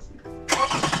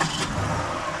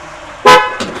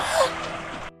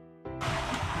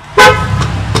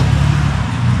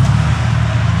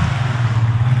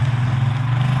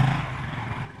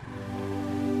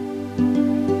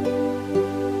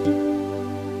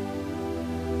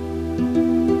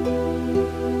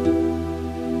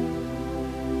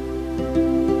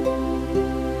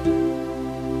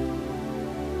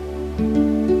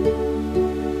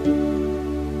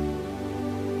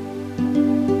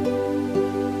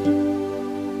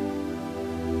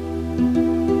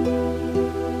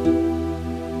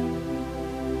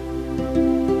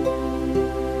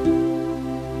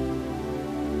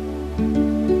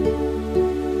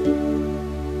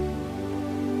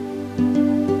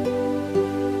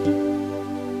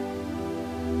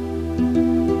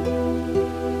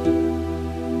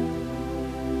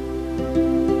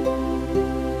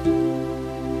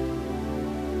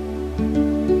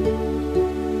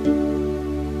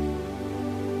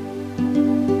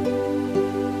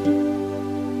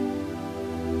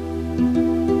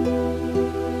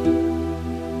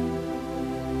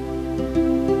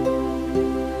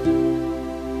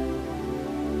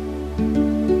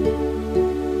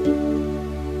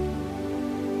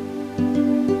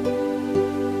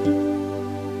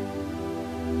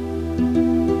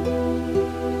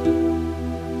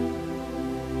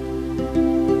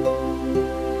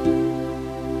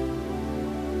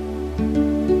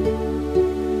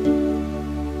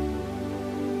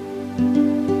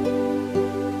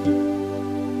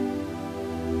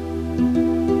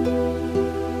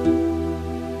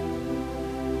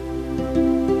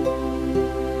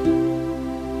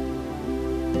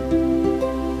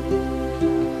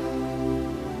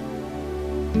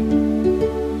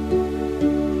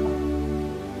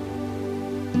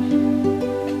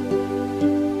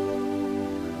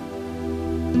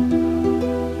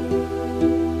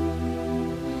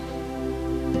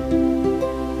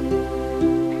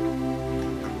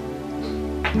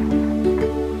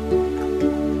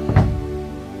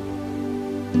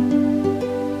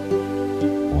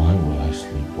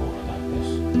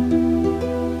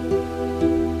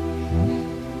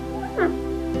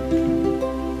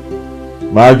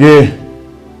 Maggie!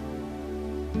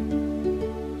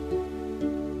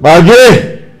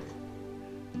 Maggie!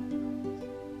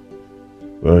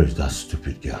 Where is that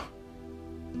stupid girl?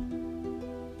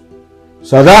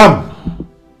 Saddam!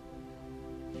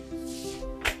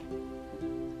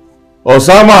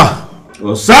 Osama!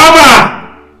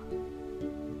 Osama!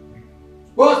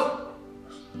 Boss!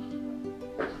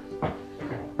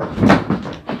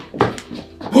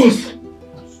 Boss!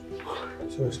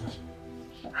 Sorry, sir.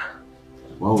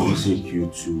 Why would it take you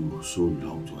so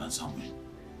long to answer me?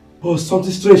 Boss,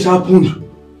 something strange happened.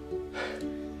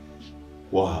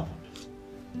 What happened?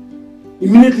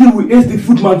 Immediately we ate the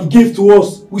food Maggie gave to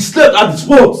us. We slept at the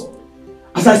spot.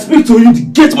 As I speak to you, the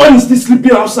gate man is still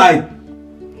sleeping outside.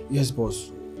 Yes, boss.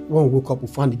 When we woke up, we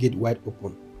found the gate wide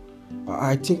open.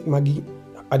 I think Maggie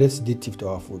added sedative to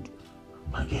our food.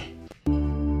 Maggie.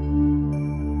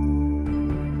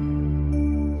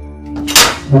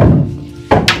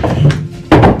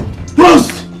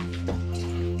 Boss!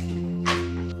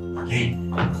 Maggie.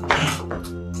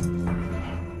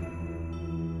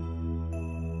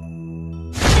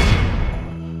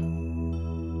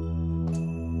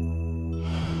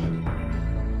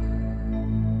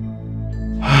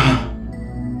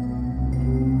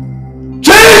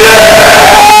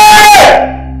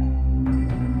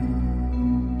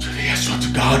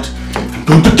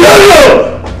 Going to kill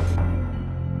you!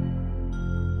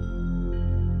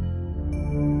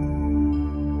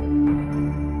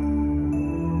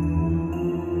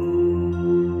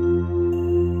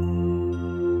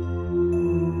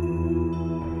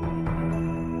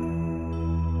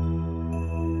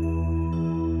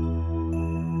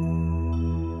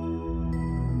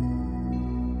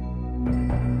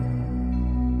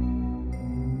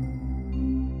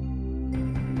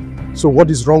 So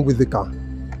what is wrong with the car?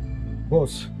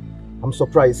 Boss, I'm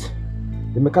surprised.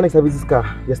 The mechanic serviced this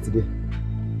car yesterday.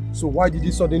 So why did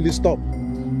he suddenly stop?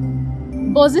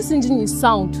 Boss, this engine is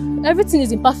sound. Everything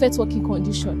is in perfect working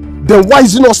condition. Then why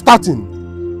is it not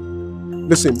starting?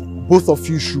 Listen, both of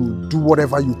you should do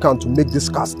whatever you can to make this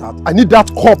car start. I need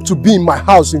that cop to be in my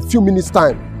house in a few minutes'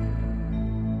 time.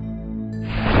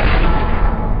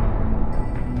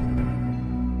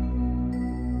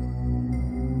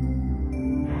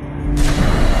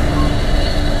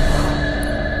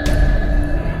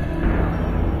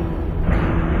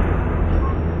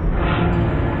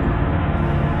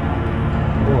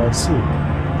 I see.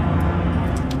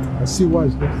 I see why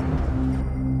it's not.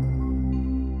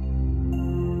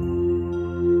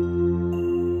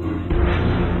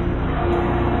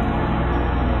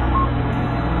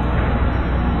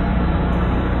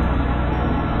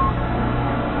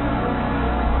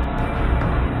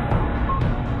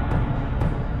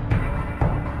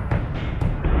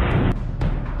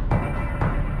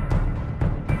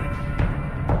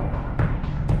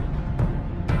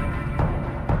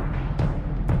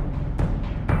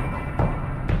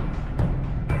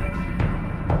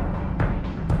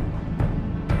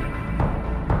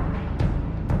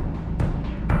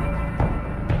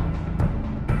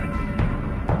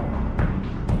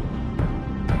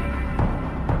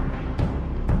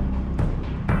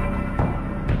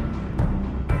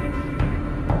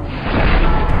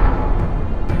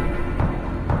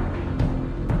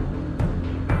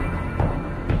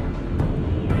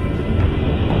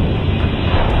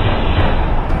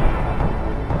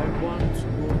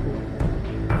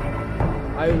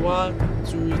 I want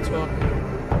to return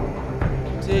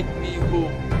home. Take me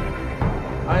home.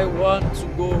 I want to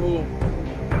go home.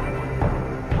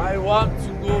 I want to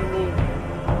go home.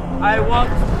 I want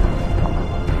to.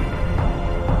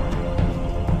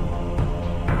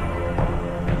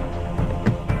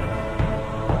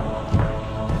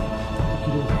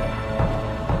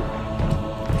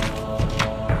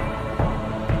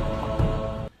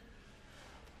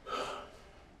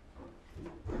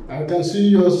 I can see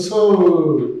your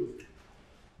soul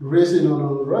racing on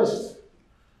unrest.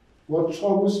 What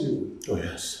troubles you? Oh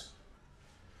yes,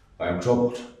 I am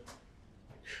troubled.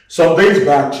 Some days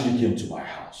back, Chidi came to my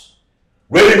house,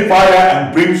 raining fire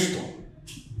and brimstone.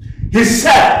 He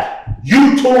said,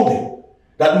 you told him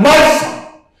that my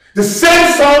son, the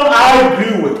same son I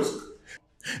grew with,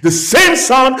 the same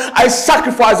son I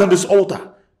sacrificed on this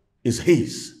altar, is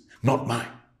his, not mine.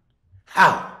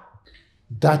 How?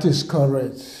 That is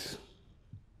correct.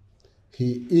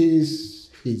 He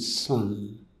is his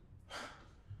son.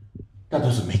 That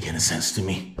doesn't make any sense to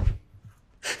me.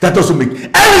 That doesn't make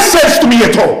any sense to me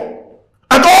at all.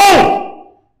 At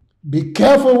all! Be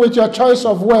careful with your choice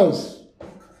of words.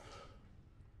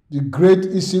 The great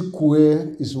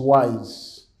Isikwe is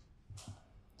wise.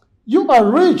 You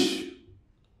are rich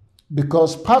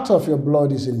because part of your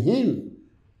blood is in him,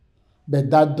 but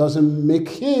that doesn't make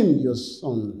him your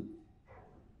son.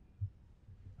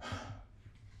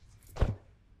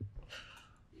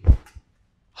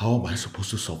 How am I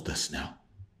supposed to solve this now?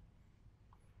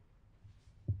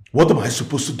 What am I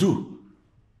supposed to do?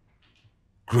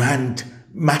 Grand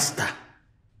Master.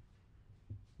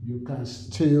 You can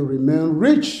still remain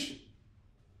rich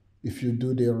if you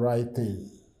do the right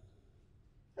thing.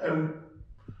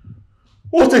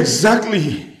 What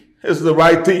exactly is the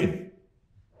right thing?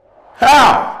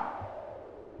 How?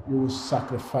 You will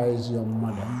sacrifice your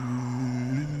mother.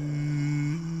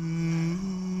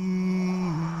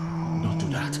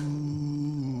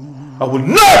 I will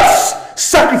not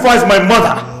sacrifice my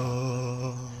mother.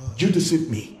 You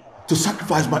deceived me to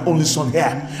sacrifice my only son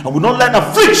here. I will not let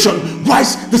affliction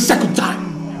rise the second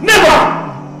time. Never!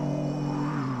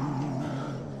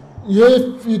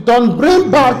 If you don't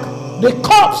bring back the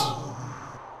corpse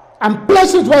and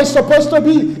place it where it's supposed to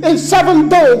be in 7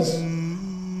 days,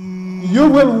 you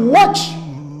will watch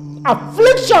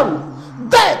affliction,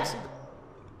 death,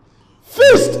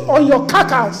 feast on your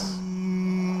carcass.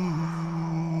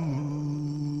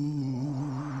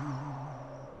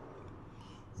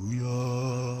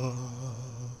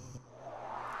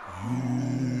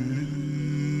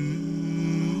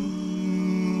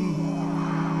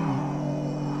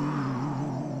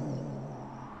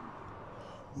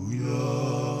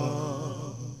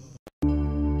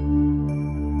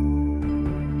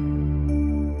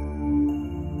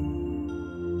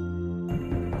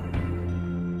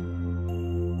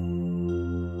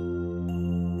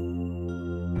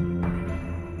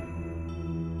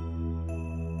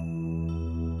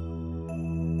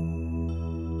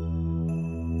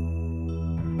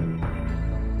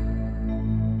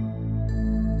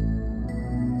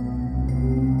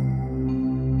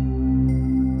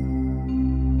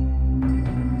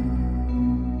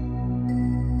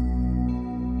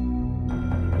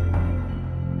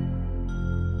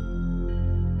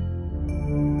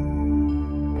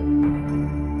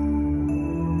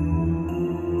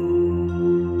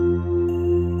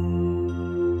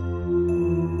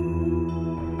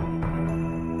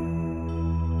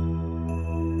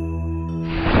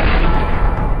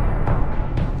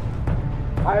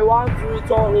 I want to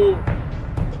return home.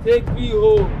 Take me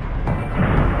home.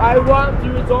 I want to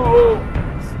return home.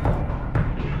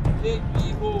 Take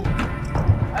me home.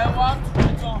 I want to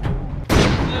return home.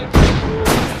 Take me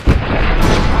home.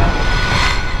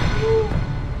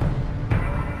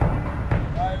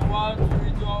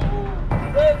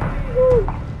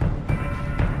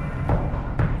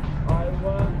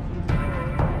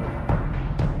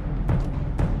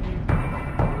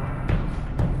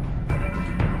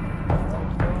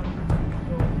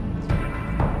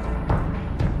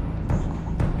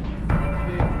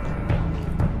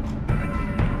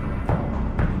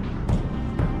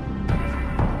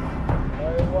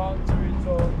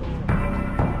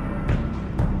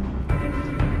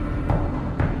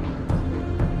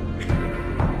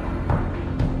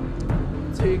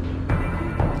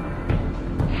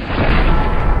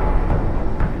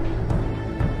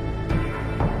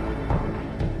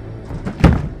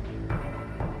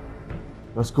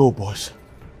 Let's go, boys.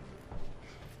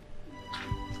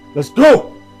 Let's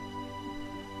go!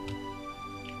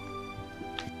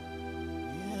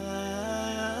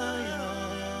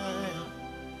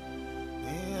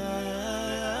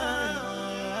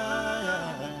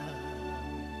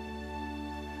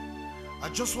 I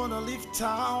just wanna leave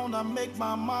town and make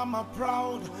my mama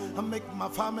proud and make my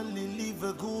family live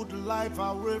a good life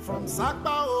away from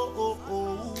Sakba.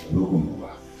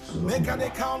 Make an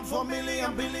account for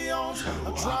million billions.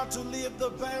 I try to live the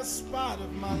best part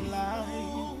of my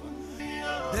life.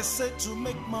 They say to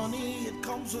make money it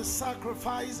comes with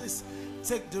sacrifices.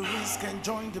 Take the risk and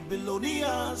join the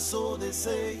billionaires, so they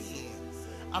say.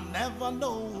 I never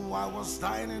know I was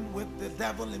dining with the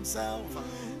devil himself.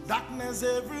 Darkness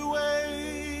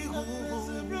everywhere.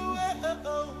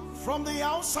 From the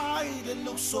outside it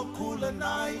looks so cool and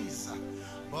nice,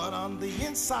 but on the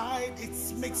inside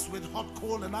it's mixed with hot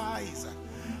coal and ice.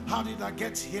 How did I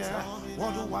get here?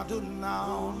 What do I do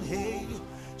now? Hey,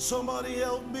 somebody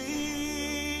help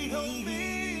me.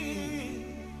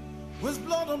 With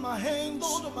blood on my hands,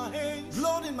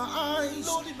 blood in my eyes,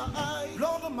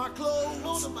 blood on my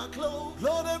clothes,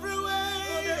 blood everywhere.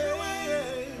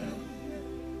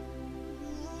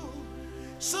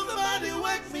 Somebody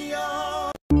wake me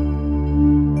up.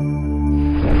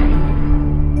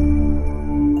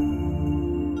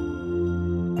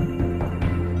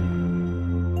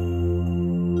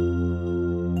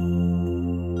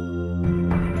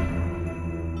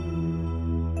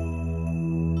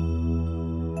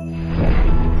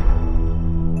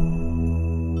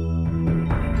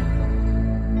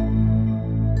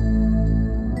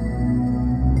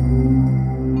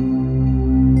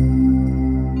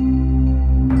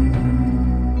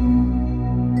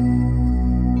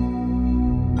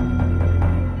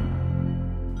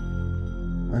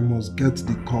 Get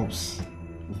the corpse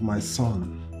of my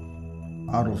son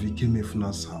out of EKENE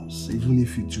Umenwa's house, even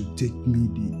if it will take me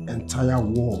the entire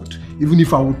world, even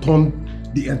if I will turn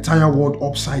the entire world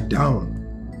upside down,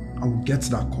 I will get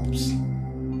that corpse.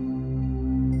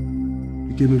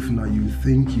 EKENE Umenwa, you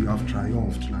think you have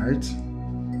triumphed, right?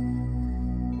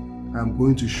 I'm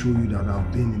going to show you that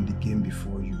I've been in the game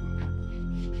before you.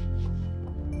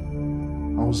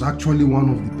 I was actually one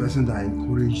of the persons that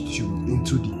encouraged you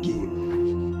into the game.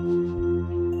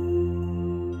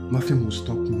 Nothing will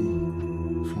stop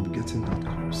me from getting that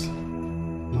corpse.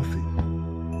 Nothing.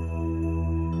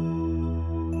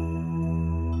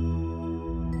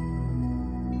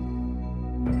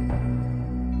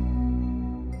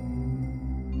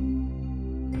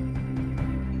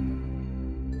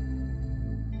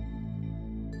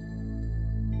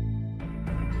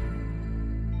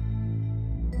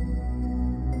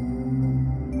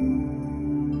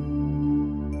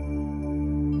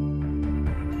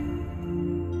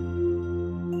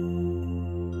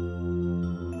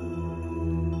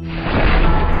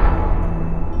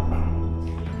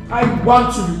 I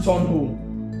want to return home.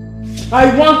 I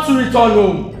want to return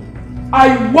home.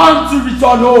 I want to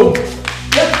return home.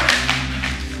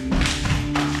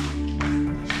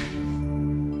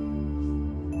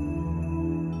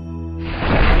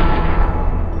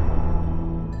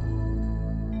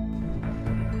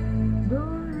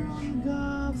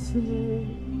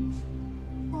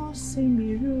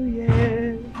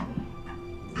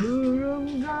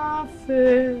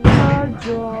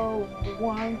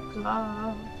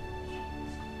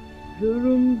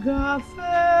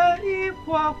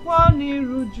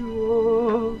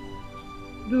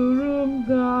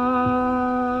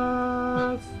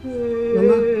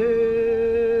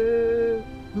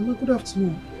 Mama, good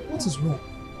afternoon. What is wrong?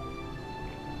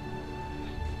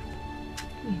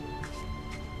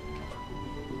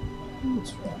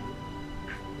 What's wrong?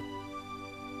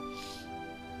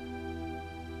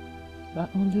 The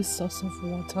only source of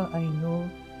water I know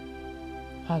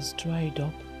has dried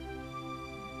up.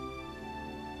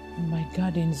 My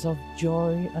gardens of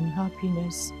joy and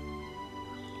happiness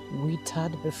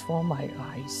withered before my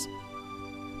eyes,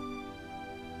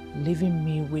 leaving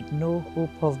me with no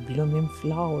hope of blooming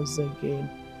flowers again.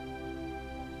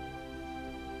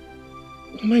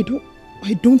 Mama,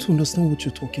 I don't understand what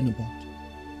you're talking about.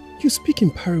 You speak in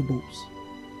parables.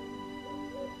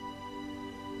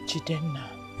 Jidenna.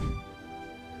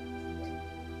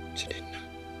 Jidenna?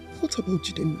 What about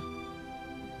Jidenna?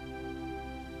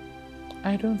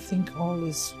 I don't think all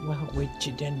is well with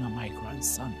Jidenna, my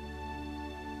grandson.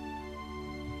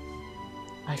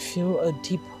 I feel a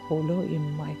deep hollow in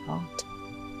my heart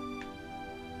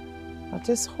that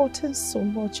is hurting so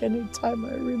much anytime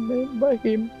I remember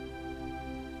him.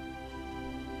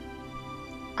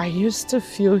 I used to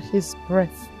feel his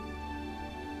breath,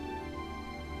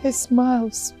 his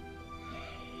smiles,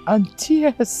 and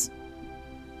tears.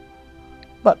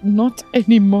 But not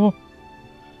anymore.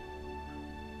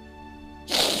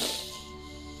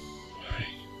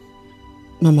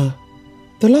 Mama,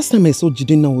 the last time I saw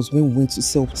Jidena was when we went to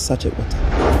sell sachet water.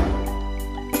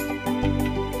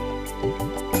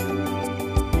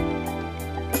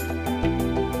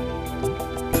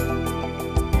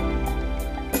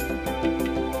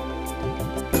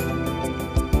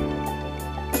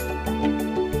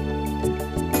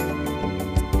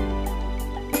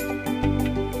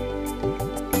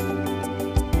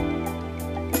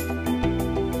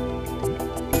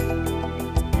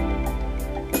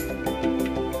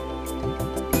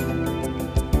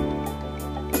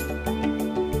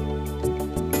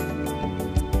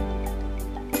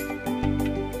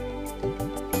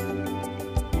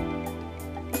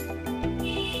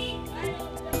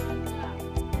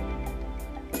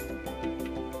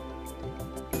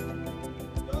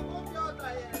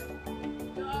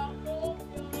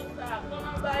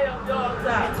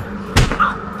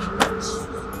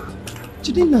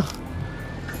 Jidena,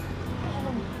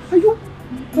 are you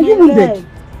wounded?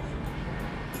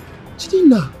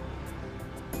 Jidena,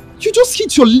 you just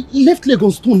hit your left leg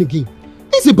on stone again.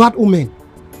 This is a bad omen.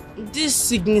 This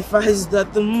signifies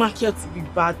that the market will be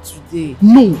bad today.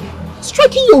 No,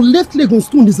 striking your left leg on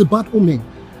stone is a bad omen.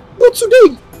 But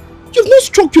today, you've not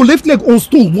struck your left leg on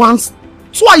stone once,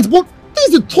 twice, but this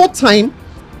is the third time.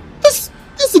 This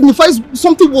signifies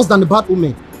something worse than a bad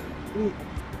omen.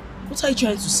 What are you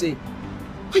trying to say?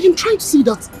 I am trying to say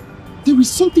that there is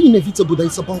something inevitable that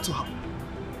is about to happen.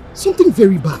 Something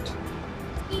very bad.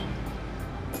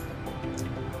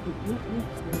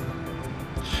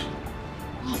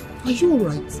 Are you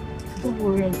alright? Don't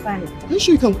worry, I'm fine. Are you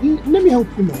sure you can? Let me help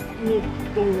you now. No,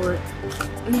 don't worry.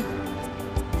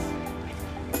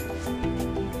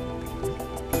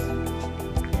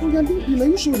 Oh, are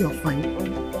you sure you're fine?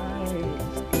 I'm fine.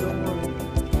 Don't worry.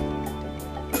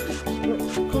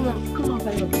 Come on,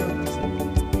 by your brother.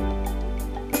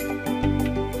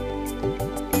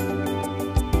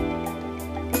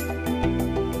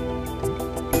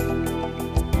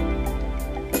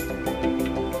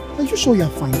 Are you sure you're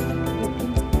fine?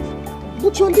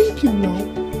 But you're leaking now.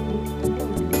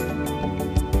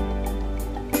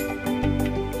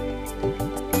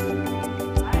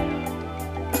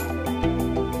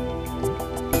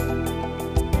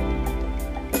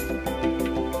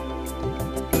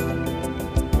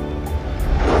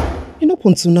 Up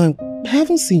until now, I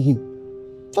haven't seen him.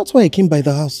 That's why I came by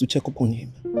the house to check up on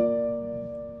him.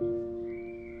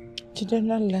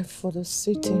 Jidena left for the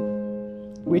city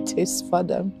with his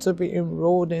father to be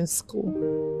enrolled in school.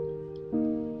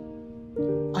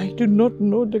 I do not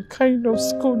know the kind of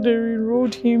school they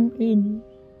enrolled him in.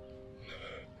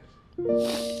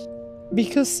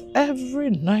 Because every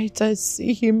night I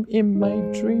see him in my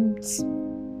dreams.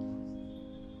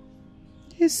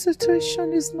 His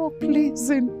situation is not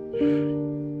pleasing.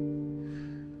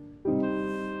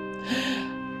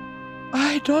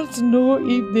 I don't know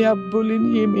if they are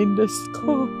bullying him in the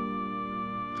school.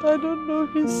 I don't know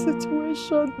his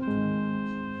situation.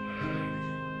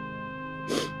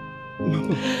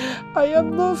 I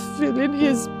am not feeling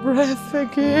his breath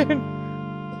again.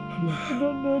 I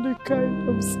don't know the kind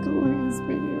of school he's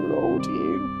been enrolled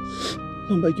in.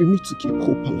 Mama, you need to keep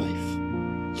hope alive.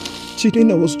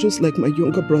 Jidena was just like my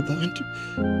younger brother,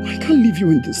 and I can't leave you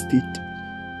in this state.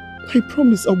 I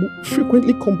promise I will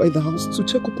frequently come by the house to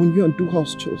check up on you and do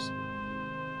house chores.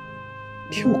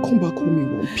 He will come back home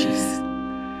in one piece.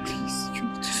 Please, you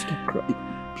need to stop crying.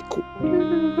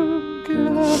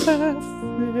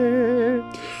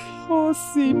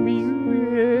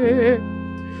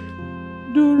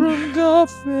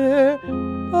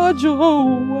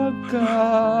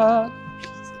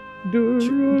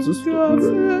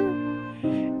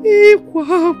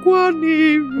 Ikwa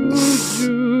niruju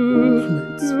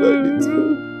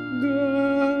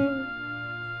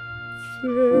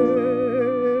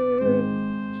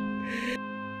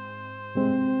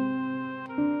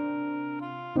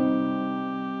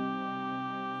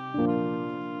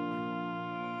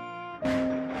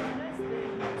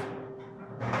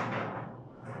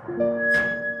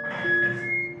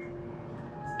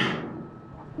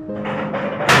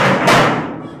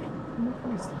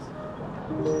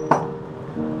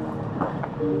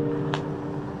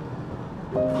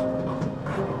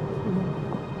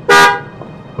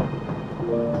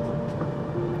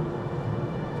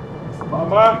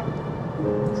Mama!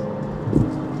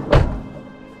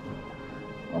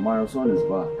 Mama, your son is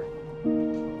back.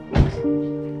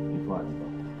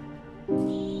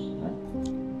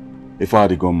 If I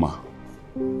had gone, ma,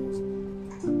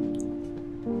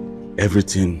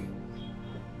 everything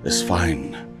is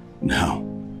fine. Now,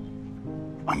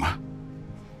 Mama,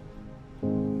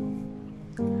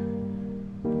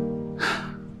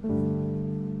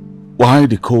 why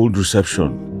the cold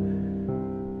reception?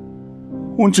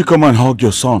 Won't you come and hug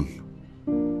your son?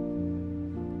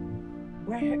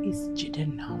 Where is Jide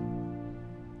now?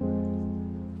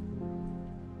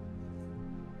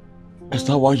 Is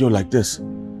that why you're like this?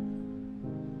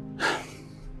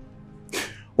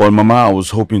 Well, Mama, I was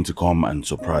hoping to come and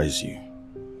surprise you.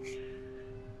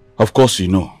 Of course, you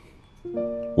know.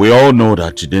 We all know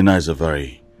that Jidena is a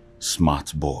very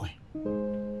smart boy.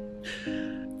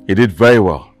 He did very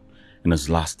well in his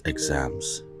last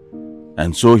exams.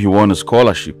 And so he won a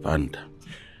scholarship and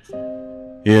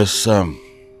he has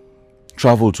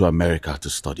traveled to America to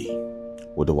study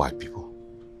with the white people.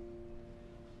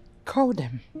 Call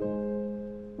them.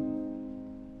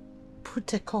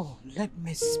 Put a call. Let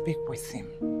me speak with him.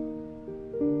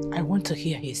 I want to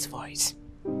hear his voice.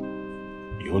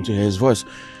 You want to hear his voice?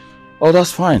 Oh,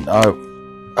 that's fine.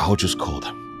 I'll just call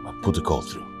them. I'll put the call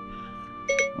through.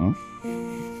 Hmm?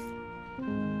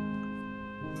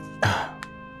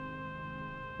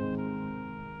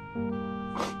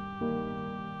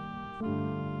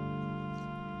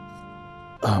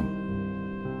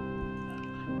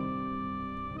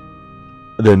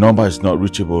 The number is not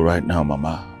reachable right now,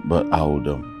 Mama, but I would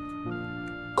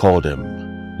call them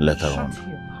later on. Shut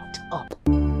your mouth up.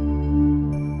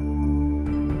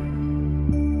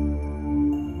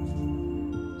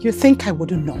 You think I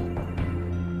wouldn't know?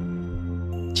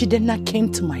 Jidena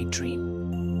came to my dream.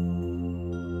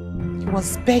 He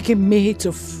was begging me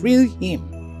to free him.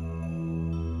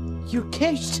 You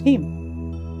caged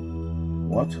him.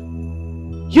 What?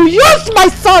 You used my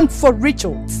son for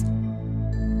rituals.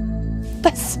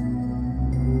 This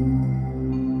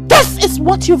is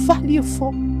what you value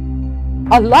for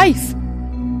a life.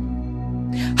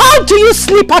 How do you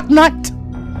sleep at night?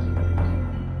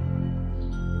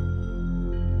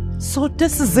 So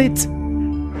this is it.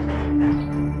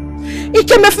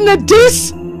 Ikemefuna,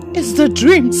 this is the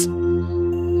dreams,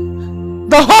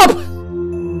 the hope,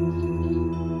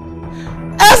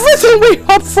 everything we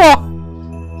hope for.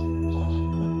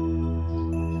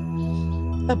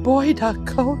 A boy that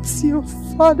calls you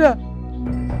father.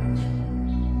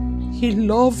 He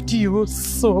loved you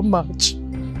so much.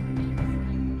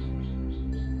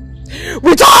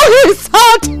 With all his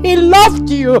heart, he loved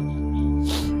you.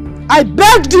 I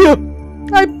begged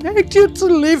you to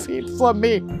leave him for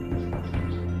me.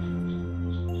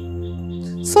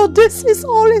 So this is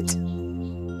all it.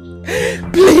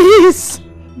 Please,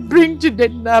 bring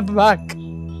Jidena back.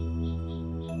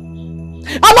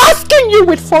 I'm asking you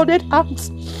with folded arms.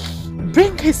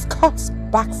 Bring his corpse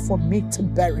back for me to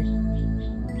bury.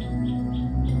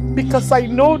 Because I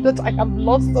know that I have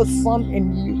lost a son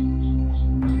in you.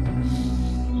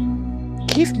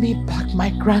 Give me back my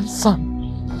grandson.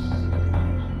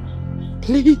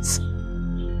 Please.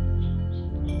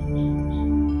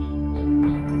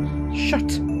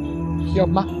 Shut your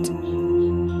mouth.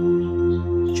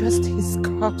 Just his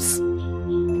corpse.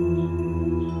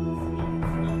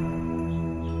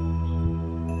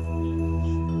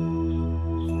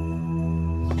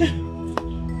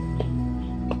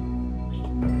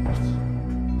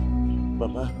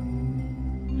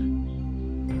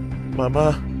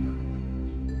 Mama.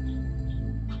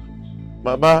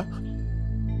 Mama.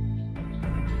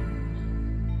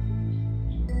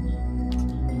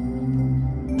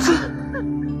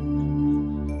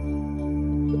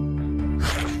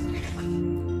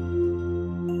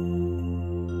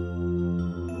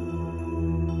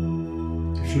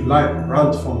 If you like,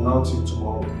 rant from now till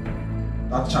tomorrow.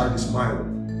 That child is mine.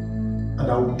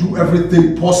 And I will do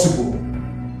everything possible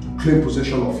to claim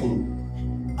possession of him.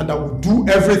 And I will do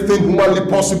everything humanly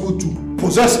possible to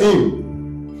possess him.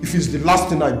 If it's the last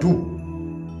thing I do.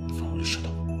 If I only shut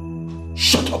up.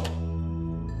 Shut up!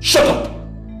 Shut up!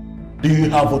 Do you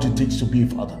have what it takes to be a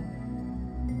father?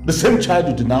 The same child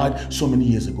you denied so many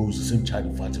years ago is the same child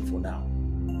you're fighting for now.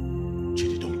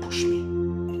 Judy, don't push me.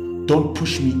 Don't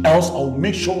push me, else I'll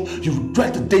make sure you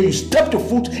regret the day you stepped your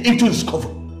foot into this cover.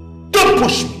 Don't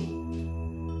push me!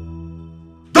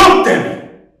 Don't dare me!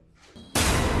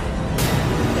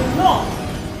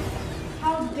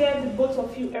 How dare the both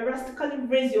of you erratically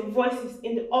raise your voices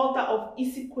in the altar of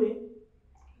Isikwe?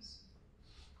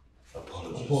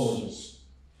 Apologies.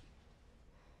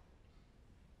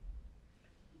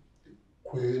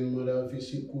 Queen Mother of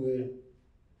Isikwe,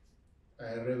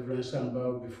 I reverence and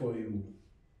bow before you.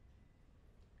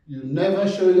 You never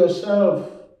show yourself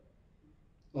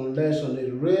unless on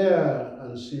a rare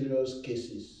and serious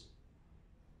cases.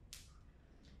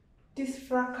 This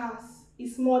fracas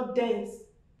is more dense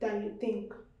than you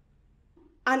think.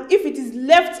 And if it is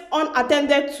left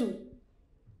unattended to,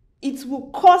 it will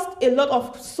cost a lot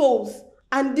of souls,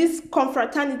 and this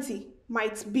confraternity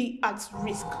might be at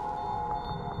risk.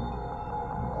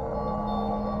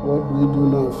 What do we do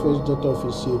now, first daughter of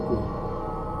Isekwe?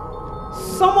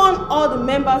 Summon all the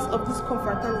members of this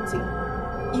confraternity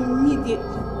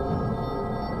immediately.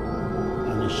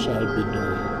 And it shall be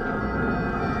done.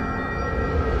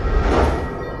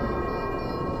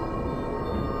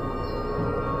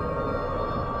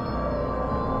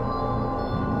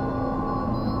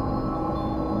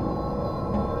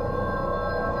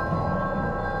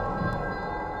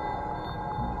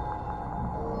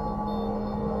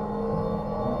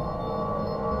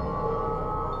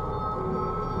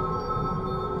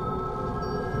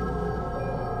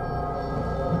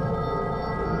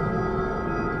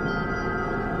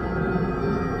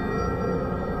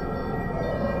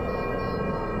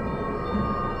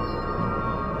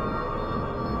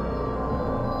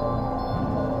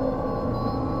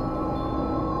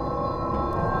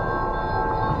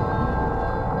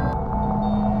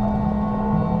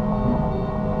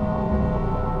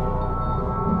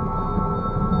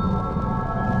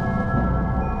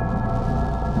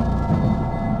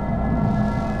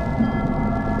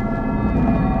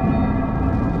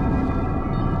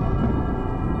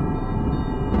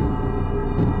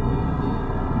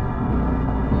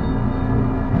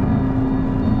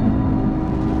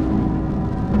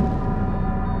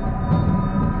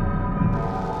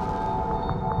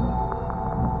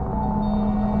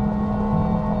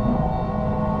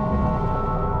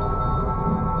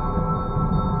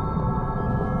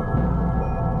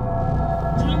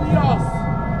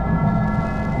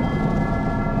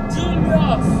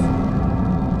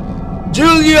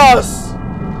 Julius!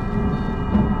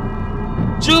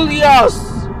 Julius!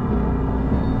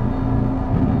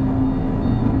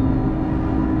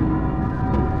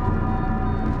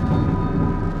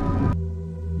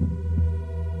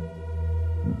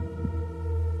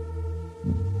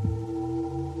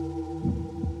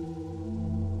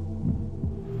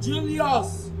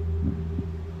 Julius!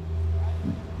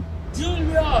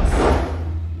 Julius!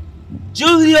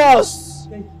 Julius!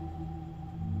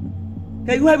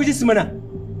 Hey, who have this man?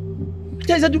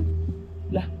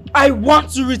 I want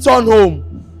to return home.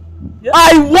 Yeah.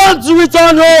 I want to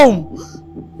return home.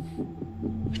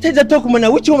 Tell the talk,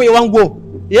 man. Which one you want to go?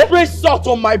 Yeah? Spray salt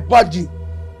on my body.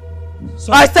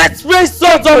 I said spray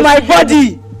salt on my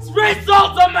body. Spray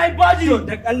salt on my body.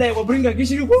 Allah will bring a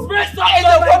gishiru. Spray salt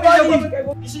on my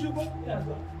body.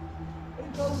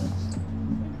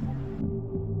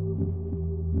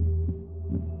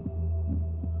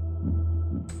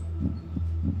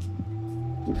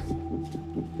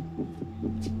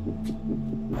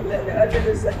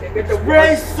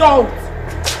 Spray salt.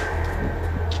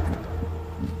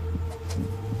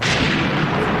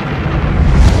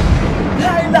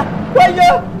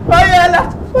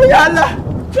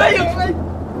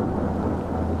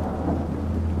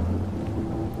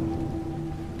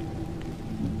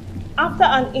 After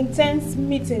an intense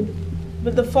meeting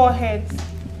with the four heads,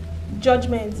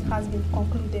 judgment has been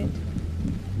concluded.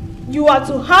 You are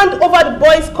to hand over the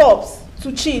boy's corpse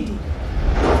to Chidi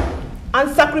and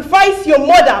sacrifice your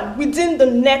mother within the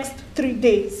next 3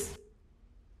 days.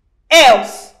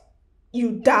 Else,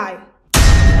 you die.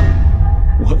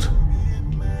 What?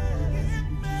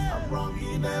 I'm wrong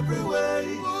in every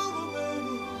way.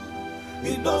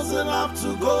 It doesn't have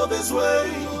to go this way.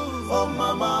 Oh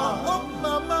mama, oh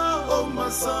mama, oh my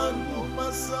son,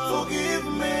 forgive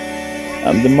me.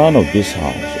 I'm the man of this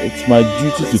house. It's my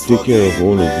duty to take care of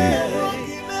all of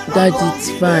you. Dad, it's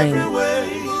fine.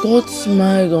 God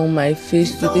smiled on my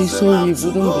face today so we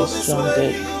wouldn't be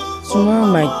stranded. Tomorrow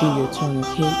might be your turn,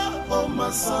 okay? Oh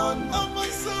my son,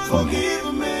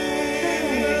 forgive me.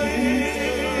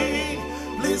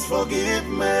 Please forgive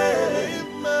me.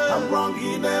 I'm wrong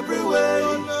in every way.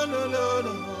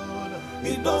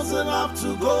 It doesn't have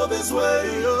to go this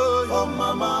way. Oh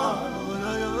mama,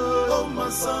 oh my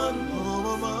son,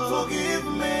 forgive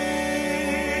me.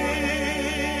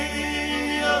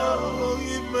 Oh,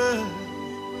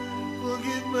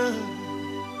 forgive me.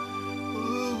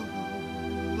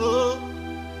 Oh,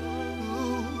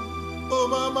 oh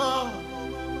mama,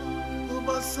 oh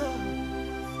my son,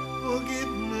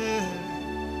 forgive me.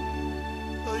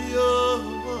 Oh,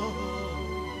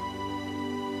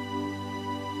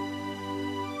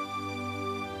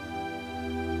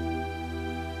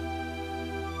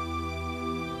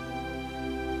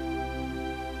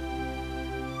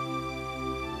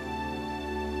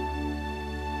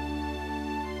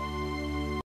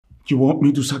 You want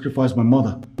me to sacrifice my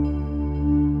mother?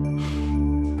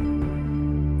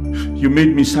 You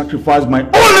made me sacrifice my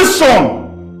only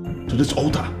son! to this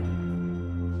altar.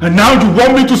 And now you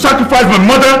want me to sacrifice my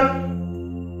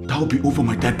mother? That will be over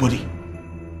my dead body.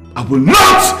 I will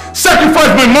not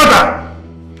sacrifice my mother!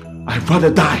 I'd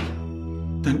rather die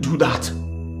than do that. I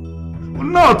will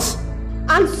not!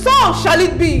 And so shall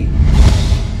it be!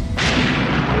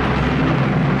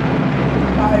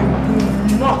 I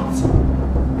will not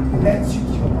let you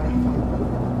kill my father.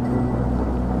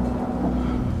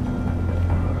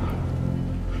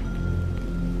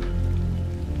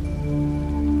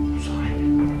 I'm sorry.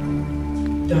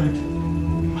 Dad.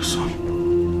 My son.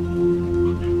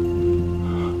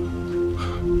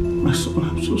 My son,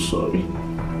 I'm so sorry.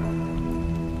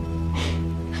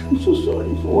 I'm so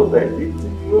sorry for what I did to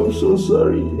you. I'm so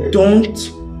sorry. Don't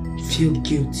feel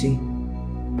guilty.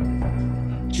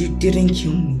 You didn't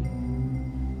kill me.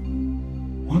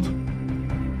 What?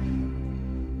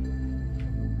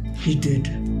 He did.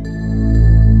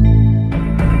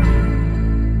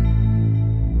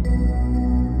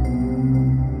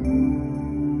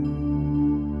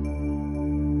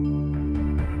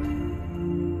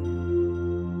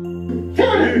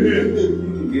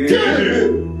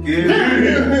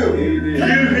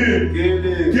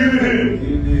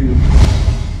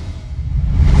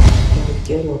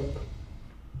 Get up.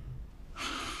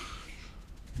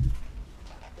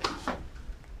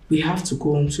 We have to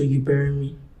go until you bury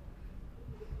me.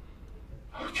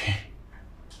 Okay.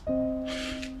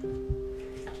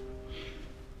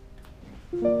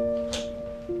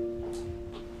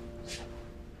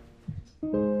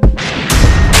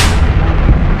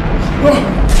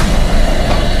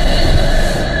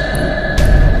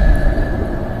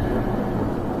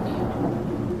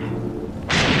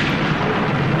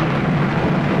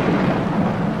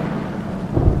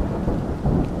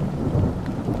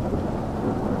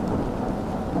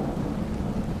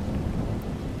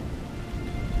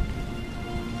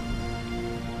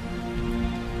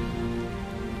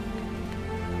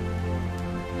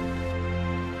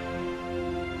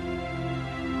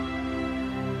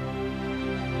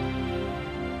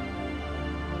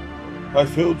 I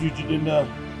failed you, Jidina.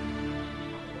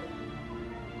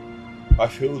 I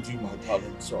failed you, my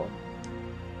darling son.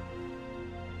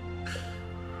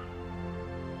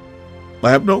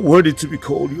 I am not worthy to be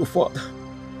called your father.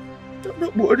 I'm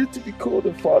not worthy to be called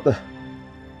a father.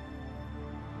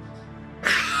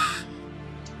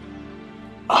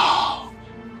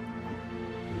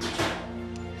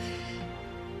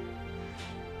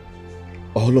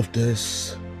 All of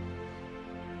this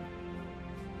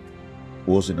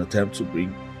was an attempt to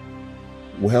bring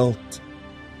wealth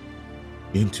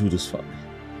into this family.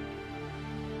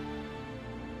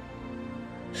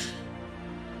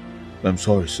 I'm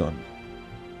sorry, son.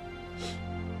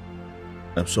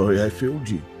 I'm sorry I failed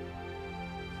you.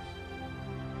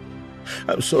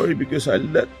 I'm sorry because I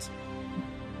let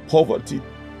poverty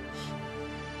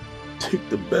take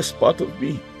the best part of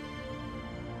me.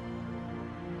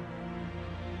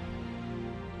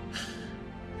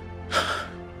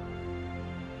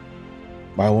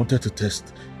 I wanted to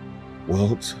test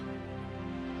wealth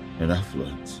and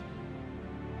affluence.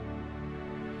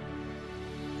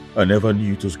 I never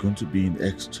knew it was going to be in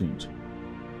exchange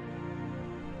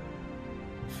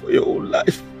for your whole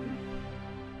life.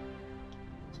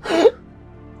 I'm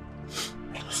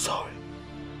sorry.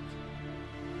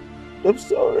 I'm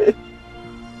sorry.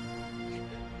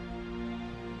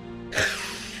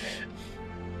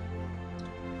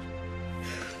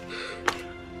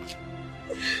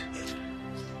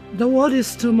 The world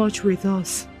is too much with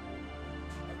us.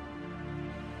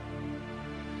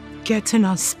 Getting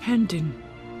and spending.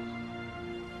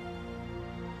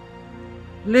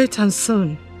 Late and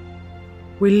soon,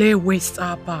 we lay waste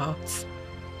our paths.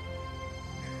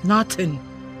 Nothing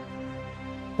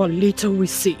but little we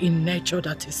see in nature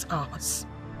that is ours.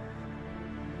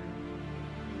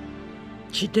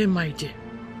 Chide, my dear.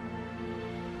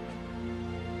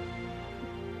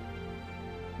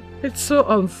 It's so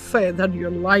unfair that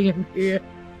you're lying here.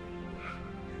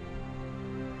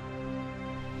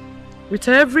 With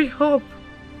every hope,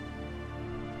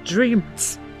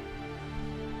 dreams.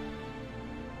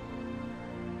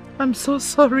 I'm so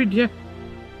sorry, dear.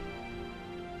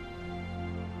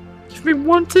 You've been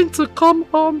wanting to come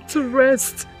home to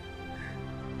rest.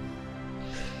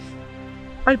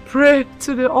 I pray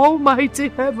to the almighty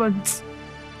heavens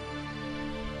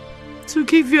to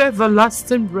give you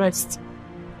everlasting rest.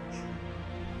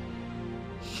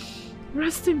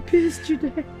 Rest in peace,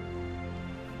 Jude.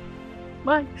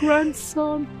 My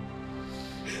grandson.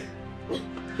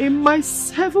 In my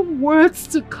 7 words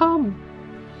to come,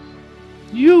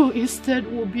 you instead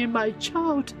will be my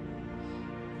child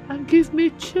and give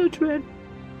me children,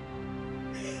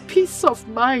 peace of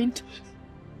mind,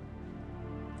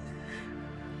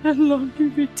 and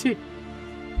longevity.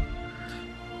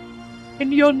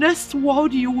 In your next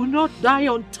world, you will not die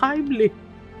untimely.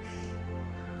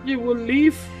 You will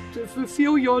live to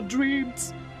fulfill your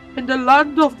dreams in the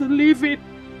land of the living.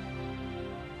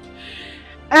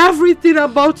 Everything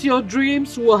about your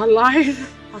dreams will align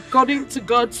according to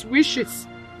God's wishes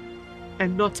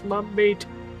and not man-made.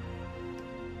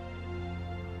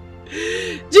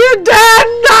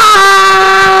 Jidana!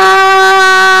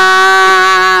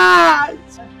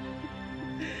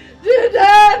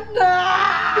 Jidana!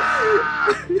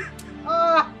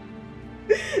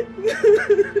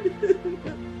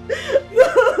 No,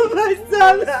 my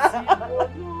son!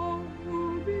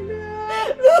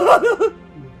 No!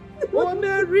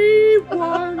 Oneri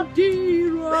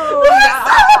Wandiro!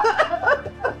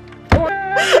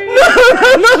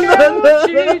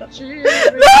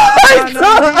 No, my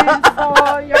son!